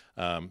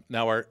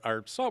 Now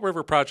our Salt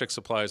River Project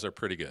supplies are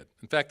pretty good.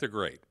 In fact, they're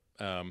great.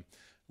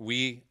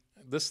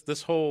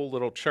 This whole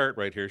little chart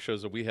right here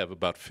shows that we have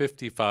about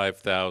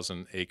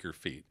 55,000 acre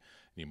feet.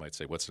 You might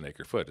say, what's an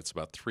acre foot? It's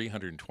about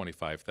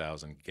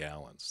 325,000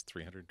 gallons.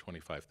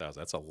 325,000.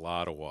 That's a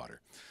lot of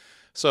water.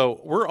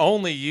 So we're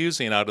only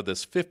using, out of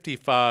this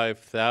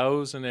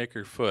 55,000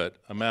 acre foot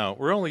amount,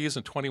 we're only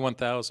using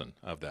 21,000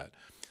 of that.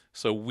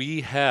 So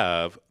we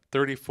have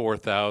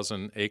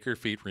 34,000 acre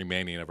feet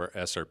remaining of our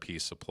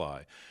SRP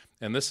supply.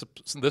 And this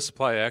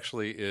supply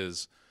actually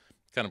is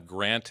kind of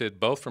granted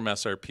both from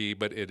SRP,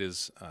 but it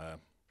is,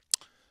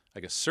 I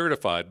guess,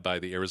 certified by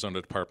the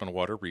Arizona Department of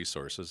Water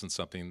Resources in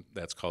something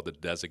that's called the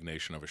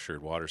Designation of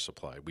Assured Water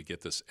Supply. We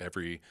get this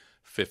every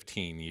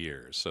 15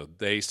 years. So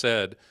they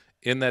said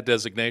in that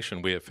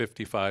designation, we have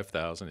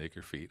 55,000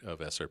 acre feet of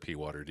SRP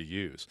water to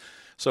use.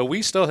 So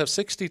we still have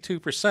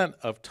 62%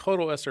 of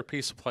total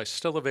SRP supply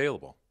still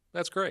available.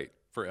 That's great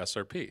for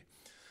SRP.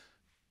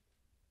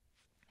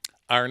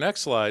 Our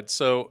next slide,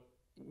 so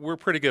we're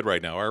pretty good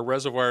right now. Our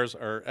reservoirs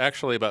are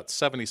actually about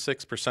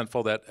 76%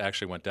 full. That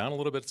actually went down a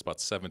little bit. It's about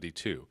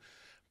 72.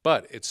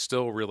 But it's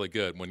still really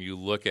good when you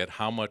look at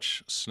how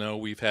much snow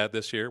we've had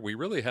this year. We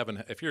really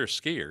haven't, if you're a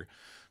skier,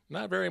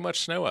 not very much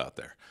snow out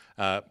there.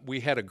 We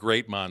had a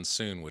great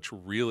monsoon, which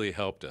really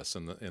helped us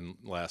in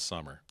last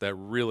summer. That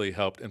really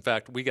helped. In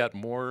fact, we got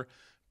more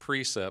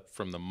precip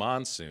from the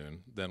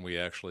monsoon than we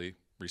actually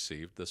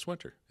received this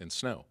winter in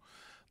snow.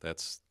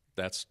 That's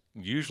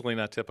usually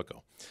not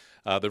typical.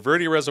 The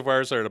Verde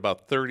reservoirs are at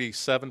about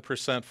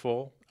 37%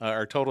 full.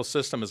 Our total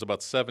system is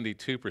about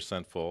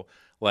 72% full.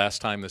 Last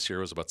time this year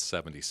was about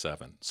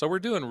 77. So we're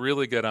doing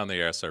really good on the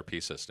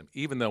SRP system,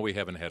 even though we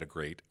haven't had a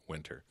great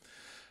winter.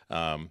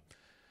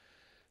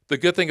 The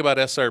good thing about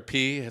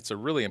SRP, it's a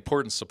really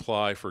important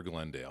supply for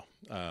Glendale.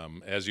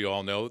 As you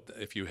all know,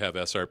 if you have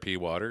SRP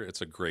water,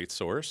 it's a great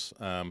source.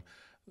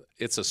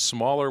 It's a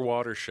smaller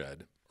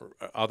watershed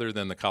other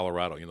than the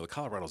Colorado. You know, the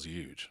Colorado's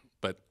huge,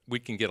 but we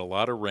can get a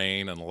lot of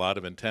rain and a lot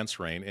of intense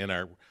rain in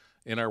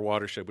our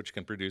watershed, which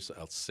can produce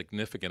a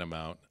significant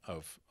amount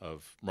of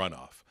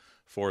runoff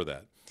for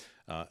that.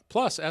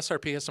 Plus,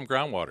 SRP has some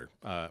groundwater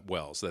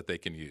wells that they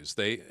can use.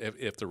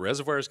 If the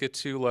reservoirs get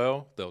too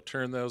low, they'll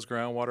turn those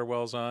groundwater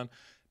wells on,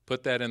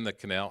 put that in the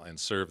canal, and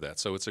serve that.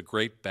 So it's a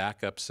great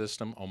backup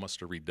system,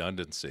 almost a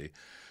redundancy.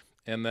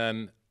 And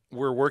then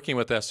we're working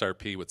with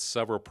SRP with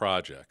several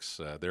projects.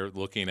 They're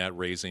looking at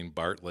raising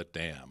Bartlett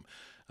Dam.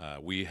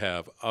 We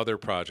have other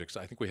projects.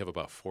 I think we have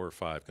about 4 or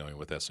 5 going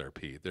with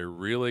SRP. They're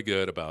really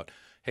good about,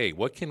 hey,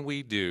 what can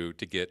we do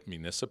to get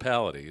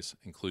municipalities,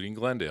 including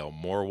Glendale,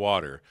 more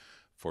water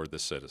for the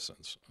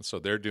citizens? So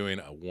they're doing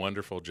a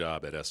wonderful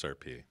job at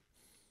SRP.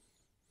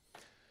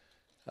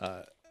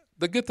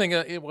 The good thing,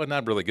 well,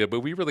 not really good,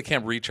 but we really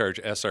can't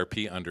recharge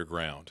SRP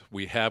underground.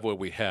 We have what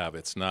we have.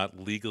 It's not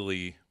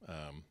legally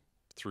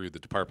through the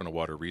Department of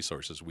Water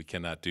Resources. We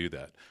cannot do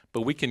that.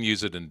 But we can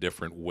use it in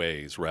different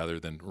ways rather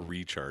than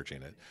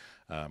recharging it.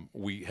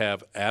 We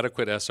have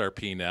adequate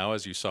SRP now,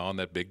 as you saw in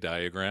that big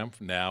diagram,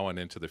 now and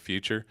into the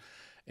future.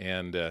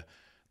 And the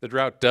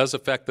drought does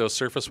affect those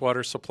surface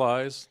water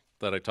supplies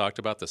that I talked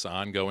about, this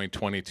ongoing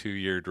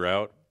 22-year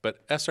drought.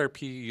 But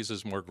SRP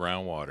uses more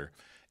groundwater.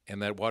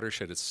 And that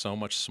watershed is so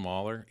much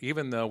smaller.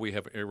 Even though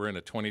we're in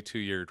a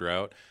 22-year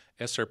drought,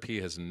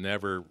 SRP has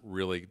never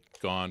really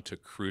gone to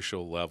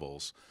crucial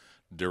levels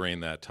during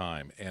that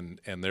time, and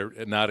they're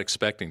not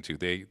expecting to.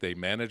 They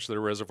manage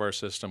their reservoir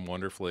system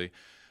wonderfully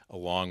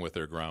along with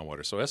their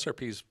groundwater. So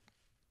SRP's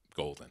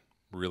golden,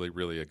 really,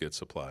 really a good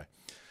supply.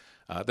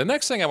 The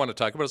next thing I want to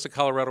talk about is the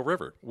Colorado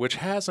River, which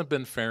hasn't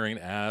been faring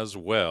as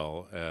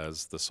well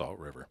as the Salt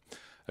River.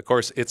 Of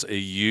course, it's a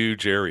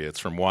huge area. It's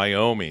from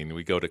Wyoming.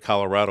 We go to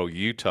Colorado,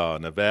 Utah,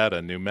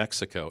 Nevada, New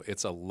Mexico.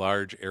 It's a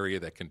large area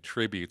that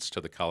contributes to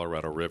the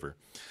Colorado River.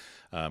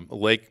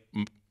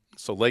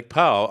 Lake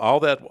Powell, all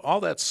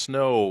that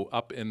snow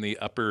up in the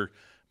upper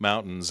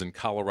mountains in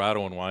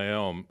Colorado and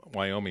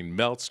Wyoming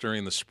melts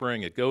during the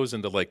spring. It goes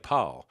into Lake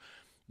Powell.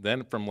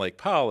 Then from Lake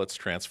Powell, it's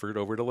transferred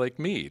over to Lake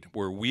Mead,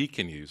 where we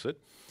can use it.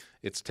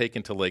 It's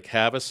taken to Lake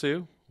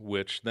Havasu,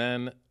 which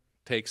then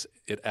takes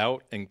it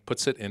out and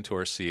puts it into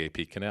our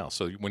CAP canal.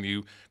 So when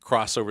you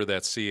cross over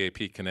that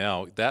CAP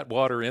canal, that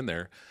water in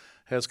there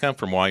has come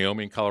from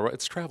Wyoming, Colorado.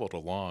 It's traveled a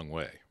long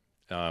way.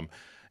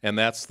 And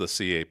that's the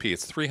CAP.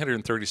 It's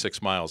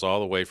 336 miles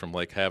all the way from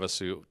Lake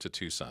Havasu to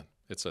Tucson.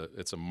 It's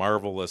a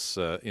marvelous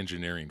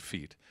engineering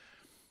feat.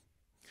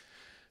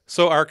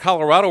 So our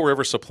Colorado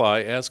River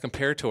supply, as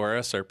compared to our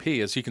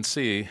SRP, as you can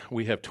see,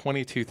 we have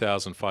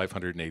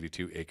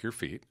 22,582 acre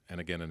feet.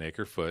 And again, an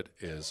acre foot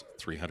is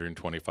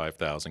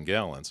 325,000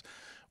 gallons.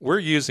 We're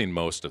using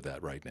most of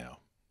that right now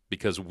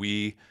because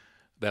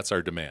that's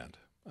our demand.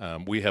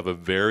 We have a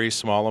very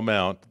small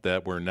amount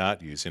that we're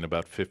not using,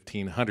 about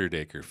 1,500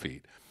 acre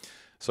feet.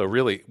 So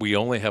really, we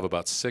only have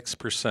about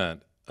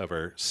 6% of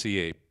our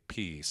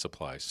CAP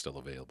supply still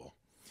available.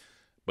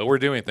 But we're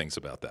doing things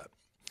about that.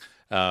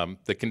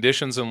 The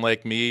conditions in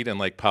Lake Mead and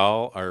Lake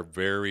Powell are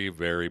very,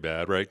 very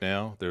bad right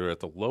now. They're at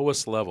the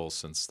lowest level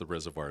since the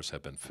reservoirs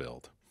have been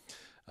filled.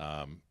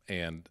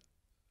 And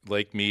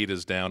Lake Mead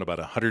is down about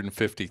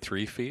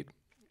 153 feet.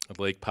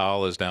 Lake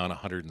Powell is down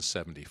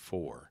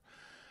 174.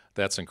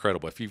 That's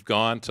incredible. If you've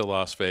gone to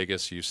Las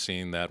Vegas, you've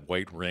seen that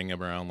white ring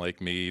around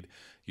Lake Mead.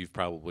 You've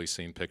probably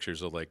seen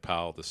pictures of Lake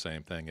Powell, the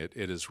same thing. It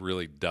is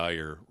really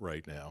dire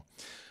right now.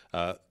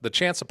 The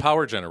chance of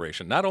power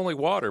generation, not only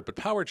water, but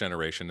power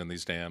generation in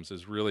these dams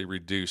is really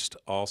reduced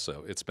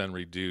also. It's been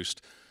reduced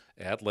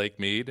at Lake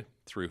Mead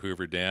through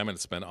Hoover Dam, and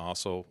it's been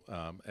also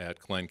at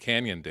Glen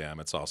Canyon Dam.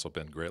 It's also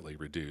been greatly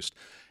reduced.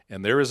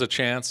 And there is a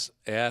chance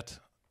at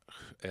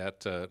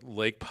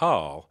Lake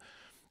Powell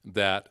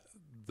that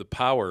the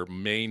power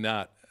may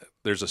not,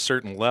 there's a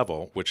certain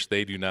level which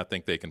they do not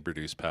think they can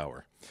produce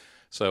power.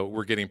 So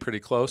we're getting pretty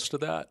close to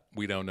that.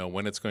 We don't know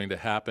when it's going to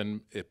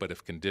happen, but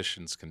if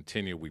conditions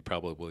continue, we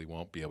probably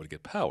won't be able to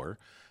get power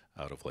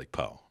out of Lake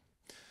Powell.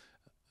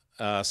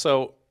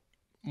 So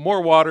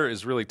more water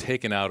is really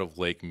taken out of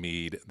Lake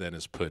Mead than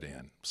is put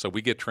in. So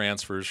we get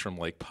transfers from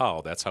Lake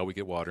Powell. That's how we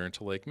get water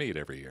into Lake Mead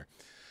every year.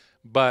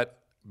 But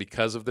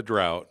because of the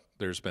drought,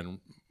 there's been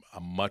a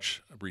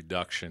much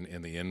reduction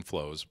in the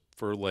inflows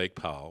for Lake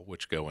Powell,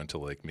 which go into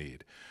Lake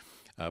Mead.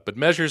 But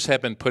measures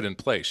have been put in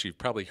place. You've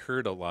probably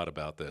heard a lot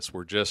about this.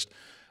 We're just,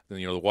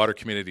 the water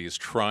community is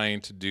trying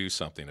to do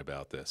something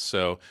about this.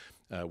 So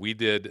we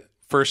did,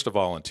 first of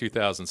all, in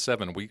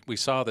 2007, we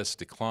saw this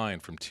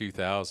decline from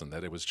 2000,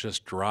 that it was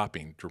just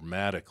dropping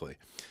dramatically.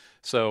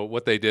 So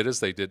what they did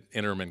is they did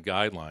interim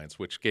guidelines,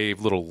 which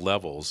gave little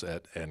levels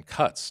and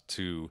cuts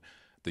to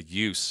the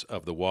use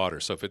of the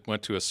water. So if it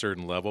went to a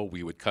certain level,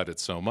 we would cut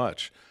it so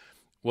much.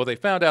 Well, they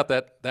found out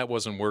that that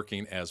wasn't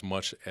working as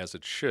much as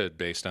it should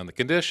based on the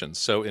conditions.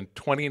 So in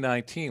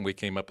 2019, we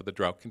came up with a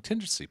drought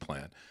contingency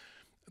plan.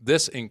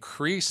 This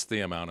increased the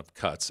amount of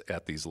cuts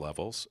at these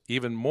levels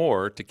even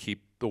more to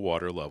keep the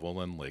water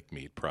level in Lake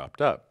Mead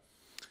propped up.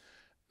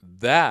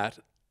 That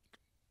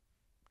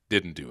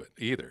didn't do it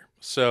either.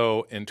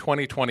 So in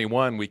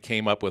 2021, we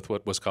came up with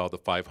what was called the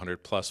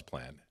 500 plus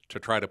plan to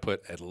try to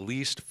put at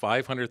least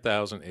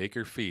 500,000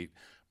 acre feet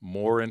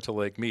more into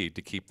Lake Mead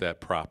to keep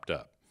that propped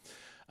up.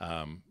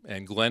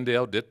 And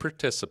Glendale did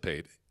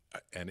participate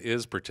and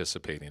is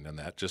participating in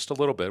that just a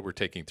little bit. We're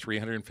taking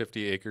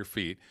 350 acre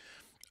feet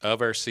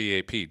of our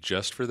CAP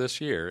just for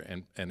this year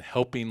and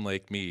helping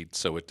Lake Mead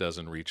so it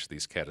doesn't reach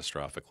these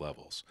catastrophic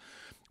levels,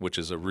 which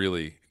is a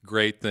really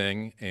great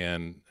thing.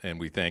 And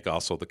we thank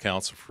also the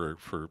council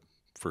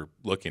for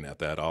looking at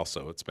that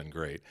also. It's been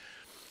great.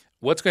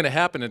 What's going to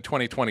happen in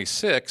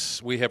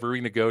 2026, we have a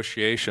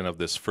renegotiation of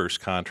this first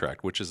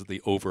contract, which is the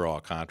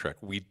overall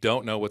contract. We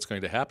don't know what's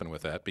going to happen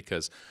with that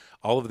because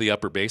all of the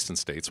upper basin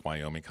states,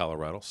 Wyoming,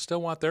 Colorado,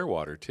 still want their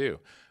water too.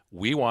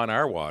 We want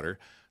our water.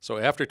 So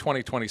after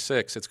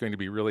 2026, it's going to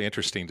be really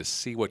interesting to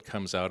see what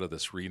comes out of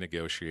this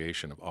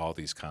renegotiation of all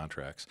these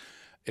contracts.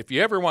 If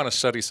you ever want to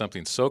study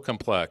something so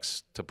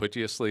complex to put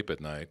you asleep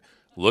at night,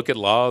 look at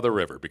Law of the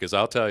River, because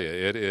I'll tell you,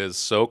 it is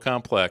so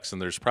complex,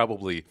 and there's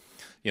probably,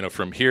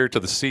 from here to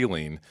the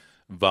ceiling,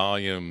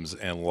 volumes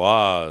and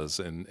laws,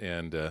 and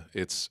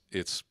it's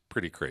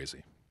pretty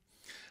crazy.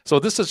 So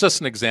this is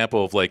just an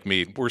example of Lake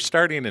Mead. We're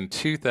starting in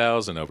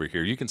 2000 over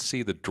here. You can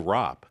see the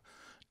drop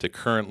to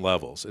current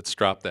levels. It's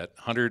dropped that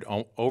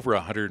over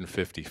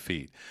 150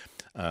 feet.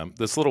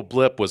 This little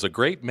blip was a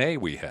great May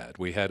we had.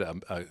 We had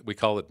we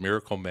call it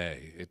Miracle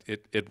May.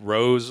 It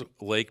rose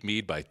Lake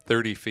Mead by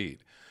 30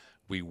 feet.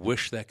 We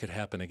wish that could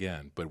happen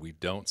again, but we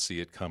don't see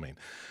it coming.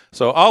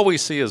 So all we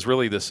see is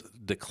really this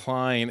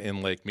decline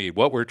in Lake Mead.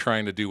 What we're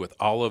trying to do with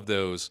all of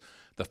those,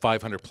 the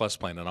 500 plus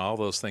plan and all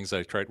those things that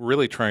I tried,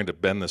 really trying to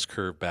bend this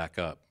curve back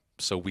up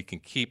so we can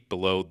keep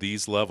below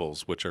these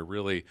levels, which are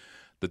really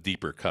the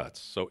deeper cuts.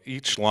 So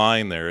each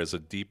line there is a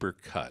deeper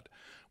cut.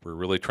 We're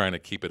really trying to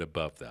keep it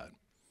above that.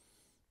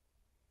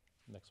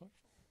 Next one.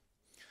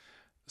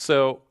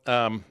 So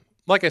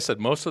like I said,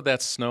 most of that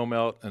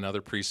snowmelt and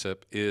other precip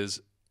is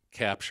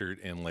captured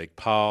in Lake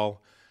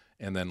Powell,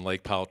 and then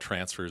Lake Powell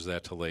transfers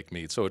that to Lake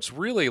Mead. So it's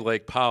really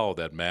Lake Powell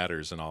that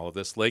matters in all of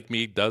this. Lake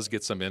Mead does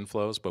get some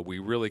inflows, but we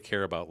really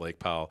care about Lake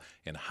Powell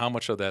and how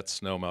much of that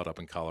snowmelt up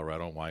in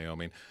Colorado and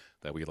Wyoming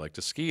that we like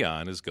to ski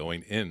on is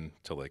going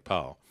into Lake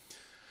Powell.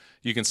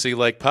 You can see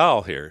Lake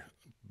Powell here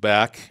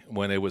back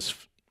when it was,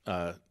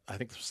 I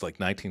think it was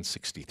like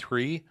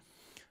 1963.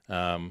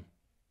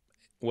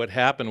 What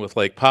happened with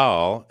Lake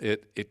Powell,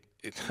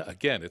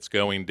 again, it's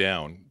going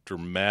down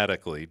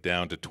dramatically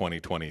down to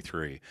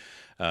 2023.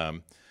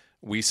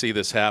 We see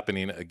this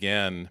happening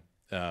again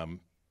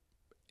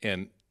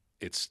and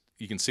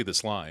you can see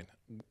this line.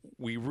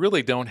 We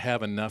really don't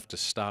have enough to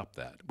stop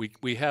that.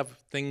 We have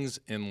things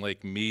in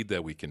Lake Mead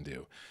that we can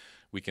do.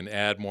 We can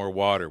add more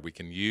water, we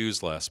can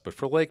use less, but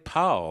for Lake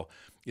Powell,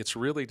 it's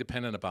really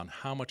dependent upon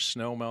how much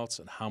snow melts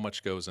and how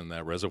much goes in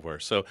that reservoir.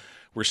 So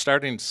we're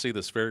starting to see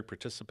this very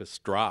precipitous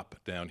drop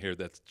down here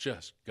that's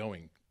just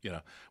going,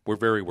 we're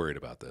very worried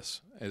about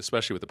this,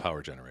 especially with the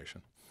power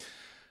generation.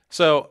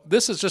 So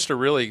this is just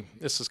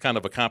this is kind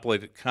of a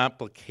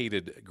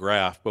complicated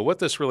graph, but what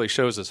this really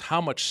shows is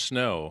how much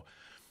snow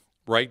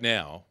right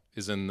now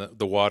is in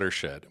the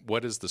watershed.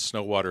 What is the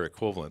snow water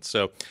equivalent?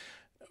 So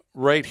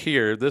right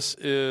here, this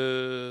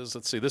is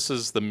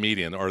the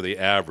median or the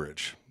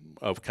average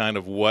of kind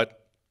of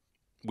what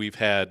we've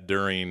had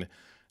during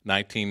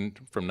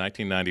from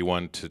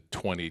 1991 to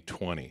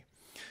 2020.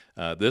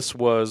 This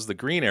was, the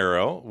green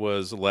arrow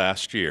was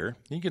last year.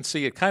 You can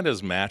see it kind of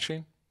is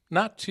matching.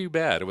 Not too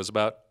bad. It was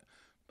about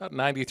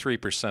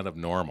 93% of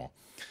normal.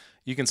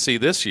 You can see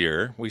this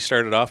year, we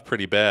started off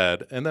pretty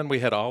bad, and then we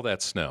had all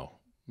that snow,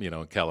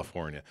 in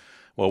California.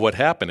 Well, what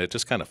happened, it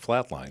just kind of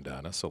flatlined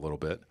on us a little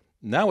bit.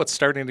 Now it's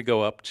starting to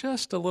go up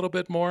just a little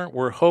bit more.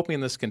 We're hoping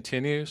this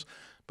continues,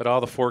 but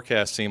all the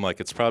forecasts seem like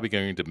it's probably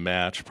going to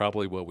match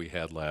what we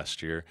had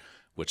last year,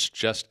 which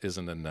just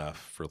isn't enough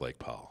for Lake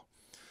Powell.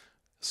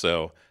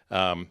 So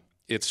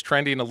it's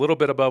trending a little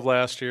bit above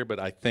last year, but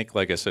I think,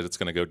 like I said, it's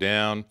going to go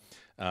down.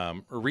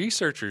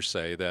 Researchers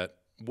say that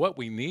what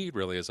we need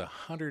really is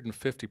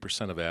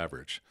 150% of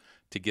average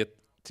to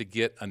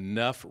get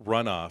enough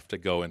runoff to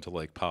go into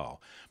Lake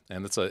Powell.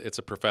 And it's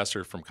a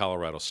professor from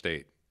Colorado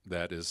State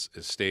that is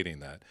stating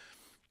that.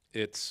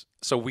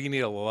 So we need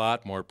a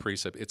lot more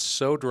precip. It's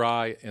so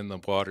dry in the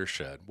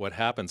watershed. What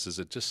happens is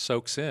it just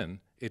soaks in.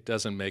 It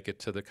doesn't make it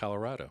to the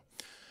Colorado.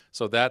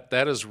 So that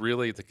is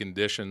really the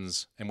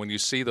conditions. And when you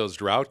see those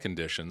drought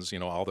conditions,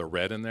 all the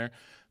red in there,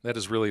 that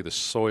is really the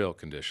soil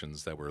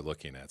conditions that we're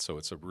looking at. So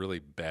it's a really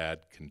bad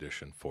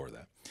condition for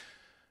that.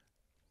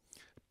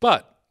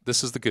 But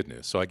this is the good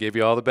news. So I gave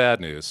you all the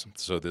bad news.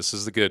 So this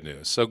is the good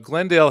news. So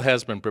Glendale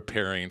has been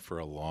preparing for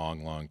a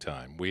long, long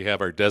time. We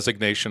have our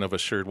designation of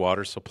assured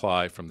water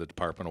supply from the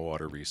Department of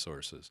Water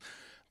Resources.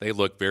 They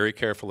look very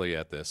carefully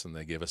at this, and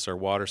they give us our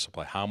water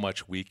supply, how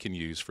much we can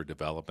use for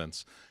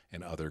developments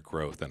and other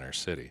growth in our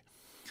city.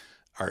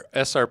 Our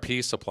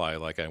SRP supply,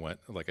 like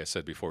I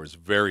said before, is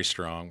very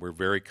strong. We're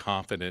very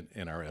confident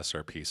in our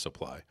SRP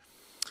supply.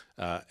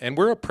 And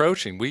we're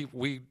approaching,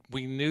 we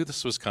knew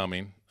this was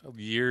coming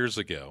years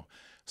ago.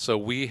 So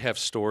we have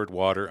stored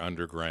water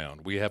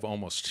underground. We have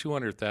almost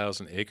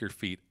 200,000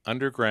 acre-feet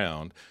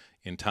underground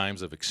in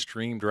times of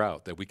extreme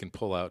drought that we can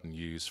pull out and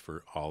use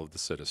for all of the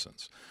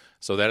citizens.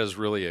 So that is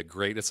really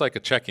it's like a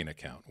checking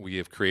account. We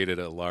have created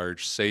a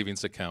large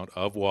savings account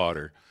of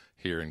water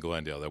here in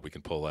Glendale that we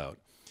can pull out.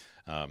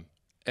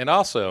 And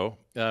also,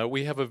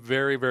 we have a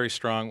very, very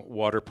strong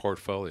water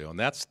portfolio, and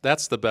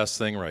that's the best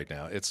thing right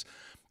now. It's,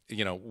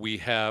 we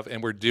have,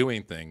 and we're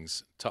doing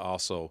things to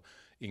also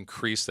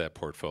increase that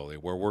portfolio.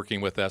 We're working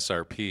with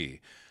SRP.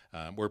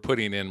 We're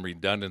putting in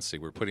redundancy.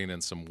 We're putting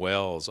in some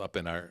wells up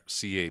in our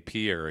CAP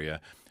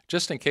area,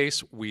 just in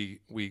case we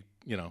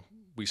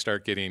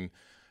start getting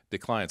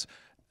declines.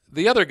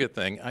 The other good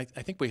thing, I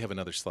think we have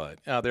another slide.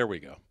 There we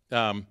go.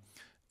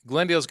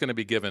 Glendale's going to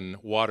be given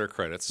water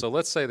credits. So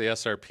let's say the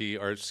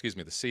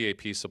the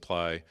CAP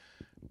supply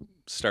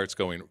starts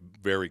going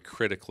very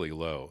critically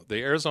low.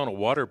 The Arizona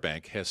Water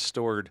Bank has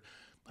stored,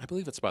 I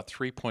believe it's about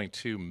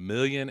 3.2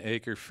 million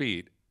acre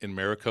feet in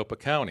Maricopa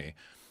County,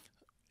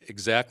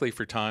 exactly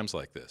for times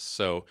like this.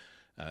 So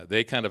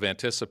they kind of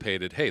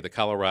anticipated, hey, the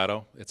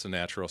Colorado, it's a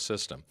natural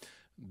system.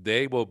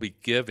 They will be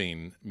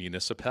giving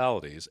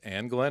municipalities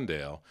and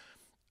Glendale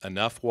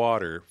enough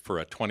water for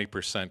a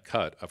 20%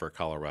 cut of our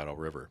Colorado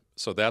River.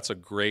 So that's a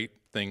great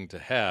thing to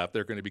have.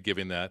 They're going to be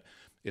giving that.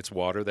 It's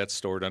water that's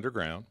stored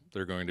underground.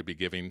 They're going to be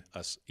giving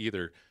us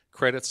either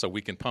credits so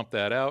we can pump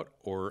that out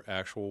or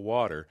actual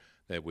water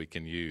that we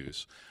can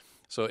use.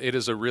 So it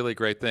is a really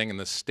great thing, and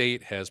the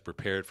state has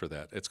prepared for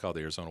that. It's called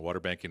the Arizona Water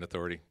Banking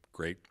Authority.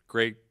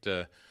 Great,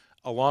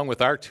 along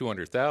with our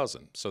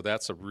 200,000. So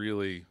that's a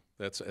really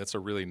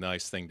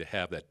nice thing to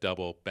have, that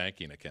double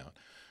banking account.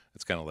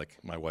 It's kind of like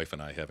my wife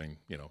and I having,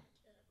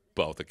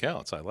 both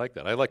accounts. I like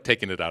that. I like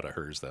taking it out of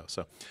hers, though.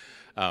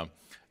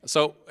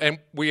 So, and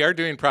we are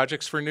doing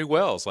projects for new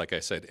wells, like I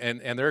said,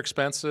 and they're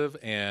expensive,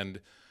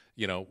 and,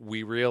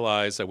 we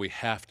realize that we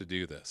have to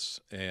do this.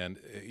 And,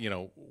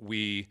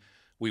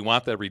 we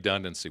want that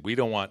redundancy. We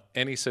don't want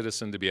any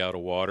citizen to be out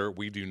of water.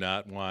 We do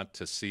not want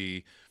to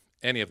see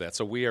any of that.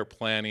 So we are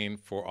planning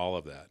for all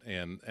of that.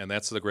 And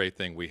that's the great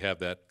thing. We have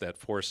that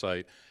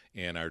foresight,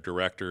 and our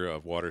director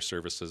of water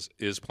services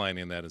is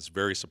planning that, is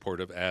very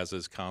supportive, as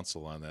is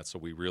council on that. So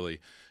we really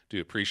do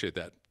appreciate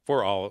that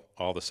for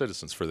all the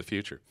citizens for the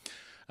future.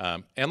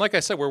 And like I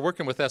said, we're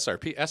working with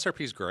SRP.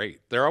 SRP is great.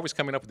 They're always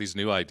coming up with these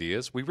new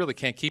ideas. We really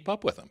can't keep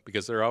up with them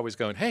because they're always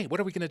going, hey, what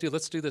are we going to do?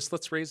 Let's do this.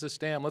 Let's raise this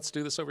dam. Let's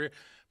do this over here.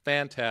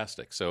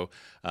 Fantastic. So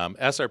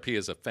SRP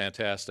is a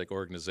fantastic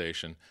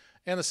organization.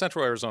 And the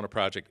Central Arizona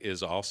project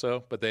is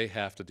also, but they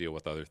have to deal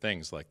with other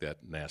things like that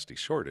nasty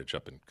shortage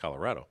up in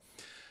Colorado.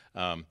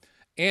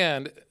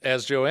 And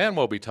as Joanne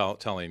will be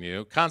telling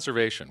you,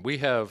 conservation. We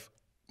have,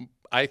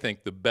 I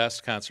think, the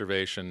best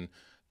conservation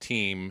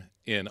team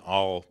in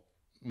all,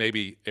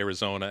 maybe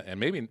Arizona and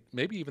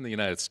maybe even the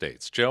United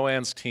States.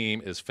 Joanne's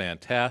team is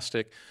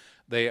fantastic.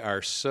 They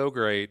are so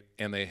great,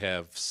 and they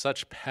have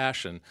such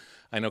passion.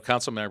 I know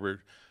Councilmember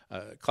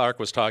Clark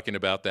was talking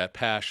about that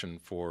passion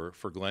for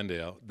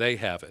Glendale. They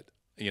have it,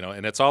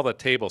 and it's all the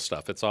table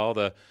stuff. It's all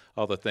the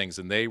things,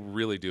 and they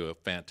really do a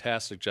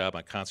fantastic job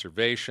on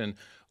conservation,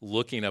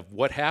 looking at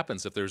what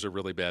happens if there's a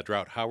really bad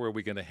drought. How are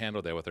we going to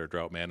handle that with our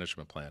drought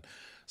management plan?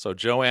 So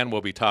Joanne will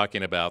be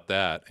talking about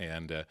that,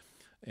 and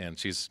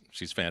she's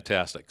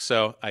fantastic.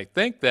 So I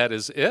think that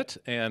is it,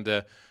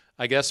 and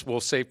I guess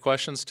we'll save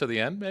questions to the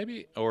end,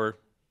 maybe, or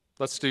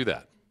let's do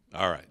that.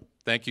 All right.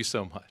 Thank you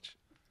so much.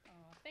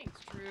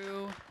 Thanks,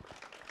 Drew.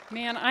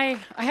 Man, I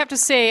have to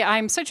say,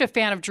 I'm such a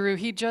fan of Drew.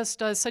 He just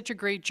does such a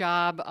great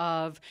job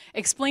of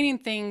explaining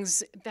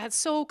things that's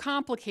so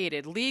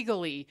complicated,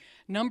 legally,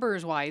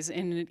 numbers-wise,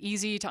 in an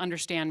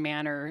easy-to-understand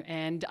manner.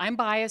 And I'm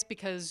biased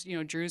because,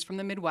 Drew's from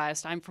the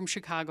Midwest. I'm from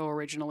Chicago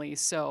originally,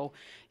 so,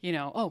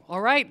 oh,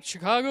 all right,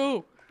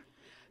 Chicago.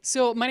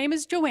 So my name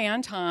is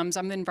Joanne Toms.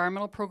 I'm the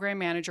Environmental Program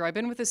Manager. I've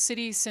been with the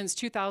city since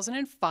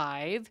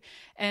 2005,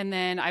 and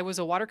then I was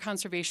a Water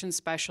Conservation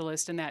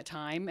Specialist in that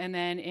time. And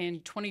then in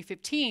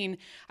 2015,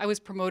 I was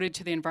promoted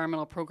to the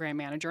Environmental Program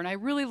Manager, and I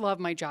really love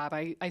my job.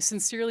 I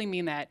sincerely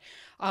mean that.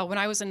 When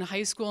I was in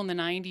high school in the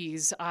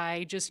 90s,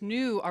 I just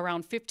knew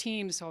around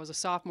 15, so I was a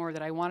sophomore,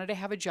 that I wanted to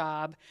have a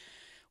job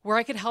where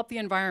I could help the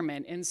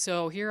environment. And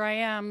so here I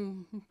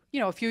am,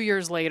 a few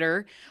years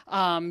later,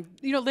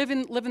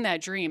 living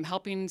that dream,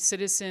 helping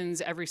citizens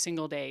every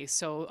single day.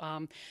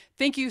 So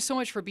thank you so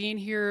much for being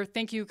here.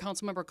 Thank you,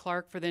 Councilmember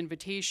Clark, for the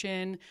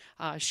invitation,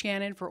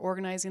 Shannon for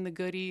organizing the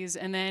goodies,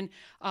 and then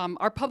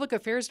our Public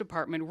Affairs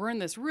Department. We're in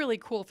this really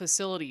cool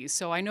facility.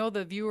 So I know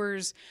the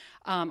viewers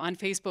on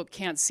Facebook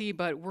can't see,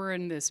 but we're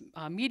in this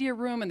media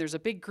room, and there's a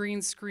big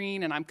green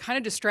screen, and I'm kind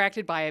of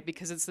distracted by it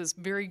because it's this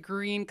very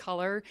green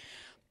color.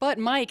 But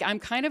Mike, I'm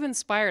kind of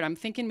inspired. I'm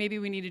thinking maybe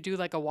we need to do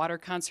like a water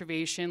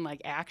conservation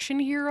action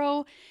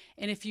hero.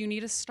 And if you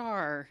need a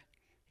star,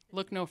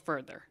 look no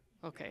further.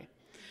 Okay.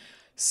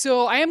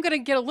 So I am going to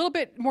get a little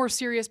bit more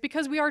serious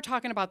because we are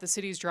talking about the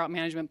city's drought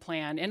management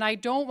plan. And I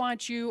don't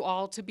want you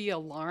all to be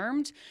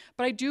alarmed,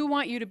 but I do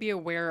want you to be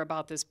aware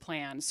about this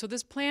plan. So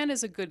this plan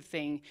is a good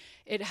thing.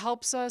 It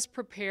helps us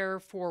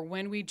prepare for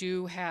when we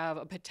do have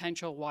a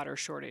potential water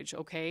shortage,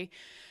 okay?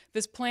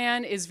 This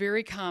plan is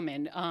very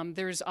common.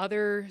 There's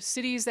other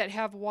cities that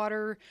have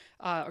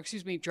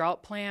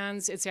drought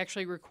plans. It's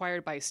actually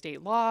required by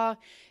state law.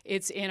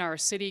 It's in our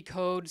city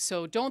code.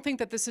 So don't think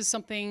that this is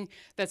something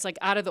that's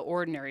out of the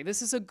ordinary.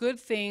 This is a good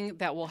thing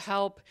that will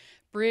help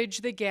bridge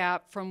the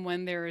gap from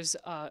when there's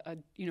a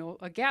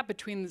gap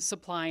between the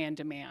supply and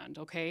demand,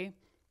 okay?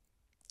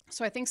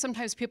 So I think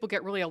sometimes people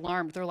get really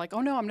alarmed. They're like, oh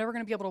no, I'm never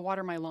going to be able to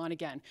water my lawn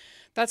again.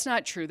 That's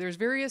not true. There's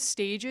various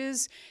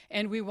stages,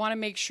 and we want to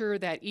make sure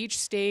that each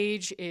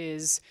stage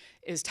is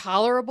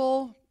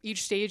tolerable.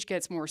 Each stage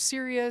gets more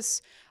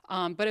serious.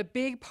 But a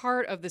big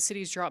part of the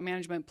city's drought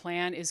management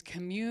plan is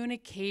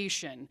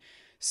communication.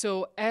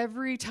 So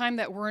every time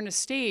that we're in a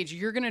stage,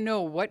 you're going to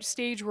know what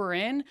stage we're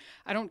in.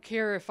 I don't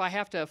care if I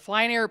have to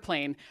fly an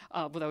airplane.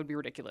 Well, that would be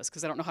ridiculous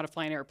because I don't know how to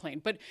fly an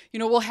airplane. But,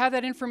 we'll have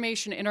that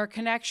information in our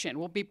connection.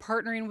 We'll be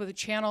partnering with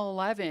Channel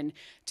 11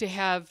 to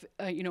have,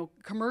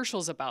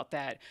 commercials about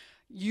that.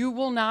 You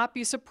will not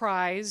be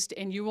surprised,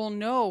 and you will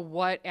know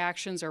what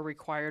actions are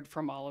required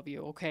from all of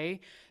you, okay?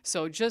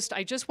 So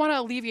I just want to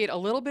alleviate a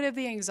little bit of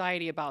the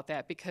anxiety about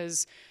that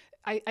because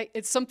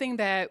it's something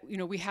that,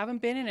 we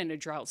haven't been in a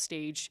drought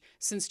stage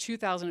since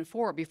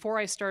 2004, before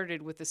I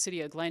started with the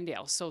city of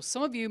Glendale. So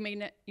some of you may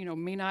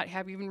not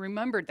have even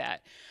remembered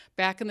that.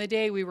 Back in the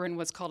day, we were in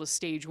what's called a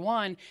stage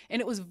 1, and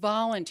it was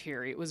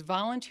voluntary. It was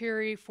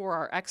voluntary for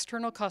our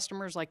external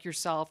customers like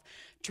yourself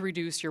to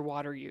reduce your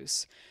water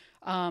use.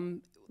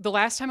 The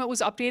last time it was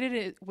updated,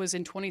 it was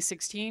in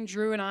 2016.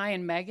 Drew and I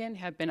and Megan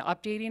have been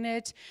updating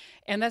it,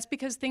 and that's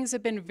because things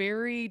have been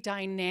very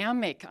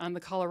dynamic on the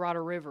Colorado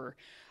River.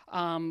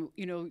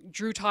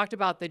 Drew talked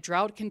about the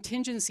drought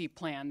contingency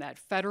plan, that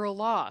federal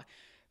law.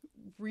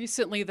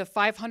 Recently, the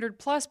 500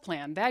 plus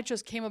plan, that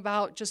just came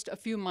about just a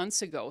few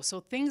months ago. So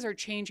things are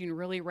changing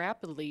really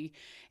rapidly,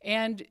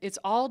 and it's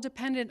all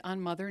dependent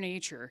on Mother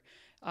Nature.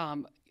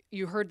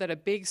 You heard that a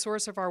big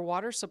source of our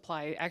water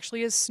supply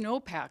actually is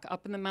snowpack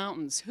up in the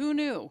mountains. Who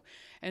knew?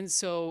 And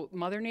so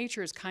Mother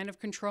Nature is kind of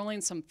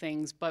controlling some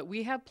things, but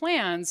we have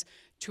plans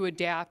to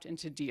adapt and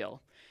to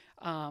deal.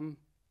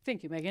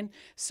 Thank you, Megan.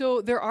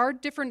 So there are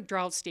different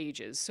drought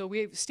stages. So we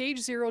have stage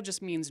 0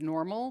 just means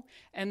normal,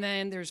 and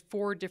then there's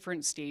 4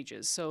 different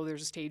stages. So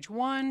there's stage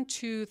 1,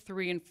 2,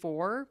 3, and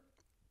 4.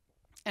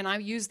 And I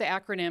use the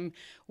acronym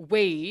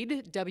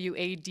WADE,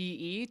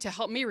 W-A-D-E, to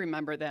help me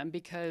remember them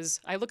because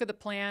I look at the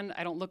plan,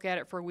 I don't look at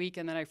it for a week,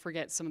 and then I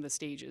forget some of the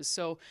stages.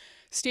 So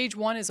stage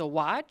 1 is a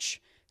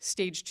watch.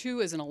 Stage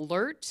 2 is an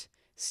alert.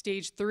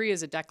 Stage 3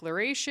 is a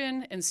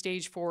declaration, and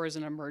stage 4 is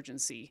an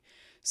emergency.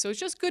 So it's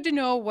just good to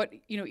know what,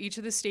 each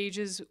of the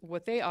stages,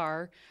 what they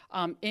are.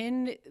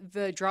 In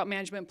the drought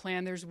management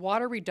plan, there's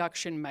water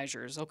reduction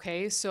measures,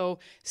 okay? So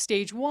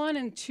stage 1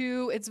 and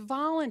 2, it's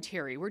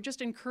voluntary. We're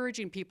just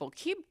encouraging people,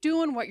 keep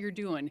doing what you're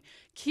doing.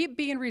 Keep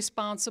being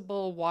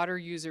responsible water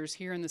users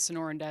here in the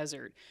Sonoran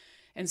Desert.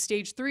 And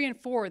stage 3 and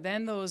 4,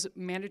 then those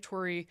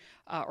mandatory,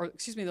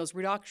 those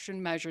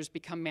reduction measures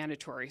become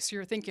mandatory. So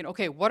you're thinking,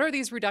 okay, what are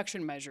these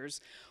reduction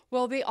measures?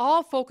 Well, they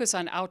all focus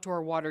on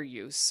outdoor water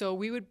use. So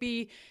we would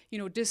be,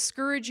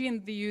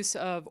 discouraging the use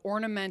of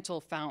ornamental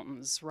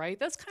fountains, right?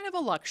 That's kind of a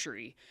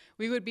luxury.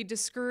 We would be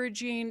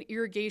discouraging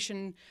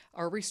irrigation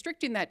or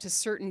restricting that to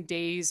certain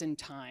days and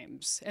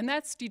times. And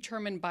that's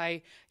determined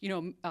by,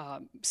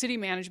 city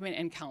management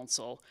and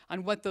council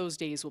on what those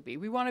days will be.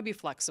 We want to be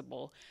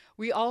flexible.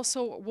 We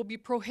also will be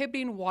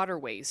prohibiting water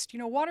waste.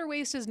 Water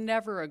waste is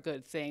never a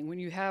good thing when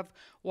you have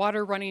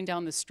water running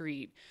down the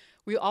street.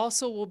 We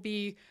also will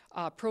be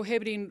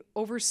prohibiting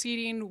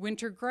overseeding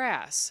winter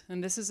grass,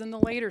 and this is in the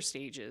later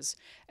stages.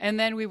 And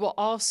then we will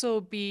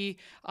also be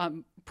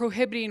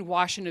prohibiting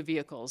washing of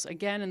vehicles,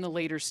 again in the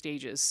later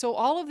stages. So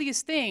all of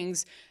these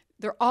things,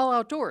 they're all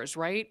outdoors,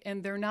 right?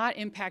 And they're not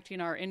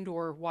impacting our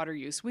indoor water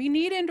use. We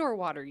need indoor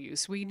water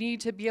use. We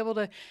need to be able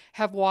to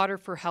have water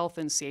for health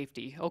and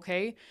safety,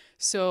 okay?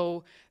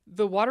 So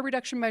the water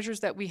reduction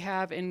measures that we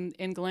have in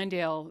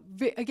Glendale,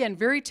 again,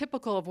 very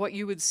typical of what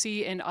you would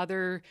see in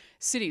other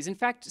cities. In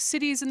fact,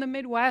 cities in the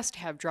Midwest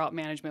have drought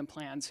management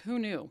plans. Who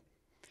knew?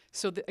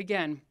 So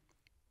again,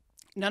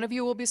 none of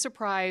you will be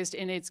surprised,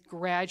 and it's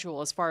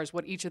gradual as far as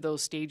what each of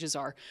those stages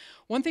are.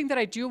 One thing that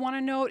I do want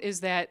to note is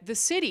that the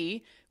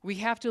city, we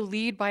have to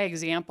lead by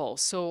example.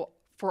 So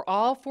for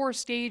all 4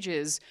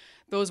 stages,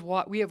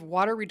 we have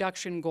water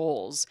reduction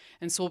goals.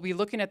 And so we'll be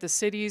looking at the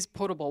city's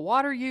potable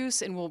water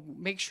use, and we'll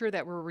make sure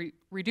that we're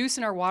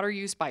reducing our water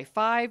use by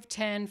 5,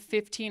 10,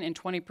 15, and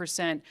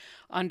 20%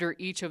 under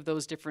each of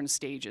those different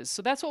stages.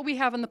 So that's what we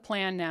have in the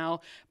plan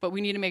now, but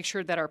we need to make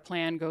sure that our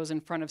plan goes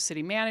in front of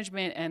city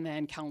management and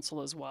then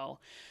council as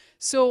well.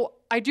 So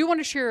I do want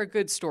to share a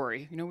good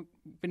story. We've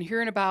been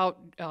hearing about,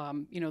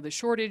 the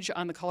shortage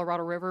on the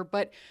Colorado River,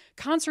 but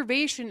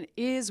conservation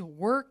is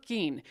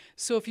working.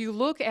 So if you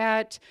look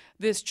at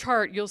this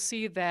chart, you'll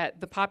see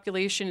that the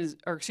population is,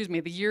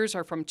 the years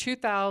are from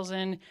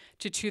 2000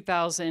 to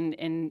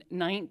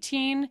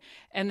 2019.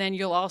 And then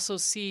you'll also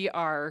see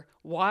our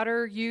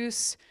water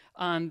use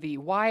on the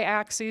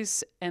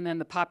y-axis, and then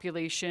the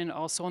population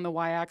also on the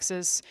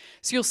y-axis.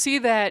 So you'll see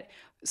that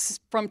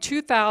from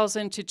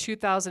 2000 to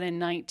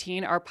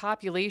 2019, our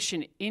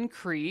population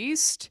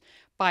increased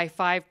by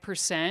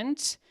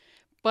 5%,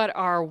 but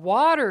our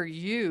water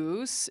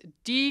use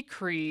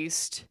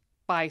decreased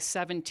by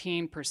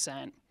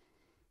 17%.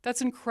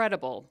 That's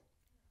incredible.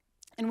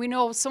 And we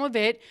know some of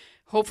it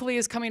hopefully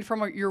is coming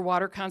from your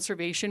water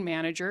conservation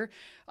manager,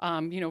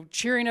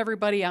 cheering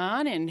everybody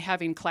on and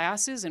having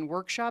classes and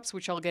workshops,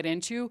 which I'll get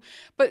into.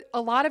 But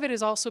a lot of it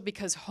is also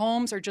because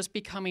homes are just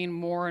becoming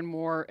more and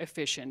more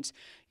efficient.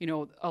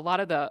 A lot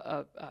of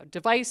the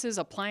devices,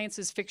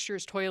 appliances,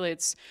 fixtures,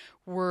 toilets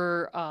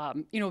were,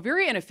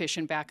 very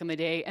inefficient back in the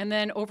day. And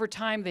then over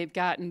time, they've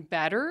gotten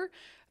better.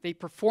 They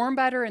perform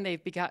better, and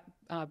they've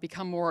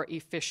become more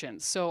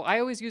efficient. So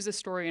I always use this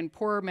story, and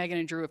poor Megan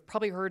and Drew have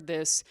probably heard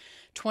this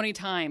 20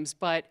 times,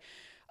 but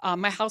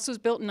my house was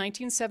built in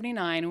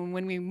 1979, and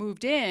when we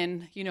moved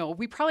in,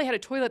 we probably had a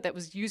toilet that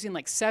was using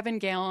like 7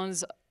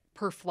 gallons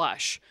per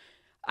flush.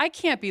 I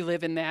can't be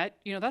living that.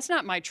 That's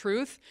not my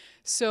truth.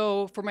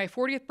 So for my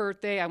 40th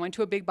birthday, I went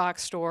to a big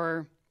box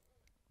store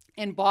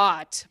and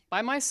bought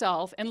by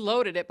myself and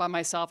loaded it by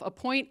myself a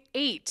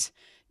 0.8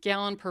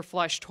 gallon per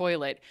flush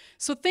toilet.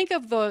 So think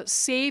of the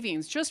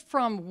savings just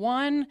from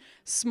one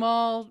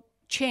small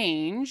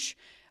change.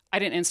 I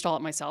didn't install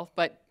it myself,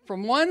 but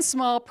from one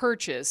small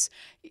purchase,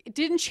 it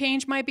didn't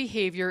change my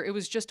behavior. It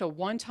was just a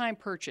one-time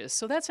purchase.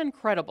 So that's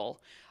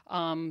incredible.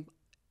 I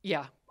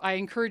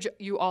encourage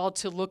you all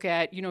to look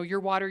at,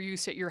 your water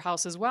use at your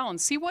house as well and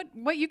see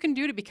what you can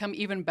do to become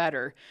even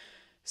better.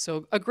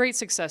 So a great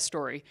success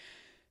story.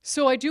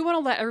 So I do want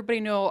to let everybody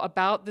know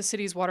about the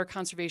city's water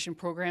conservation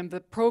program. The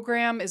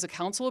program is a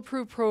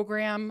council-approved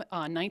program.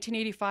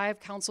 1985,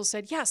 council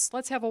said, yes,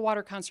 let's have a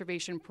water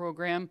conservation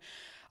program.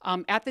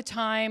 At the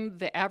time,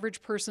 the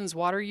average person's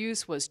water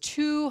use was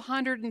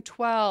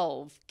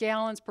 212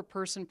 gallons per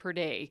person per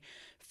day.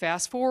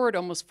 Fast forward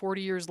almost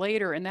 40 years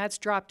later, and that's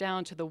dropped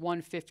down to the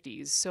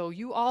 150s. So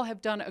you all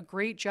have done a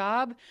great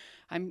job.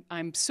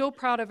 I'm so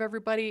proud of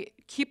everybody.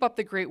 Keep up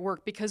the great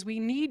work because we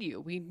need you.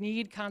 We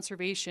need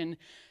conservation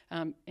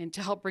and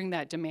to help bring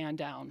that demand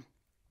down.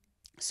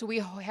 So we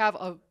have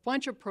a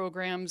bunch of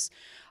programs.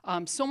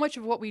 So much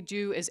of what we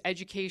do is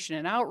education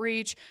and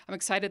outreach. I'm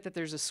excited that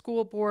there's a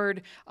school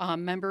board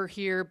member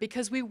here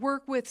because we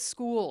work with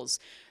schools.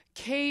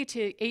 K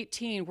to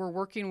 18, we're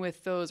working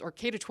with those, or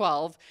K to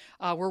 12,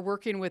 we're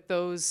working with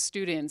those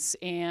students.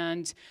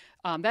 And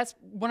That's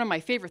one of my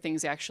favorite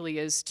things, actually,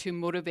 is to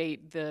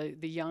motivate the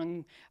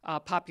young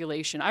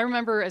population. I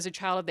remember as a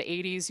child of the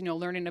 80s, you know,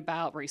 learning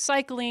about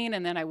recycling,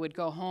 and then I would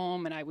go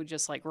home and I would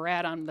just like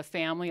rat on the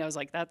family. I was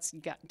like,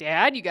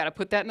 Dad, you got to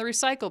put that in the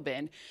recycle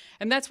bin.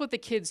 And that's what the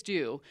kids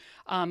do.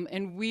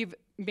 And we've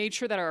made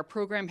sure that our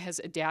program has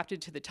adapted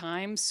to the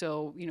times.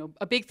 So, you know,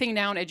 a big thing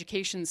now in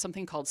education is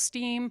something called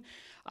STEAM.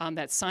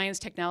 That's science,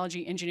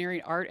 technology,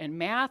 engineering, art, and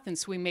math. And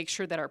so we make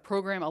sure that our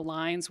program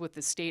aligns with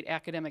the state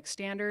academic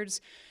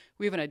standards.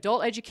 We have an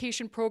adult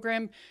education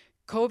program.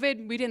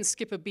 COVID, we didn't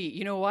skip a beat.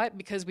 You know what?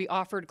 Because we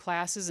offered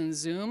classes in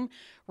Zoom.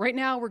 Right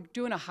now, we're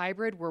doing a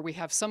hybrid where we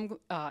have some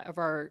of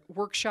our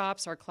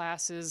workshops, our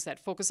classes that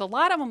focus a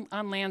lot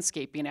on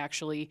landscaping,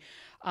 actually.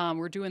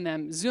 We're doing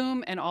them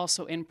Zoom and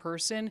also in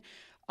person.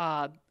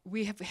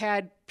 We have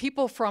had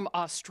people from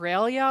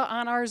Australia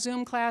on our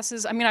Zoom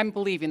classes. I mean, I'm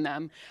believing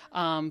them,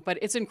 but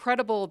it's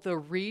incredible the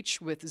reach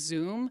with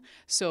Zoom.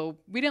 So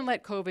we didn't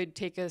let COVID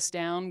take us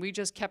down. We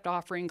just kept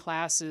offering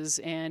classes,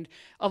 and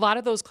a lot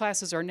of those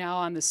classes are now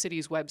on the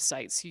city's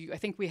website. So I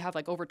think we have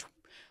like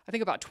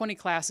about 20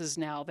 classes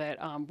now that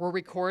were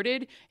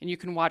recorded, and you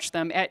can watch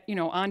them at, you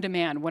know, on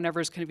demand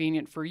whenever it's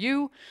convenient for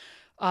you.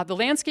 The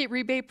landscape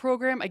rebate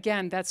program,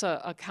 again, that's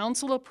a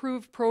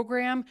council-approved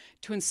program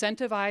to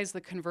incentivize the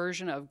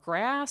conversion of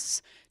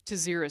grass to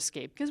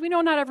xeriscape. Because we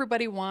know not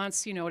everybody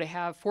wants, you know, to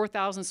have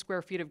 4,000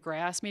 square feet of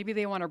grass. Maybe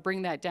they want to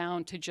bring that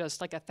down to just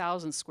like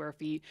 1,000 square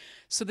feet.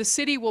 So the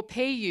city will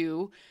pay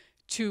you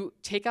to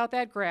take out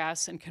that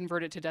grass and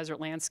convert it to desert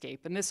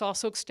landscape. And this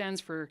also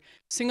extends for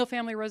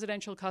single-family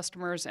residential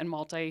customers and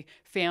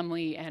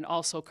multi-family and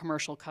also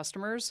commercial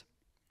customers.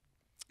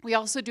 We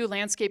also do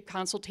landscape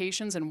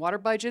consultations and water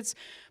budgets.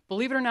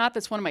 Believe it or not,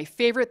 that's one of my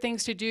favorite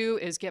things to do,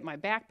 is get my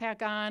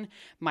backpack on,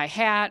 my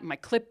hat, my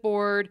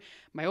clipboard,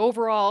 my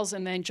overalls,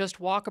 and then just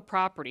walk a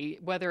property,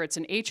 whether it's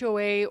an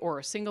HOA or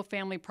a single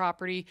family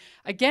property.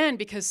 Again,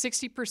 because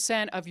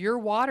 60% of your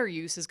water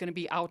use is going to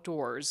be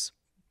outdoors,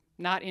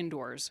 not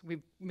indoors.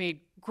 We've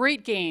made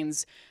great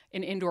gains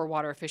in indoor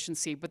water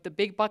efficiency, but the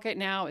big bucket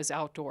now is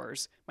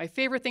outdoors. My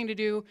favorite thing to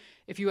do,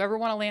 if you ever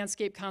want a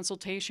landscape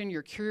consultation,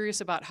 you're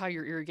curious about how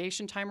your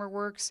irrigation timer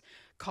works,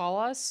 call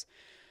us.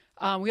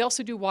 We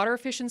also do water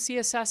efficiency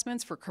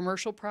assessments for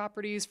commercial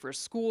properties, for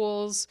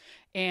schools,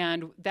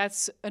 and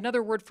that's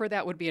another word for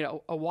that would be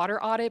a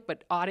water audit,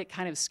 but audit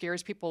kind of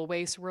scares people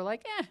away, so we're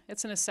like,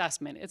 it's an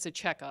assessment, it's a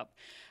checkup.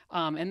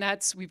 And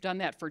we've done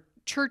that for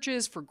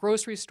churches, for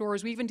grocery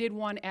stores. We even did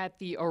one at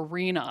the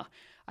arena.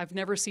 I've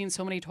never seen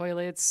so many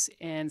toilets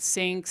and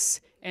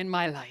sinks in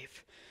my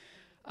life.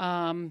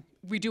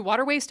 We do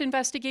water waste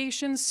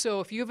investigations. So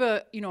if you have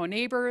a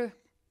neighbor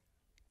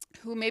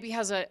who maybe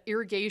has an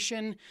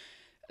irrigation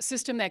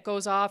system that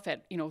goes off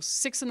at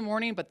 6 in the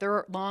morning, but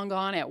they're long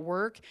gone at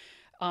work,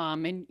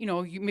 and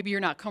maybe you're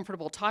not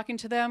comfortable talking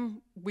to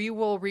them, we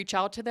will reach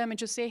out to them and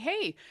just say,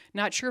 hey,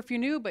 not sure if you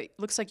knew, but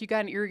looks like you got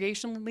an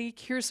irrigation leak.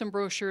 Here's some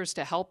brochures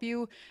to help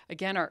you.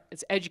 Again,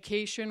 it's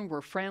education. We're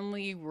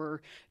friendly. We're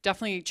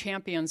definitely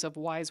champions of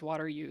wise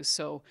water use.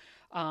 So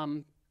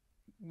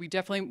we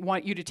definitely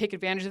want you to take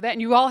advantage of that.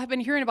 And you all have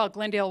been hearing about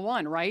Glendale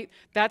 1, right?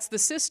 That's the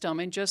system.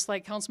 And just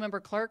like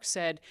Councilmember Clark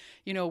said,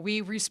 we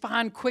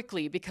respond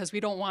quickly because we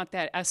don't want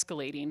that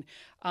escalating.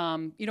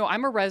 I'm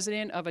a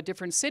resident of a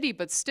different city,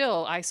 but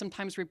still, I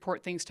sometimes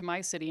report things to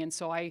my city. And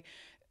so I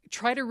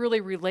try to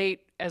really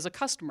relate as a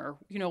customer.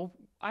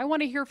 I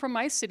want to hear from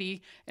my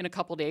city in a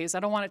couple days. I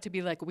don't want it to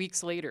be like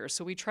weeks later.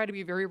 So we try to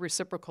be very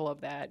reciprocal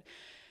of that.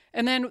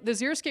 And then the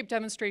Xeriscape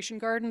Demonstration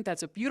Garden,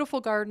 that's a beautiful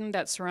garden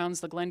that surrounds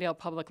the Glendale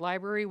Public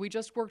Library. We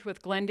just worked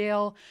with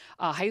Glendale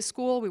High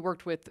School. We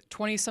worked with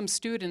 20-some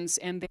students,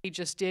 and they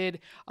just did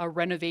a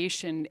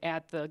renovation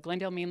at the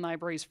Glendale Main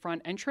Library's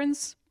front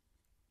entrance.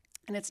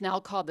 And it's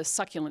now called the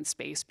Succulent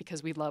Space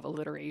because we love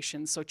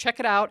alliteration. So check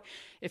it out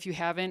if you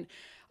haven't.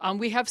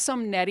 We have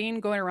some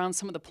netting going around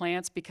some of the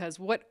plants because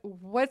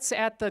what's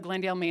at the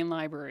Glendale Main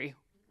Library?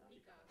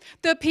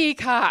 The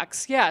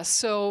peacocks, yes.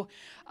 So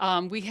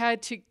we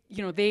had to,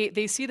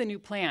 they see the new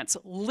plants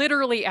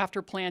literally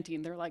after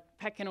planting. They're like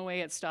pecking away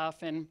at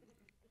stuff, and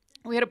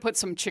we had to put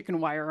some chicken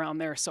wire around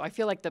there. So I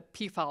feel like the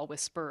peafowl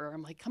whisperer.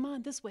 I'm like, come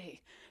on, this way,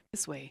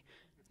 this way.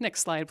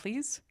 Next slide,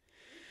 please.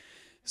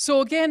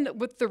 So again,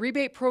 with the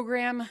rebate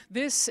program,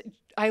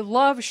 I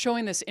love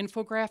showing this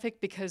infographic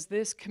because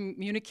this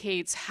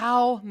communicates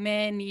how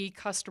many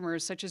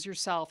customers, such as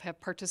yourself, have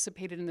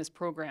participated in this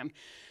program.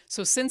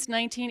 So since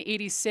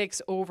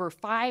 1986, over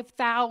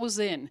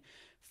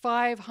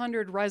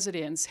 5,500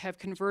 residents have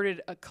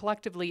converted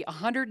collectively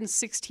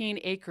 116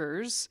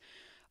 acres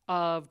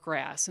of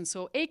grass. And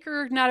so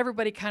acre, not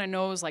everybody kind of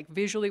knows like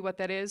visually what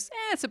that is.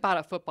 It's about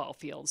a football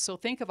field. So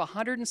think of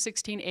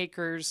 116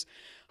 acres,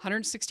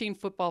 116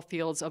 football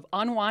fields of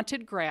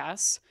unwanted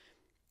grass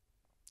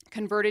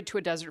converted to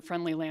a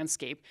desert-friendly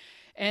landscape.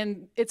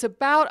 And it's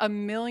about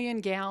 1 million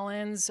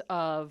gallons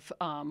of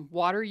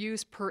water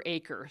use per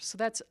acre. So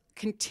that's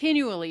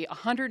continually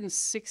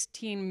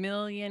 116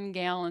 million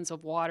gallons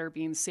of water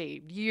being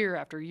saved year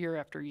after year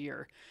after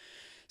year.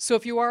 So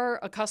if you are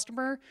a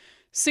customer,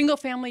 Single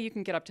family, you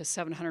can get up to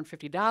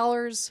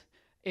 $750.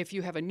 If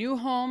you have a new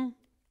home,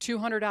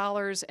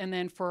 $200. And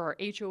then for our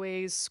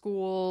HOAs,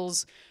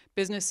 schools,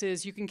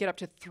 businesses, you can get up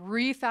to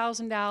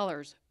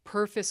 $3,000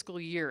 per fiscal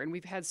year. And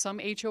we've had some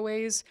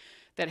HOAs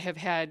that have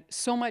had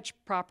so much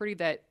property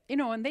that,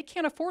 and they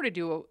can't afford to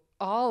do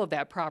all of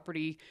that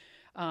property.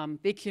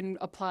 They can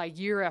apply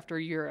year after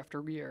year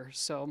after year.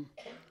 So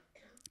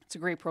it's a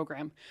great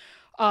program.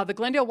 The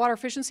Glendale Water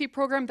Efficiency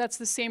Program, that's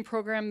the same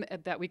program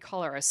that we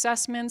call our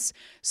assessments.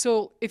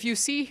 So if you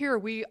see here,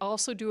 we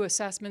also do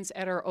assessments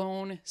at our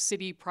own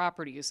city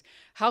properties.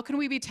 How can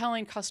we be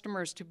telling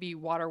customers to be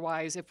water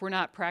wise if we're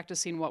not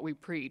practicing what we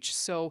preach?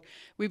 So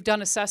we've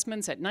done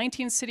assessments at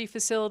 19 city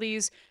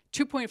facilities,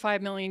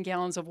 2.5 million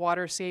gallons of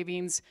water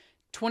savings,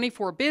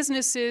 24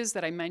 businesses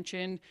that I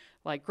mentioned,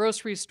 like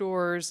grocery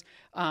stores,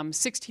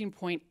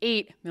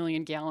 16.8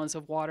 million gallons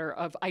of water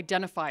of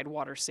identified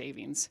water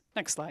savings.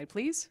 Next slide,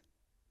 please.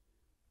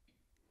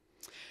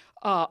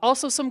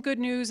 Also, some good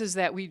news is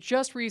that we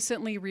just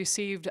recently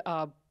received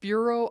a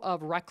Bureau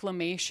of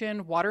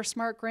Reclamation Water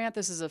Smart grant.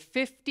 This is a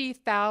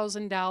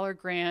 $50,000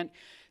 grant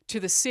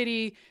to the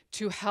city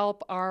to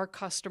help our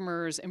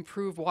customers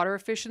improve water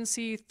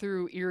efficiency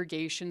through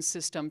irrigation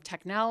system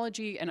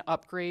technology and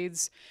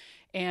upgrades.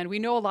 And we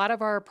know a lot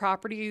of our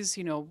properties,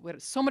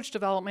 with so much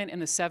development in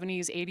the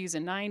 70s, 80s,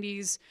 and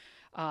 90s,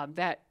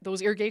 that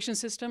those irrigation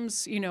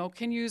systems,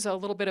 can use a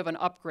little bit of an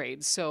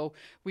upgrade. So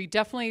we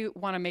definitely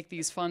want to make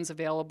these funds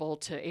available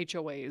to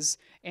HOAs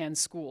and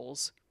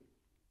schools.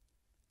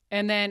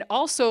 And then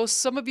also,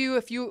 some of you,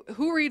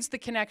 who reads The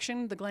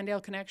Connection, the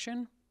Glendale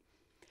Connection?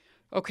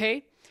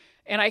 Okay.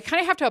 And I kind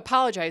of have to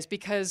apologize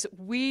because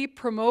we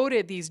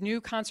promoted these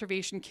new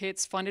conservation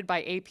kits funded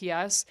by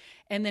APS,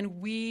 and then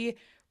we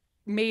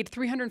made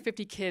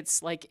 350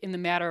 kits like in the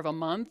matter of a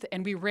month,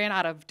 and we ran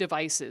out of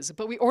devices.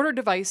 But we ordered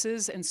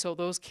devices, and so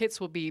those kits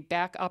will be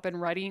back up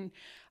and running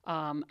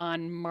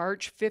on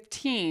March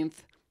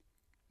 15th.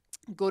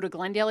 Go to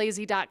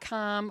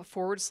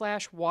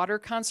glendaleaz.com/water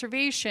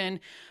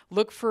conservation.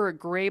 Look for a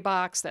gray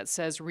box that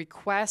says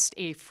request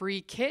a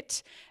free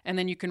kit, and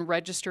then you can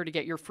register to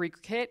get your free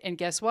kit. And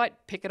guess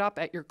what? Pick it up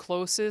at your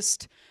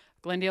closest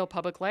Glendale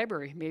Public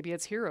Library. Maybe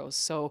it's Heroes.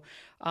 So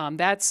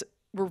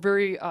we're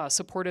very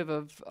supportive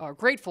of,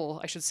 grateful,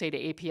 I should say, to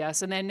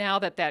APS. And then now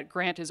that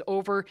grant is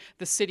over,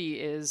 the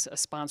city is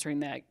sponsoring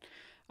that.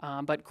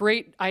 But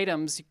great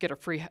items. You get a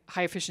free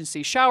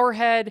high-efficiency shower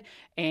head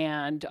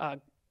and,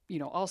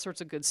 all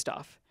sorts of good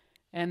stuff.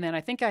 And then I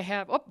think I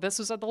have, this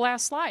was the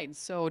last slide.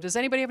 So does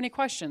anybody have any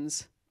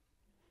questions?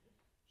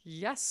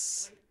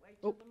 Yes?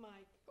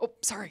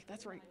 Sorry,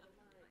 that's right.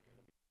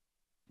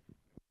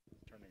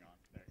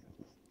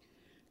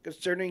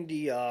 Concerning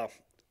the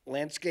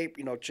landscape,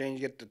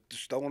 changing it to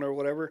stone or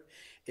whatever,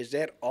 is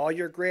that all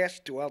your grass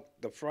throughout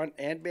the front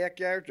and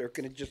backyards, or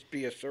can it just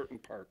be a certain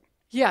part?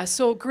 Yeah,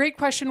 so great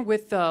question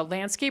with the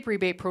landscape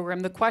rebate program.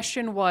 The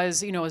question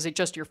was, is it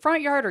just your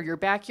front yard or your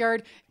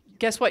backyard?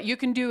 Guess what? You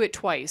can do it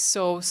twice.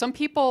 So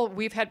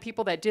we've had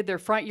people that did their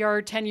front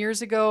yard 10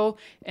 years ago,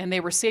 and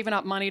they were saving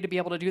up money to be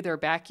able to do their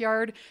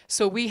backyard.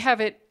 So we have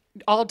it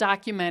all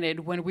documented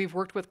when we've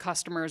worked with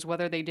customers,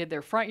 whether they did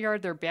their front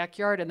yard, their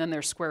backyard, and then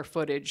their square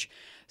footage.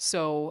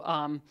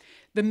 So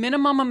the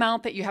minimum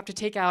amount that you have to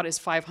take out is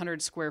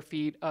 500 square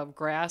feet of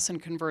grass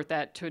and convert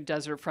that to a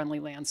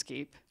desert-friendly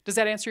landscape. Does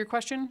that answer your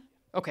question?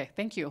 Okay,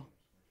 thank you.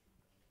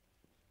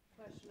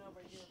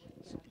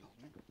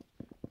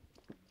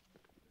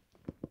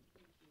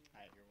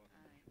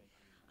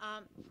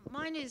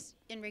 Mine is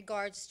in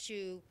regards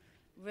to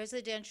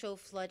residential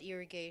flood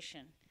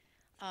irrigation.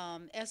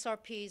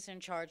 SRP is in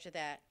charge of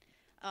that.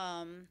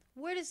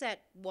 Where does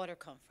that water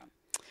come from?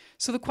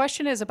 So the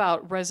question is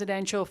about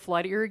residential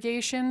flood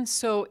irrigation.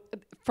 So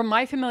from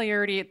my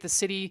familiarity at the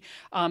city,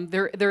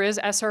 there is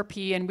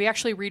SRP, and we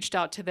actually reached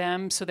out to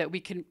them so that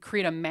we can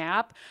create a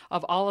map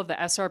of all of the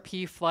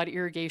SRP flood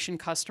irrigation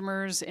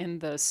customers in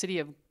the city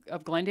of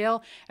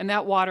Glendale. And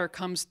that water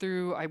comes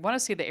through, I want to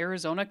say, the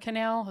Arizona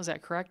Canal. Is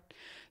that correct?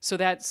 So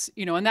that's,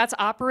 and that's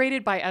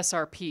operated by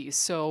SRP.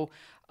 So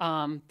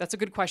that's a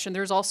good question.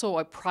 There's also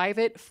a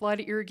private flood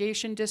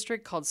irrigation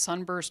district called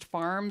Sunburst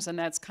Farms, and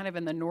that's kind of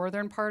in the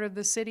northern part of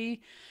the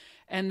city.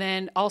 And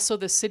then also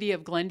the city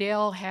of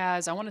Glendale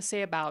has, I want to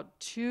say, about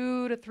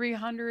 200 to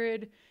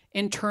 300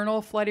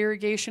 internal flood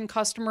irrigation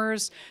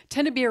customers.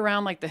 Tend to be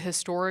around like the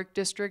historic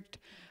district.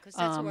 Because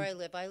that's where I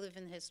live. I live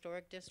in the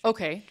historic district.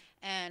 Okay.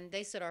 And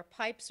they said our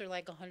pipes are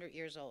like 100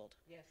 years old.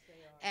 Yes,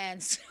 they are.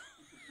 And so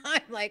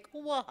I'm like,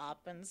 what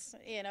happens,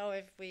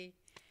 if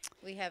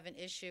we have an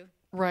issue?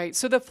 Right.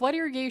 So the flood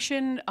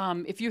irrigation,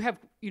 if you have,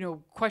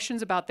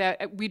 questions about that,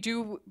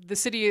 the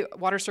city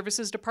water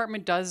services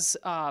department does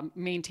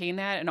maintain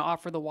that and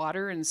offer the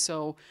water. And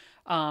so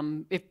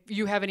if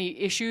you have any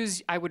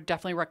issues, I would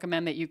definitely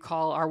recommend that you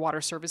call our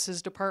water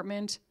services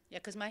department. Yeah,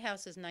 because my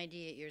house is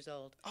 98 years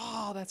old.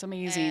 Oh, that's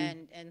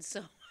amazing. And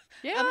so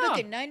yeah. I'm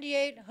looking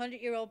 98,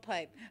 100-year-old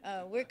pipe.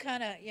 We're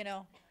kind of,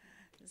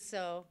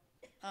 so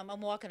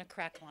I'm walking a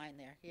crack line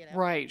there,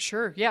 Right,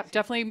 sure. Yeah,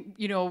 definitely,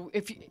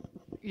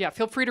 yeah,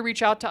 feel free to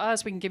reach out to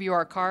us. We can give you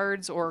our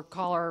cards or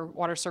call our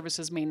water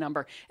services main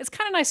number. It's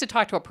kind of nice to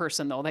talk to a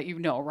person though that you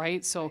know,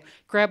 right? So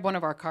grab one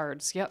of our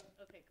cards. Yep.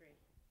 Okay, great.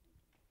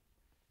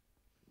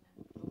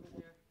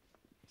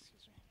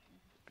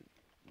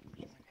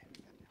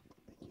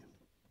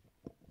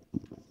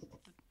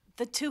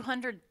 The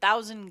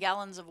 200,000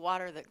 gallons of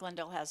water that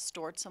Glendale has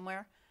stored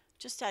somewhere,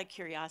 just out of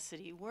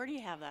curiosity, where do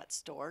you have that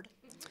stored?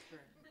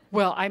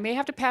 Well, I may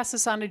have to pass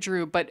this on to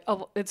Drew, but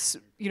it's,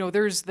 you know,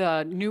 there's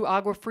the new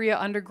Agua Fria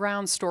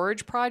underground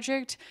storage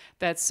project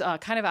that's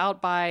kind of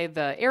out by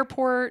the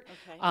airport.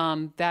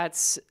 Okay.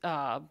 That's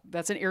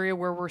an area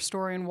where we're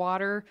storing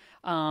water.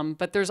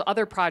 But there's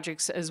other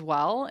projects as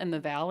well in the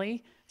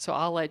valley. So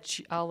I'll let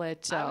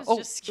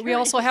we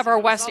also have our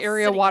West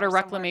Area Water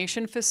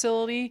Reclamation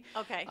Facility.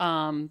 Okay.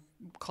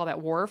 Call that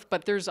WARF,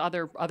 but there's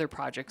other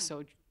projects.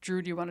 So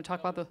Drew, do you want to talk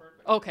about the?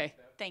 Okay.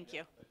 Thank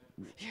you.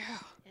 Yeah.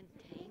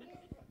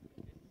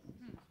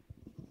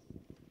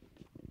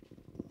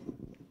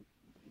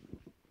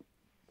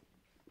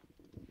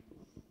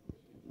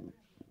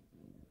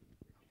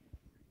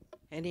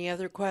 Any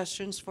other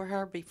questions for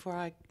her before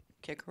I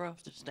kick her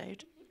off the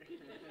stage?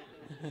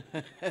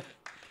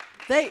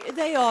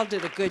 They all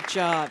did a good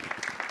job.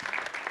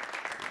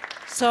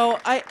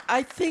 So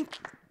I think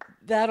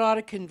that ought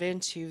to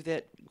convince you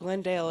that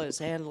Glendale is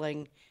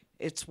handling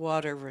its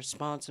water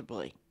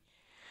responsibly.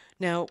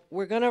 Now,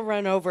 we're going to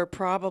run over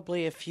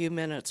probably a few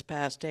minutes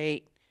past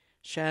 8.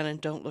 Shannon,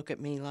 don't look at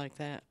me like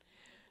that.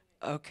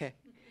 Okay.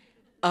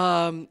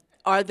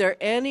 Are there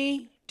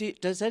any,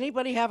 does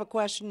anybody have a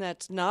question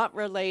that's not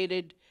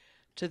related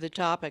to the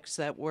topics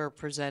that were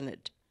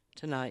presented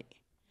tonight?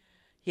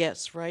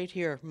 Yes, right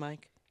here,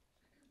 Mike.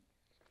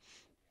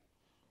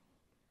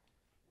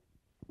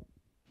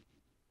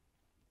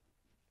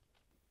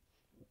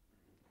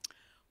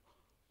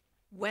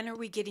 When are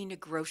we getting a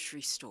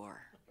grocery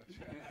store?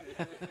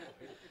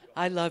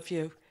 I love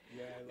you.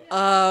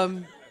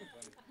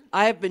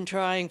 I've been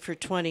trying for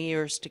 20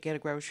 years to get a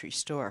grocery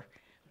store.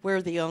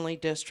 We're the only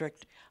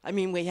district. I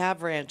mean, we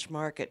have Ranch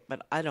Market,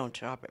 but I don't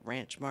shop at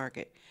Ranch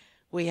Market.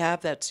 We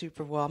have that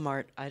Super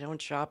Walmart. I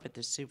don't shop at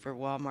the Super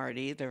Walmart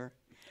either.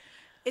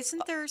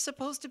 Isn't there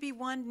supposed to be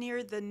one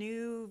near the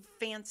new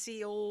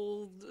fancy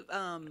old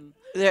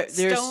There's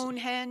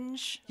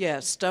Stonehenge? Yeah,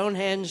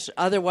 Stonehenge,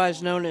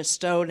 otherwise known as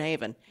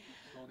Stonehaven.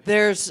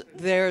 There's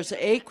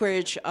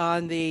acreage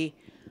on the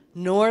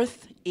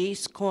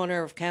northeast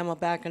corner of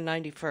Camelback and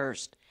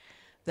 91st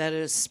that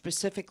is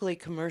specifically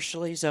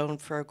commercially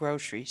zoned for a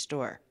grocery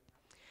store.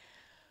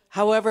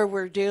 However,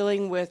 we're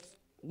dealing with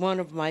one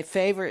of my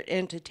favorite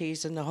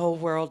entities in the whole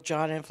world,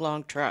 John F.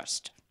 Long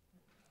Trust.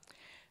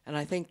 And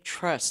I think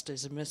trust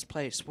is a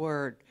misplaced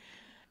word.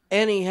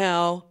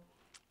 Anyhow,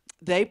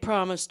 they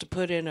promised to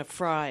put in a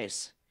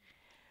Fry's.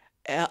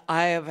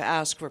 I have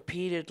asked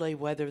repeatedly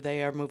whether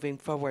they are moving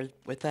forward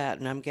with that,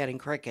 and I'm getting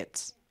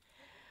crickets.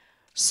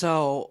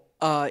 So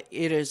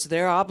it is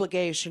their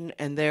obligation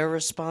and their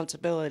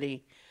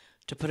responsibility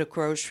to put a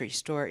grocery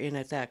store in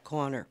at that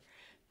corner.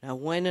 Now,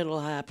 when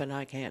it'll happen,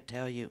 I can't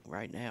tell you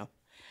right now.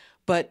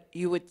 But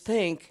you would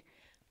think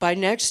by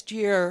next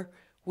year,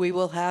 we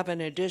will have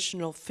an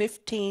additional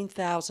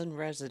 15,000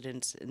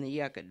 residents in the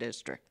Yucca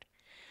District.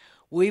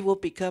 We will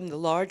become the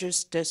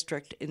largest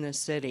district in the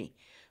city.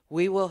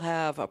 We will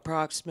have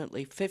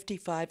approximately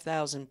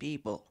 55,000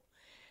 people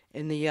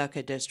in the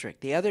Yucca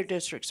District. The other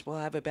districts will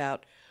have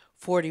about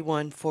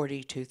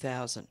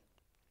 42,000.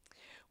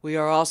 We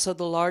are also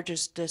the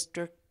largest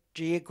district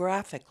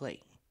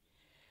geographically.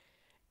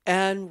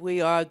 And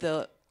we are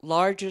the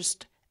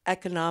largest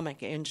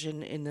economic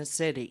engine in the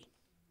city.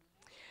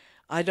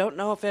 I don't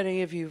know if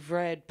any of you've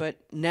read, but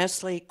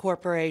Nestle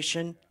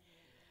Corporation,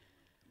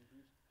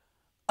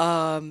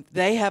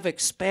 they have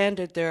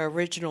expanded their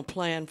original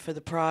plan for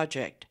the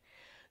project.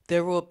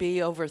 There will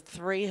be over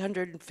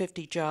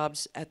 350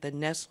 jobs at the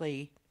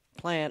Nestle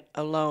plant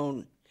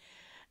alone,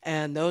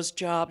 and those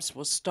jobs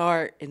will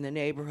start in the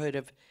neighborhood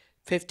of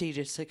 $50,000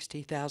 to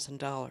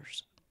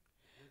 $60,000.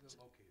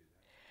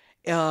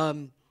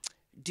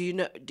 Do you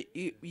know?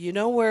 You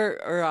know where?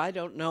 Or I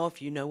don't know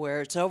if you know where.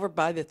 It's over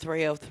by the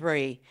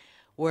 303,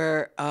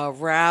 where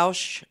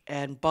Roush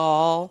and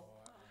Ball.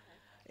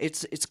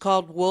 It's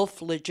called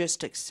Wolf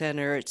Logistics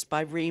Center. It's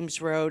by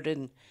Reams Road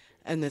and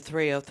the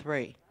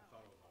 303.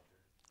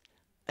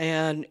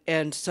 And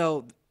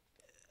so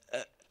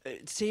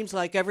it seems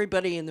like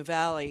everybody in the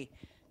valley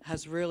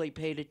has really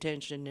paid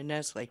attention to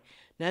Nestle.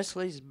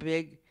 Nestle's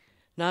big,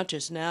 not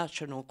just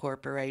national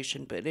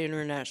corporation, but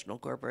international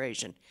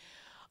corporation.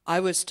 I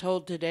was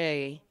told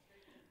today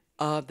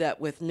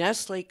that with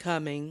Nestle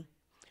coming,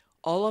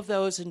 all of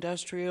those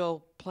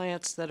industrial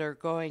plants that are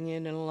going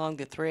in and along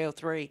the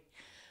 303,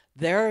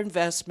 their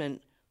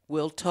investment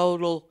will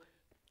total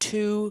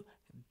 $2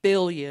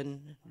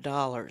 billion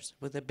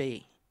with a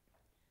B.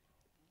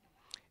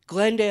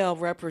 Glendale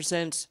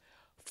represents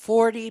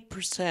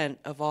 40%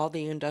 of all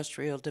the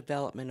industrial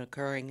development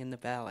occurring in the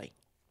valley.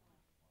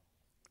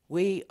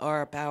 We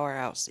are a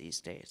powerhouse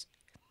these days.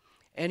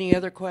 Any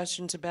other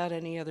questions about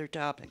any other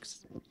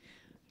topics?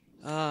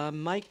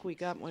 Mike, we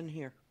got one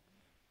here.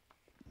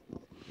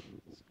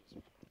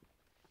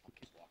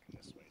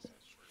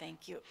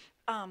 Thank you.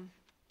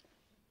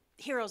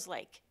 Heroes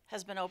Lake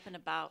has been open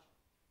about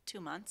 2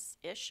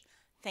 months-ish.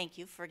 Thank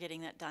you for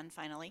getting that done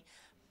finally.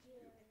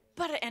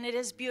 And it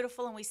is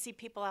beautiful, and we see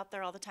people out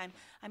there all the time.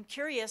 I'm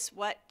curious,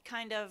 what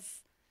kind of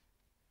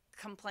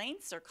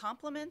complaints or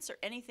compliments or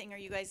anything are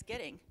you guys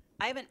getting?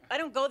 I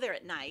don't go there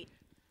at night.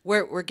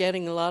 We're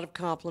getting a lot of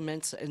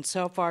compliments, and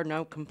so far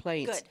no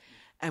complaints. Good.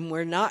 And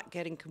we're not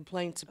getting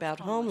complaints about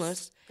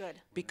homeless. Good.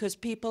 Because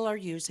people are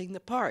using the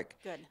park.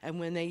 Good. And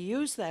when they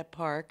use that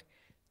park,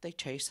 they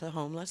chase the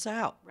homeless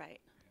out. Right.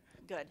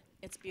 Good.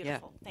 It's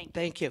beautiful. Yeah.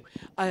 Thank you.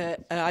 Thank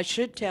you. I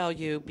should tell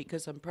you,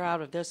 because I'm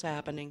proud of this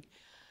happening,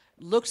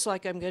 looks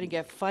like I'm going to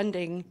get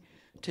funding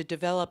to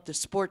develop the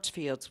sports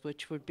fields,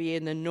 which would be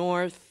in the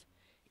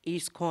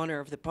northeast corner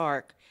of the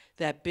park,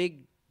 that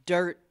big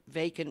dirt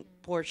vacant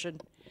portion.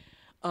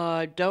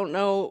 Don't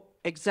know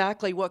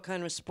exactly what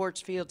kind of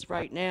sports fields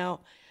right now.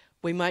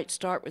 We might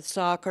start with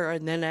soccer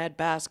and then add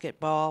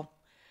basketball,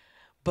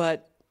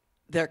 but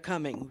they're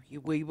coming.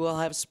 We will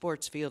have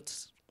sports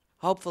fields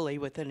hopefully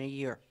within a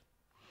year.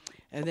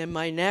 And then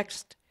my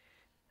next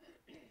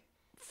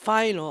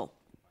final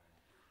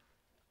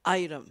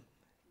item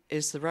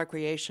is the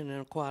Recreation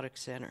and Aquatic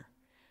Center,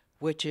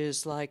 which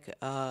is like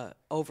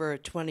over a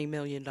 $20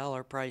 million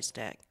price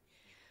tag.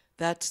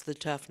 That's the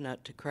tough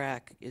nut to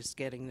crack, is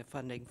getting the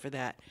funding for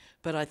that.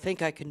 But I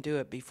think I can do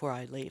it before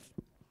I leave.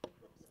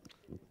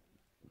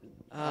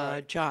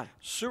 John.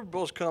 Super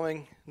Bowl's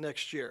coming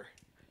next year.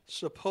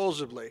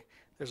 Supposedly.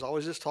 There's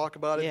always this talk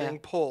about it being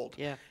pulled.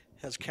 Yeah.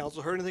 Has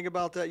council heard anything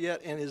about that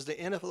yet? And is the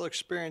NFL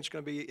experience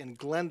going to be in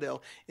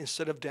Glendale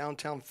instead of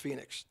downtown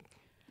Phoenix?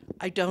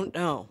 I don't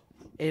know,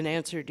 in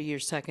answer to your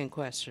second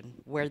question,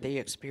 where the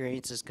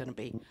experience is going to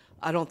be.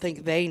 I don't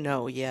think they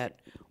know yet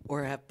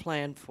or have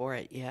planned for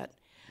it yet.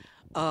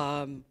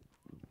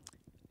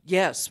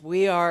 Yes,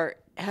 we are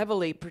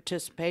heavily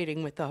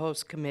participating with the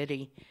host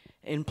committee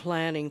in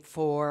planning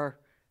for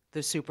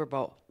the Super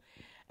Bowl.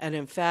 And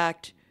in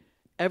fact,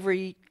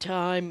 every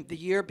time, the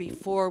year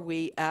before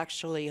we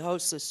actually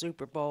host the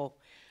Super Bowl,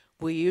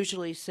 we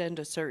usually send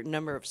a certain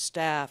number of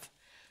staff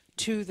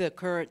to the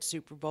current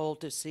Super Bowl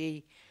to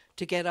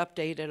get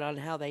updated on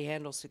how they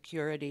handle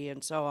security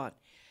and so on.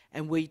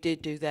 And we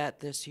did do that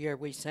this year.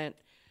 We sent,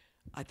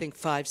 I think,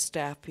 5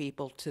 staff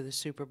people to the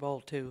Super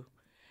Bowl too.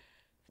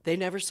 They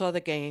never saw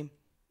the game.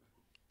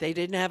 They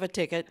didn't have a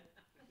ticket.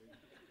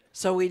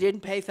 So we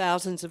didn't pay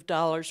thousands of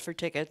dollars for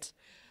tickets.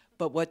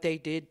 But what they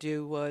did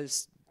do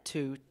was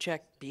to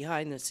check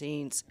behind the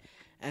scenes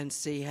and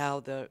see how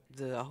the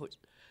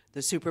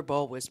Super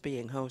Bowl was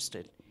being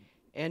hosted.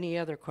 Any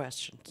other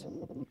questions?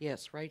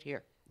 Yes, right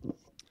here.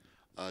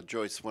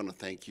 Joyce, want to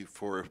thank you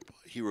for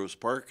Heroes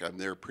Park. I'm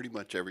there pretty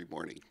much every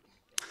morning.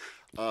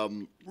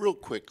 Real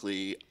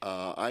quickly,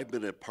 I've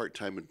been a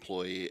part-time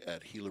employee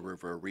at Gila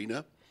River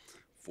Arena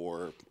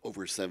for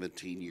over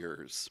 17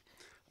 years.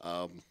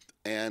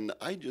 And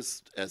I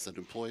just, as an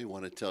employee,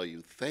 want to tell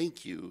you,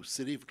 thank you,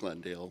 City of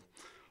Glendale,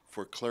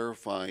 for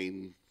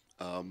clarifying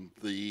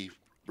the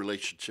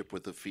relationship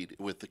with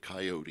the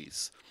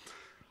Coyotes.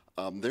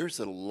 There's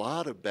a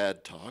lot of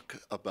bad talk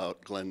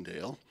about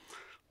Glendale,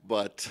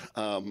 but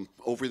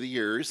over the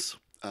years,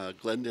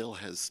 Glendale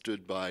has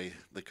stood by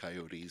the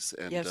Coyotes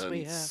and Yes,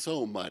 we done have.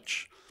 so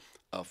much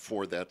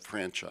for that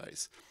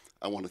franchise.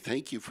 I want to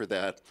thank you for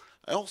that.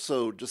 I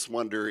also just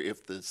wonder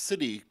if the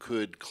city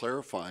could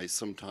clarify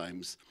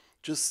sometimes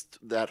just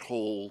that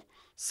whole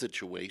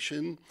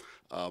situation,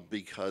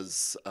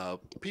 because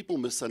people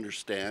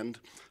misunderstand.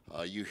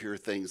 You hear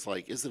things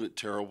like, isn't it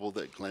terrible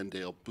that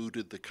Glendale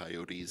booted the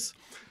Coyotes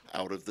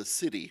out of the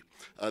city?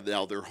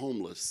 Now they're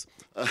homeless.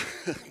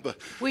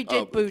 We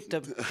did boot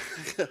them.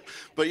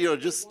 But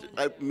just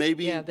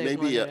maybe Yeah, they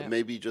wanted it.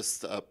 maybe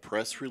just a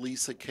press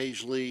release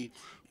occasionally,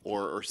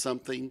 or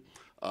something.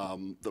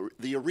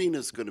 The arena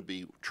is going to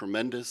be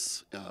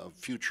tremendous,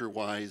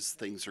 future-wise.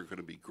 Things are going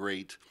to be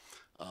great.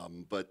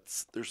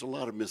 But there's a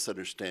lot of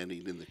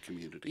misunderstanding in the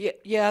community.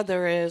 Yeah,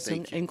 there is.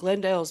 Thank you. And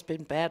Glendale's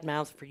been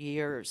bad-mouthed for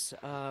years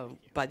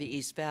by the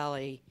East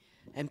Valley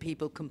and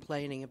people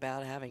complaining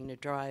about having to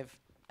drive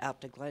out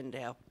to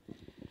Glendale.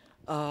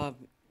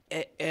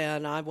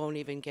 And I won't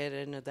even get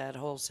into that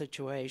whole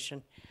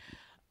situation.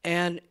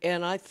 And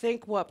I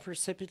think what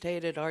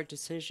precipitated our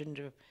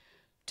decision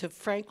to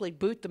frankly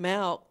boot them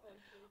out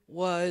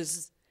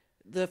was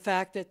the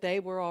fact that they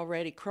were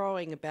already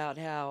crowing about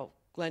how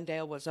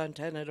Glendale was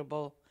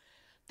untenable.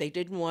 They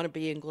didn't want to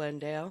be in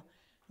Glendale.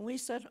 And we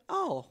said,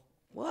 oh,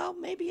 well,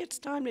 maybe it's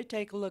time to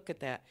take a look at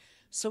that.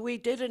 So we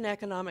did an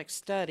economic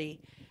study,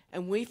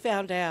 and we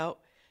found out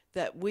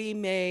that we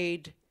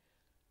made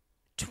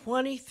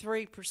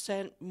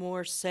 23%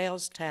 more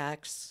sales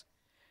tax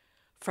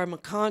from a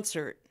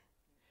concert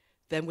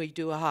than we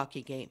do a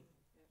hockey game,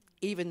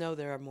 even though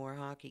there are more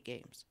hockey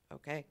games,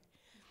 okay?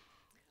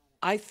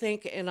 I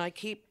think, and I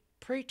keep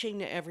preaching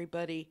to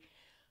everybody,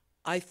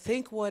 I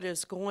think what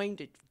is going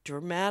to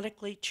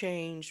dramatically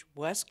change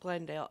West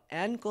Glendale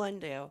and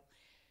Glendale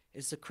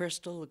is the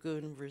Crystal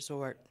Lagoon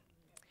Resort.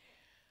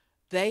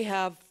 They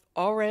have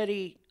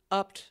already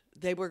upped,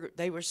 they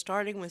were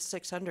starting with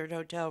 600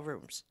 hotel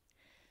rooms.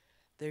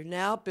 They're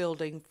now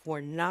building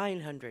for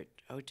 900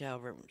 hotel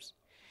rooms.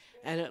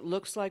 And it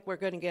looks like we're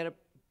going to get a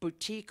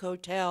boutique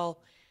hotel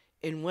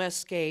in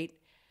Westgate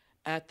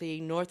at the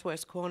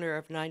northwest corner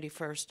of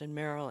 91st and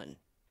Maryland.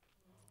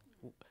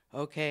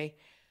 Okay?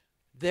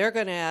 They're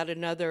going to add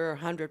another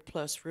 100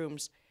 plus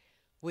rooms.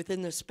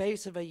 Within the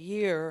space of a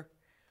year,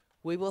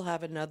 we will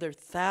have another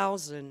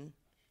 1,000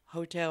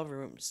 hotel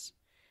rooms.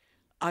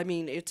 I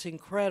mean, it's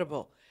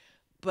incredible.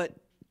 But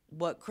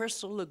what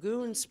Crystal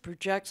Lagoons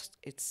projects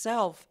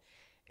itself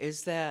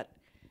is that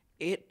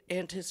it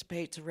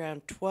anticipates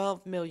around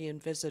 12 million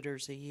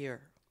visitors a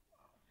year.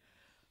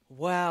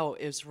 Wow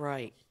is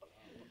right.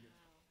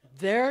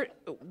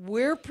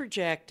 We're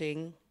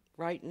projecting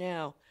right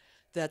now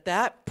that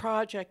that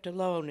project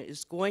alone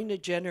is going to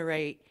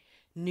generate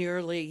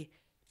nearly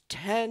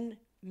 $10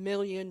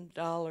 million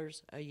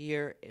a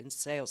year in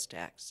sales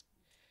tax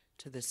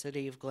to the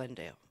city of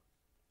Glendale.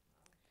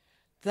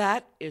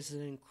 That is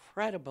an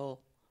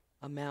incredible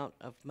amount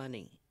of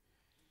money.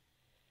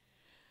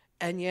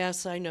 And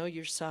yes, I know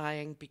you're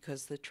sighing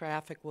because the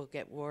traffic will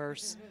get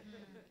worse.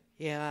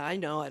 Yeah, I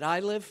know it. I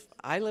live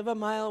a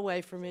mile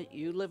away from it.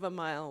 You live a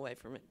mile away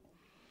from it.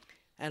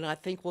 And I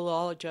think we'll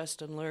all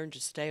adjust and learn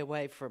to stay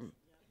away from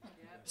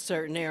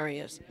certain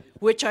areas,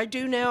 which I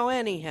do now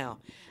anyhow.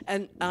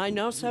 And I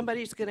know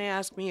somebody's going to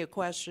ask me a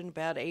question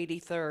about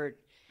 83rd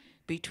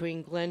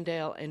between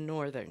Glendale and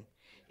Northern.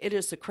 It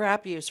is the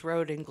crappiest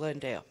road in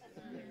Glendale.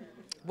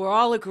 We're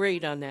all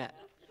agreed on that.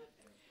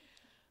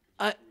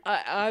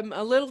 I'm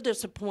a little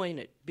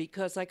disappointed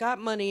because I got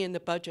money in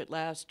the budget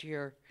last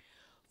year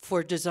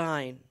for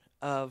design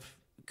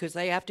because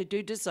they have to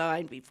do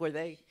design before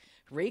they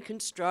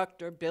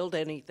reconstruct or build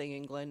anything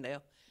in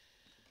Glendale.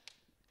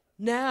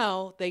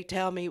 Now they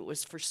tell me it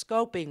was for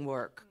scoping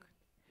work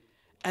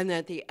and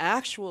that the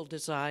actual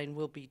design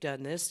will be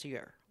done this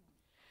year.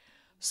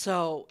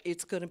 So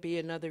it's going to be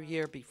another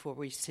year before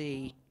we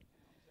see.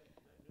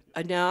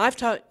 Now I've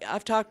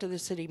talked to the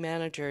city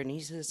manager and he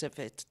says if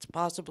it's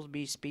possible to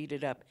be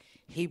speeded up,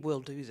 he will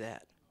do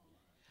that.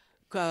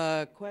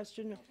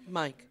 Question,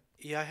 Mike?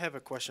 Yeah, I have a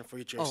question for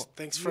you, Joyce. Oh,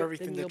 Thanks for then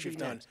everything you'll that you've be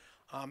done.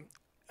 next.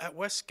 At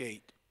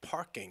Westgate,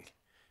 parking,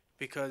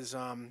 because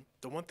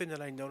the one thing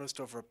that I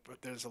noticed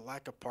there's a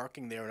lack of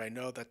parking there, and I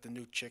know that the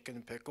new chicken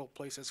and pickle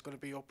place that's going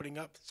to be opening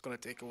up, it's going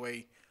to take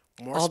away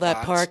more All spots.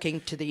 that parking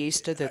to the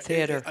east of the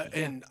theater.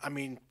 And I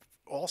mean,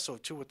 also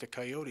too with the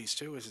Coyotes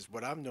too, is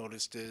what I've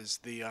noticed is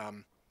the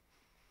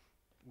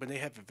when they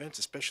have events,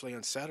 especially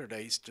on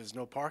Saturdays, there's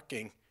no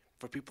parking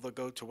for people to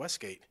go to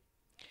Westgate.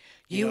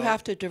 You know?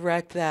 have to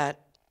direct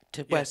that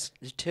to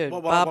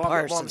Well, Bob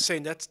Parsons. I'm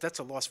saying that's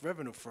a lost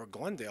revenue for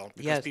Glendale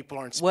because Yes. people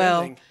aren't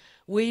Well, spending.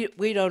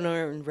 we don't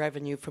earn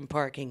revenue from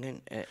parking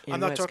in I'm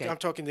not Westgate. talking. I'm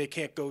talking. They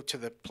can't go to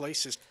the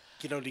places,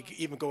 to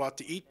even go out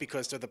to eat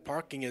because the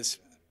parking is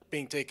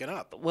being taken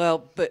up.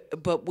 Well,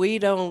 but we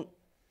don't.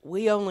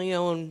 We only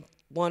own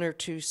one or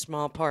two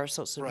small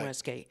parcels in Right.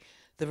 Westgate.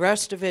 The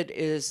rest of it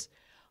is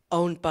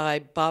owned by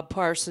Bob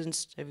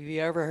Parsons. Have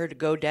you ever heard of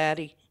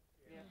GoDaddy?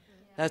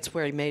 That's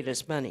where he made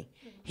his money.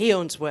 He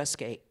owns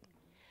Westgate.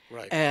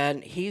 Right.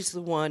 And he's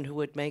the one who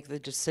would make the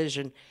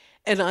decision.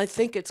 And I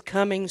think it's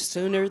coming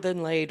sooner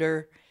than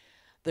later.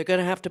 They're going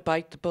to have to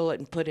bite the bullet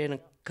and put in a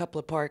couple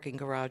of parking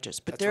garages.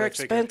 But That's they're what I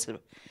figured. expensive.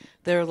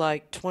 They're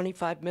like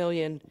 25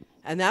 million,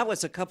 and that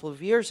was a couple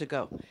of years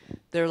ago.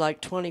 They're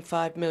like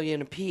 25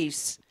 million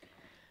apiece.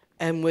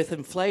 And with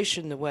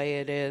inflation the way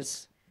it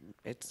is,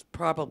 it's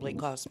probably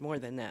cost more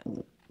than that.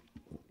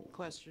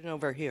 Question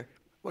over here.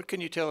 What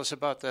can you tell us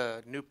about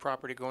the new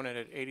property going in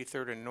at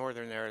 83rd and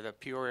Northern there, the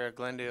Peoria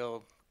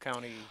Glendale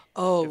County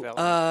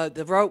development?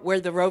 The road where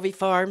the Rovey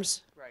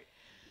Farms. Right.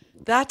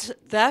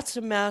 That's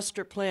a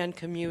master plan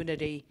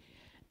community,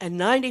 and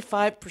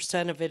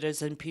 95% of it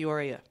is in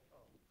Peoria.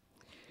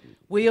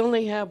 We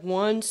only have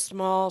one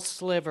small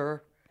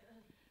sliver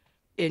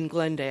in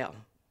Glendale.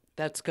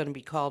 That's going to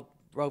be called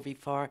Rovey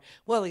Farm.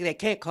 Well, they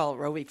can't call it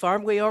Rovey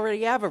Farm. We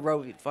already have a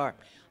Rovey Farm.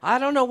 I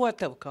don't know what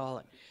they'll call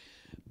it,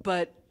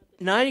 but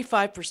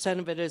 95%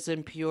 of it is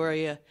in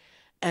Peoria,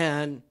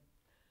 and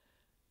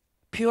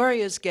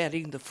Peoria's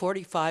getting the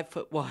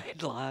 45-foot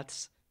wide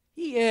lots.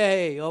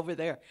 Yay, over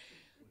there.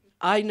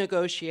 I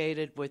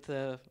negotiated with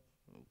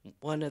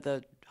one of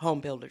the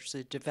home builders,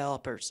 the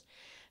developers,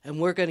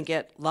 and we're going to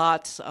get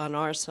lots on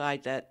our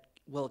side that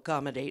will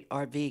accommodate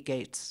RV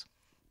gates.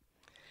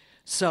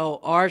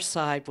 So our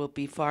side will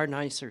be far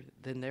nicer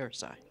than their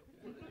side.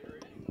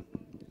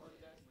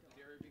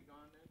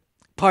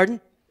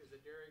 Pardon?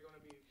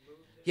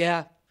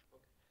 Yeah,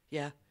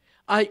 yeah.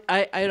 I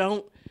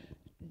don't,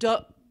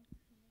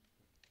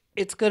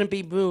 it's going to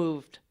be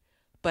moved,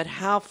 but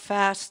how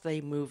fast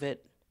they move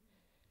it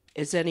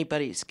is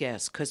anybody's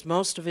guess, because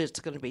most of it's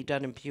going to be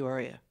done in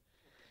Peoria,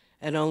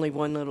 and only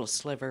one little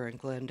sliver in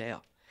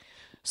Glendale.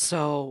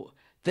 So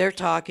they're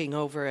talking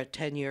over a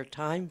 10-year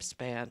time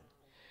span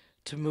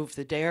to move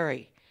the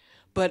dairy.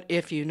 But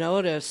if you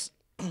notice,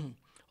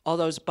 all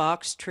those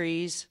box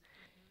trees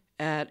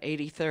at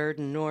 83rd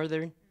and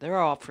Northern, they're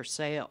all for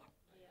sale.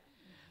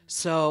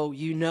 So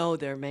you know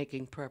they're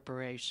making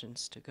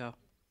preparations to go.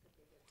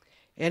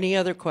 Any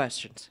other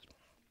questions?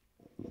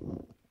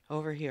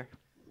 Over here.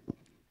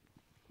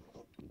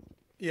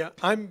 Yeah,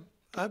 I've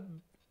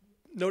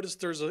noticed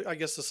there's I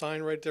guess a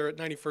sign right there at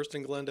 91st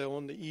and Glendale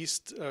on the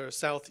east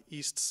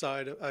southeast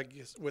side. I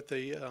guess with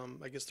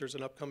I guess there's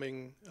an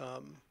upcoming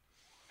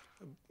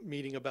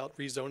meeting about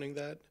rezoning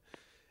that,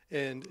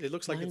 and it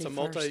looks like it's a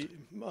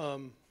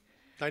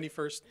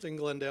 91st and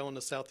Glendale in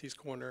the southeast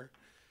corner.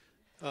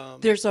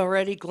 There's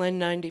already Glen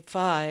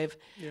 95,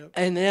 Yep.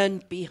 and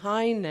then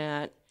behind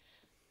that,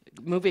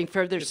 moving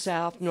further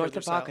south, north further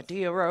of south.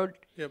 Ocotillo Road,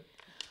 Yep.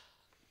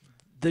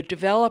 the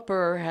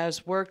developer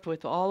has worked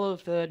with all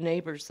of the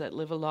neighbors that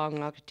live along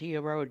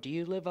Ocotillo Road. Do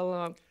you live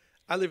along?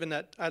 I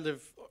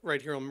live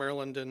right here on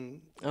Maryland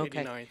and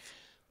 89th.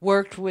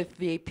 Worked with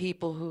the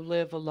people who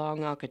live along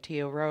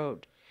Ocotillo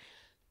Road.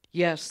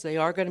 Yes, they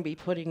are going to be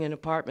putting in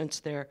apartments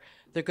there.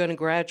 They're going to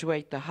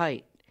graduate the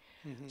height.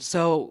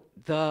 So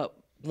the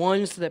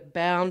ones that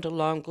bound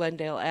along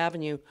Glendale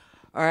Avenue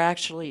are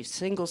actually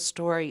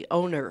single-story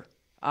owner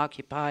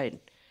occupied,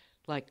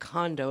 like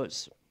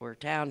condos or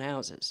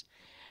townhouses.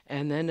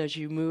 And then as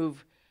you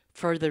move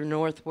further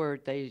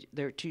northward,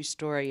 they're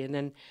two-story. And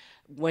then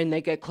when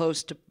they get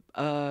close to,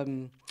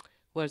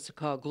 what's it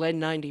called, Glen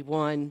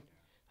 91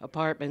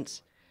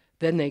 apartments,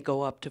 then they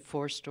go up to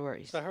 4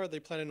 stories. So how are they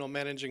planning on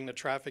managing the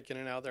traffic in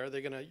and out there? Are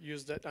they going to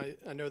use that?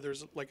 I know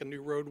there's like a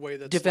new roadway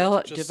that's just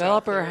south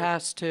Developer there.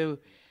 has to,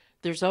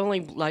 there's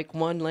only like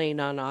one lane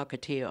on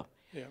Ocotillo.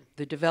 Yeah.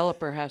 The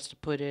developer has to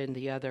put in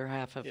the other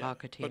half of Yeah,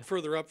 Ocotillo. but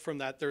further up from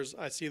that,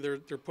 I see they're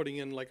putting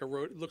in like a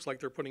road. It looks like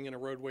they're putting in a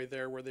roadway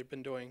there where they've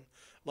been doing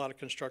a lot of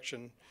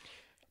construction.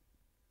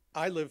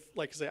 I live,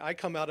 like I say, I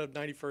come out of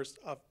 91st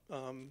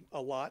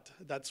a lot.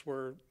 That's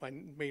where my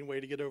main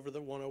way to get over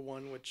the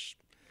 101, which,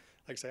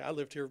 like I say, I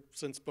lived here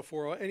since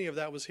before any of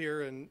that was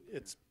here, and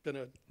it's been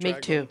a Me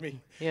drag too. on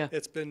me. Yeah.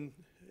 It's been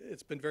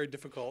very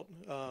difficult.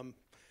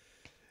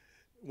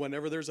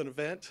 Whenever there's an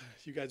event,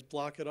 you guys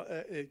block it.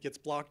 It gets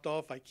blocked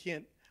off. I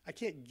can't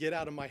get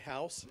out of my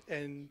house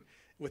and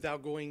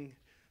without going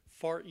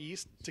far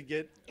east to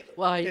get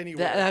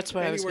anywhere. That's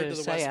what I was anywhere going to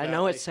the say. West I know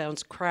Valley. it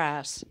sounds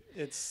crass,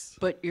 It's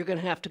but you're going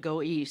to have to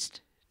go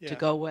east to Yeah.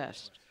 go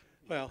west.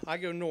 Well, I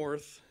go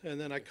north and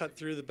then I cut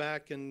through the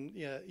back, and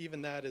yeah,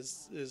 even that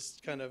is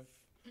kind of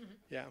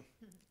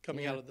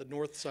coming out of the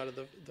north side of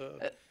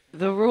the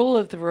The rule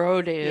of the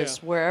road is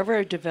Yeah. wherever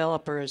a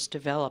developer is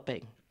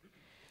developing,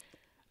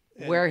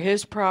 where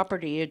his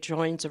property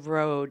adjoins a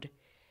road,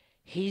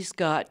 he's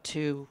got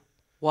to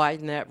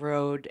widen that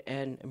road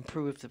and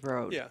improve the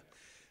road. Yeah.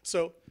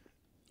 So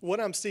what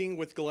I'm seeing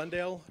with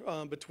Glendale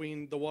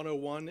between the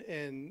 101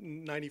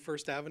 and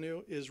 91st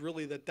Avenue is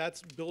really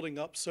that's building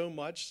up so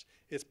much,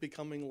 it's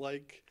becoming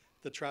like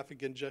the traffic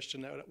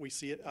congestion that we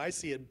see it. I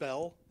see it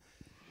Bell,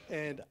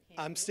 and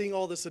I'm seeing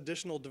all this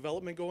additional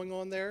development going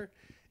on there,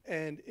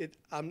 and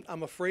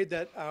I'm afraid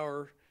that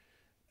our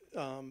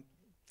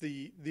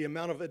the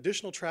amount of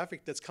additional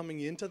traffic that's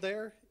coming into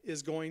there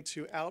is going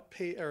to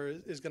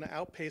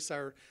outpace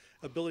our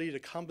ability to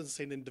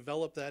compensate and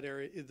develop that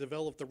area,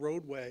 develop the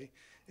roadway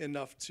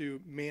enough to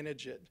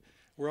manage it.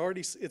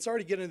 It's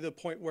already getting to the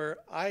point where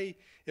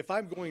if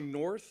I'm going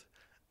north,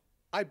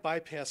 I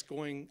bypass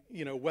going,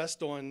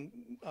 west on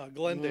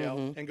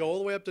Glendale and go all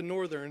the way up to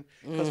Northern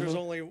because there's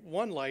only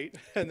one light,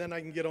 and then I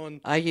can get on.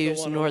 I use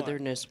the 101.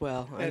 Northern as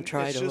well. I And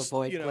try it's to just,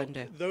 avoid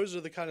Glendale. Those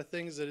are the kind of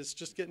things that it's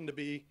just getting to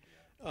be,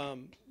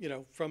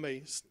 from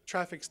a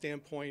traffic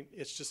standpoint,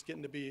 it's just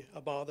getting to be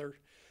a bother.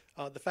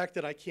 The fact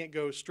that I can't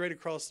go straight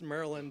across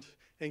Maryland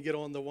and get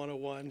on the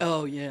 101.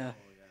 Oh, yeah.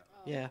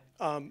 Yeah.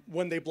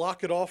 When they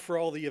block it off for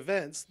all the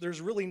events,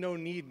 there's really no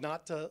need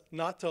not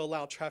to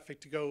allow traffic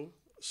to go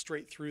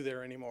straight through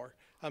there anymore.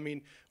 I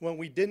mean, when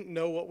we didn't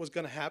know what was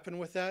going to happen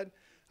with that,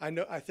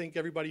 I think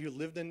everybody who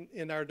lived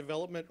in our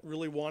development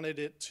really wanted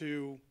it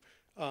to,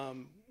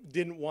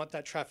 didn't want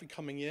that traffic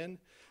coming in.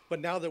 But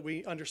now that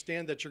we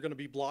understand that you're going to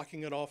be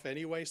blocking it off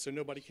anyway, so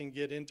nobody can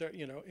get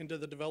into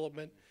the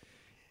development,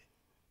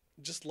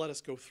 just let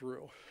us go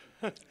through.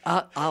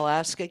 I'll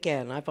ask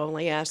again. I've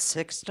only asked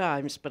 6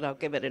 times, but I'll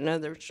give it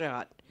another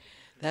shot.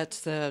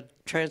 That's the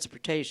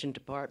Transportation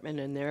Department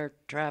and their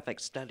traffic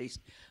studies.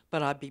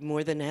 But I'd be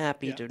more than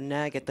happy to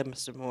nag at them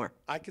some more.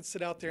 I could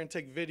sit out there and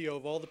take video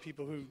of all the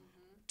people who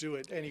do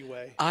it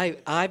anyway.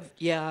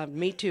 Yeah,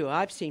 me too.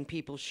 I've seen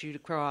people shoot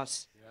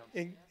across.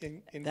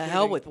 The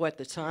hell with what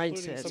the sign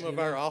including says. some of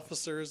our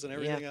officers and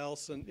everything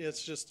else, and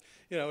it's just,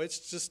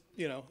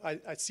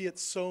 I see it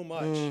so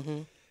much,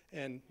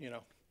 and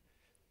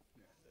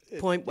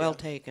Point well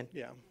taken.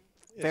 Yeah,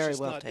 Very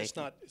well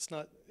taken.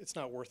 It's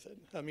not worth it.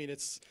 I mean,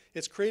 it's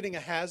creating a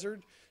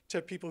hazard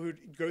to people who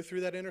go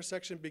through that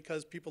intersection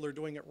because people are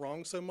doing it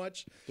wrong so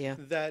much. Yeah.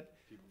 That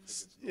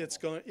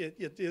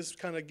it is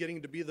kind of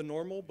getting to be the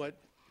normal, but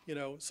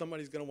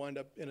somebody's going to wind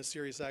up in a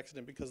serious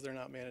accident because they're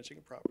not managing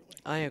it properly.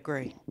 I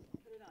agree.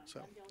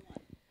 So,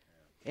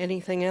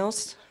 Anything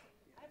else?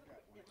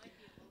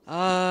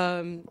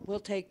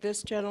 We'll take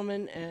this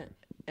gentleman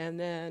and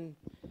then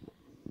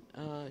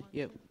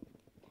you.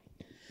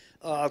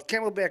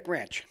 Camelback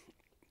Ranch.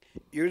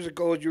 Years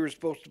ago, you were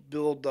supposed to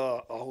build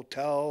a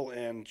hotel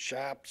and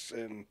shops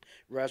and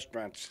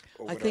restaurants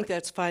over I think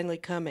that's finally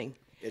coming.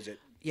 Is it?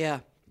 Yeah.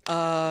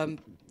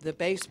 The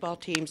baseball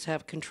teams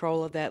have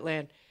control of that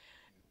land.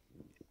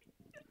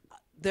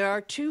 There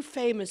are two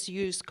famous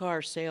used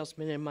car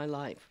salesmen in my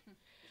life.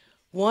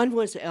 One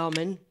was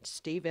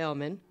Steve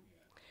Ellman.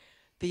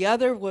 The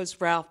other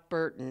was Ralph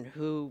Burton,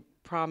 who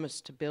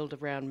promised to build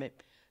around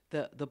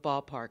the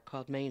ballpark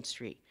called Main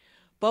Street.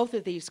 Both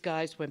of these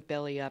guys went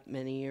belly up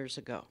many years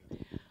ago.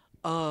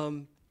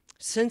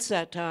 Since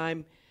that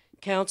time,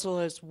 council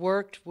has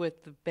worked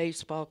with the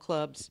baseball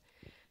clubs.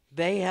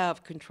 They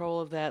have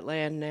control of that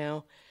land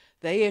now.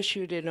 They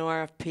issued an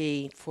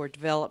RFP for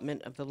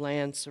development of the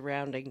land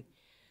surrounding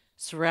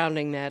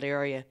that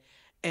area,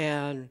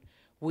 and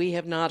we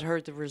have not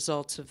heard the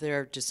results of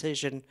their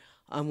decision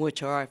on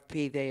which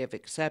RFP they have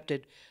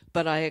accepted,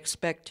 but I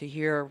expect to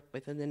hear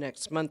within the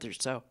next month or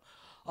so.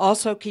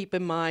 Also keep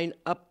in mind,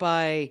 up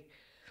by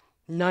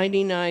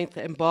 99th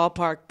and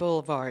Ballpark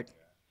Boulevard,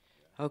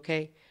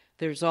 okay?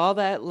 There's all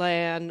that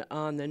land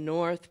on the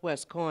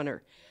northwest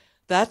corner.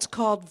 That's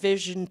called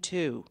Vision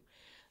 2.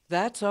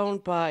 That's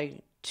owned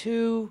by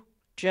two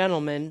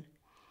gentlemen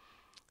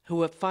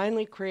who have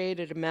finally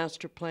created a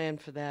master plan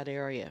for that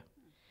area.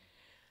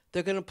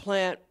 They're going to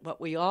plant what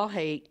we all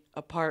hate,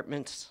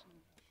 apartments.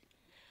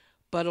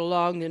 But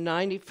along the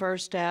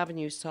 91st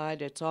Avenue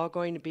side, it's all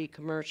going to be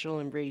commercial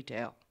and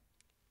retail.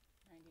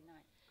 99.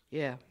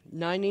 Yeah,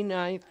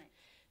 99th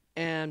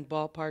and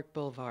Ballpark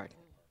Boulevard.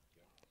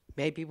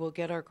 Maybe we'll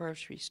get our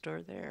grocery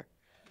store there.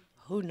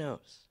 Who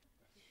knows?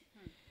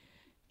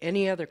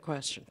 Any other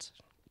questions?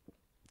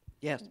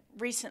 Yes.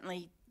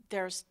 Recently,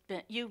 there's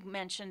been, you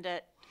mentioned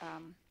it,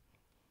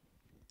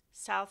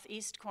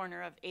 southeast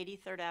corner of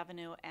 83rd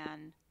Avenue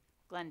and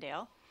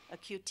Glendale, a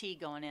QT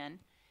going in,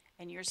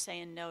 and you're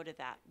saying no to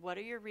that. What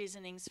are your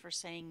reasonings for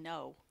saying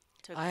no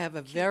to I have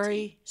a QT?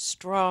 very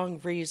strong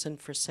reason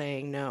for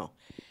saying no.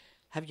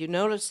 Have you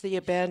noticed the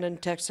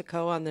abandoned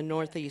Texaco on the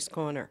northeast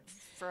corner?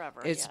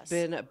 Forever, It's yes.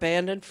 been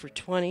abandoned for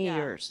 20 Yeah.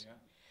 years.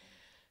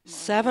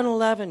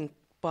 7-Eleven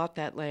bought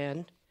that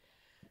land.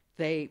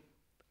 They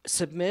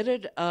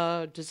submitted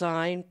a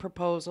design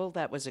proposal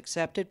that was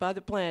accepted by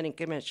the Planning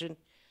Commission,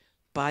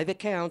 by the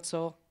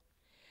council.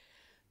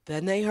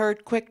 Then they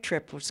heard Quick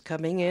Trip was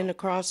coming in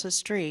across the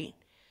street.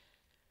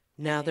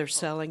 Now they're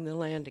selling the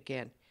land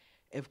again.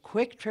 If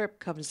Quick Trip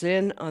comes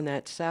in on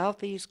that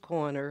southeast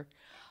corner,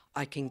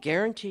 I can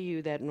guarantee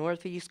you that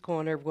northeast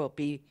corner will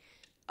be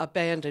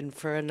abandoned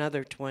for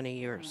another 20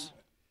 years.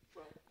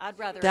 I'd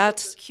rather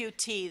That's-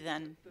 QT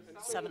than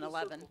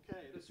 7-Eleven.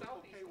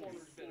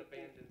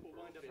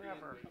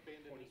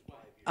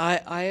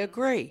 I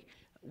agree.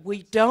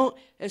 We don't,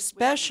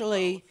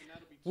 especially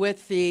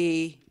with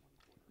the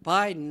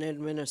Biden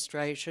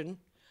administration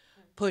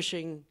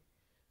pushing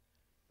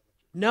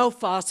no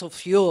fossil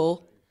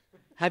fuel.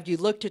 Have you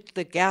looked at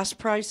the gas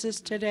prices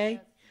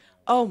today?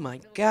 Oh my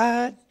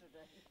God.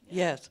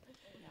 Yes.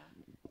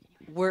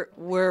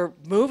 We're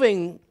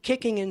moving,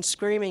 kicking and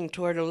screaming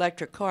toward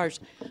electric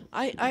cars.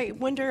 I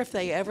wonder if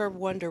they ever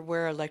wonder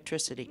where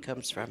electricity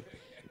comes from,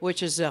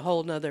 which is a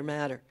whole nother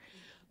matter.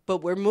 But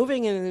we're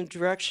moving in the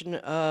direction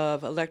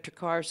of electric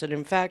cars. And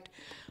in fact,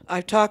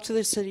 I talked to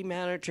the city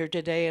manager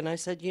today and I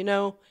said, you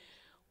know,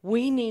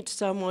 we need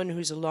someone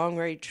who's a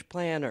long-range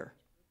planner,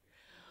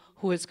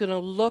 who is going to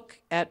look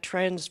at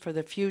trends for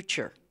the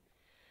future.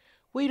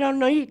 We don't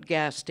need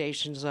gas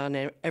stations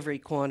on every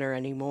corner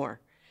anymore.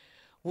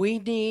 We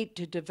need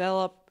to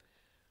develop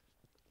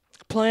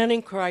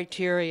planning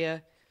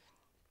criteria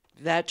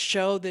that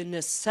show the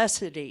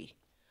necessity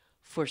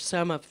for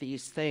some of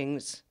these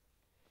things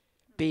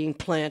being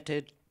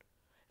planted.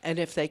 And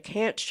if they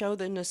can't show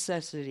the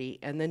necessity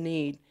and the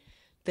need,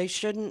 they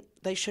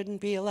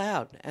shouldn't be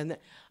allowed. And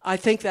I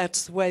think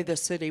that's the way the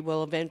city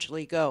will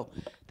eventually go.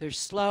 They're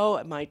slow.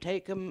 It might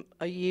take them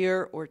a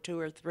year or two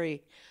or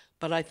three,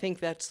 but I think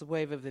that's the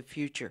wave of the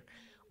future.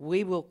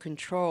 We will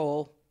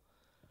control,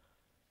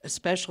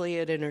 especially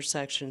at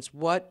intersections,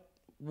 what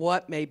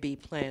may be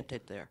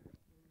planted there.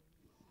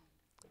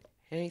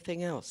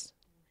 Anything else?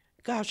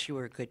 Gosh, you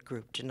were a good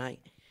group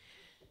tonight.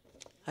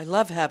 I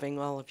love having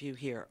all of you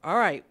here. All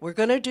right, we're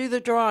going to do the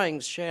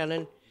drawings,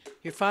 Shannon.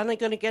 You're finally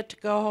going to get to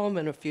go home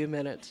in a few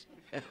minutes.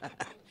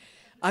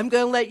 I'm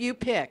going to let you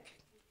pick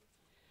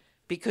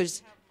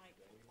because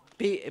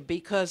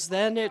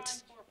then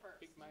it's,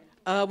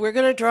 we're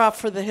going to draw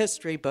for the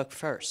history book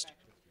first.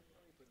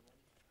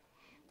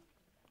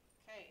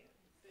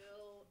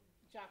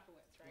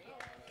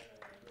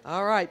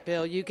 All right,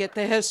 Bill, you get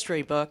the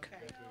history book.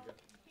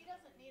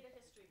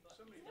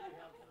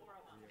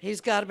 He's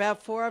got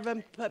about 4 of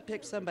them, but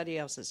pick somebody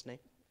else's name.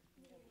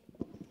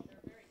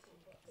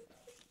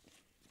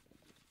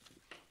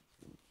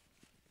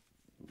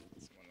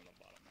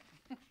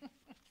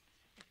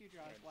 If you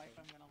draw his wife,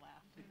 I'm going to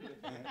laugh.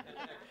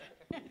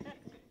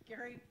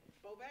 Gary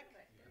Bobek?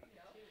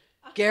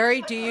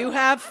 Gary, do you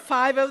have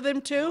 5 of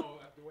them too?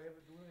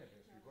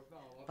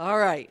 All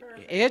right,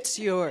 it's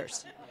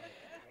yours.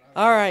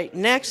 All right,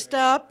 next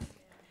up,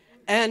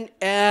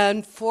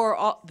 and for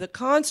all the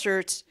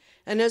concerts,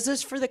 and is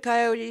this for the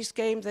Coyotes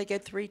games? They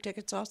get 3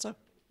 tickets also?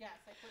 Yes,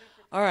 I put it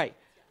for. All right,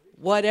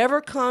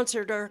 whatever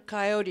concert or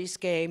Coyotes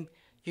game,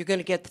 you're going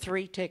to get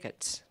 3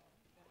 tickets.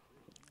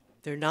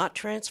 They're not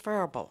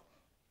transferable.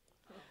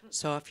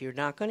 So if you're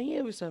not going to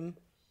use them,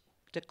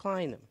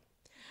 decline them.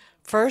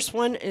 First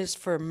one is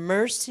for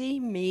Mercy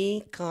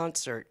Me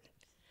concert.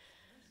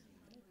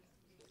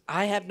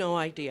 I have no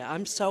idea.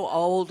 I'm so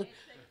old.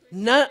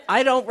 No,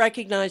 I don't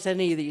recognize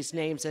any of these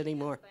names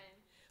anymore.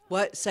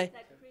 What? Say?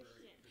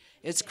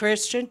 It's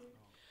Christian?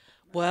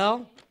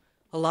 Well,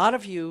 a lot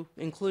of you,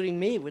 including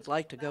me, would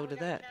like to go to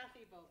that.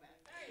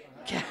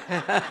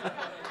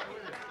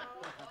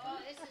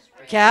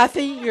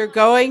 Kathy, you're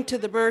going to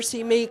the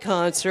Mercy Me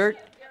concert.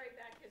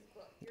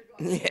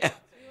 Yeah.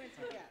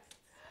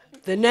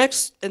 The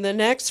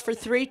next for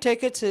 3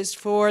 tickets is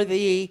for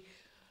the.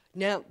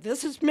 Now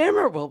this is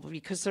memorable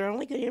because they're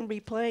only going to be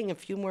playing a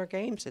few more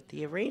games at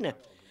the arena.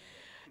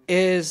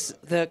 Is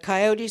the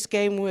Coyotes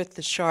game with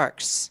the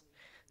Sharks?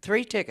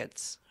 3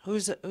 tickets.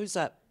 Who's up?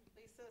 Lisa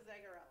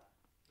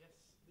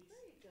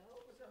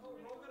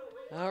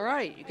Zagarella. All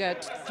right, you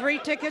got 3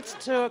 tickets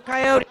to a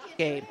Coyotes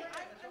game.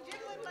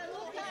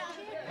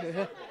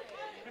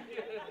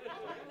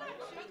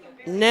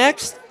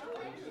 Next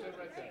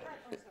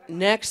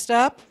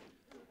up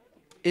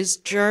is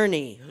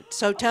Journey.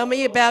 So tell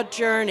me about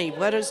Journey.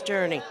 What is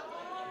Journey?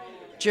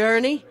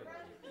 Journey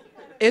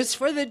is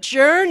for the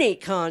Journey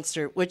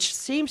concert, which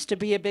seems to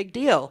be a big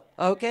deal.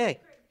 Okay.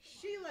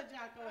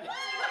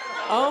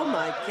 Oh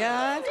my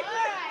God.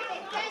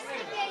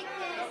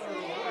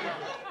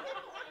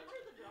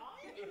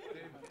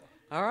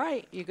 All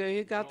right,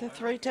 you got the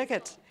 3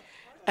 tickets.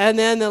 And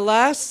then the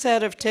last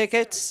set of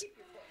tickets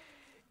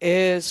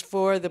is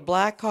for the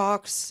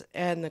Blackhawks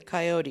and the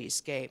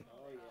Coyotes game.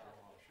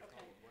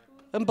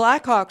 And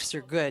Blackhawks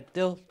are good.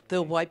 They'll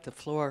wipe the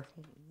floor.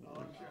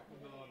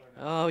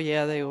 Oh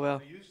yeah, they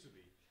will.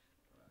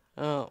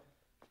 Oh.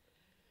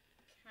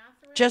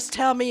 Just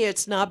tell me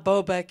it's not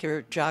Bobek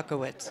or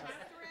Jokowitz.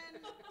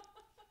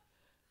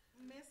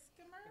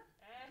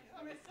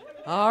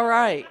 All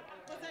right.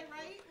 Was I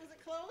right? Was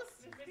it close?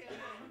 Okay.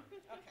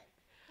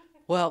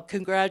 Well,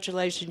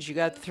 congratulations. You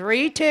got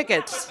 3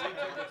 tickets.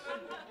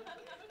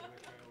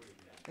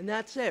 And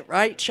that's it,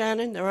 right,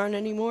 Shannon? There aren't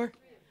any more?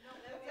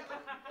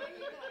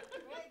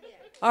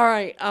 All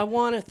right. I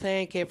want to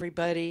thank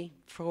everybody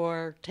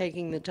for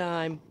taking the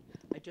time.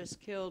 I just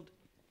killed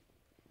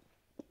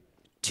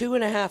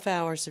 2.5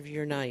 hours of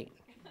your night.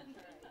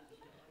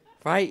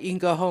 Right? You can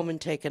go home and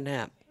take a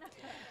nap.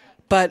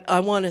 But I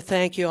want to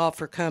thank you all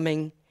for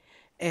coming,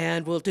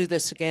 and we'll do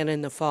this again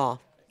in the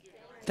fall.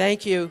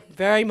 Thank you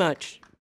very much.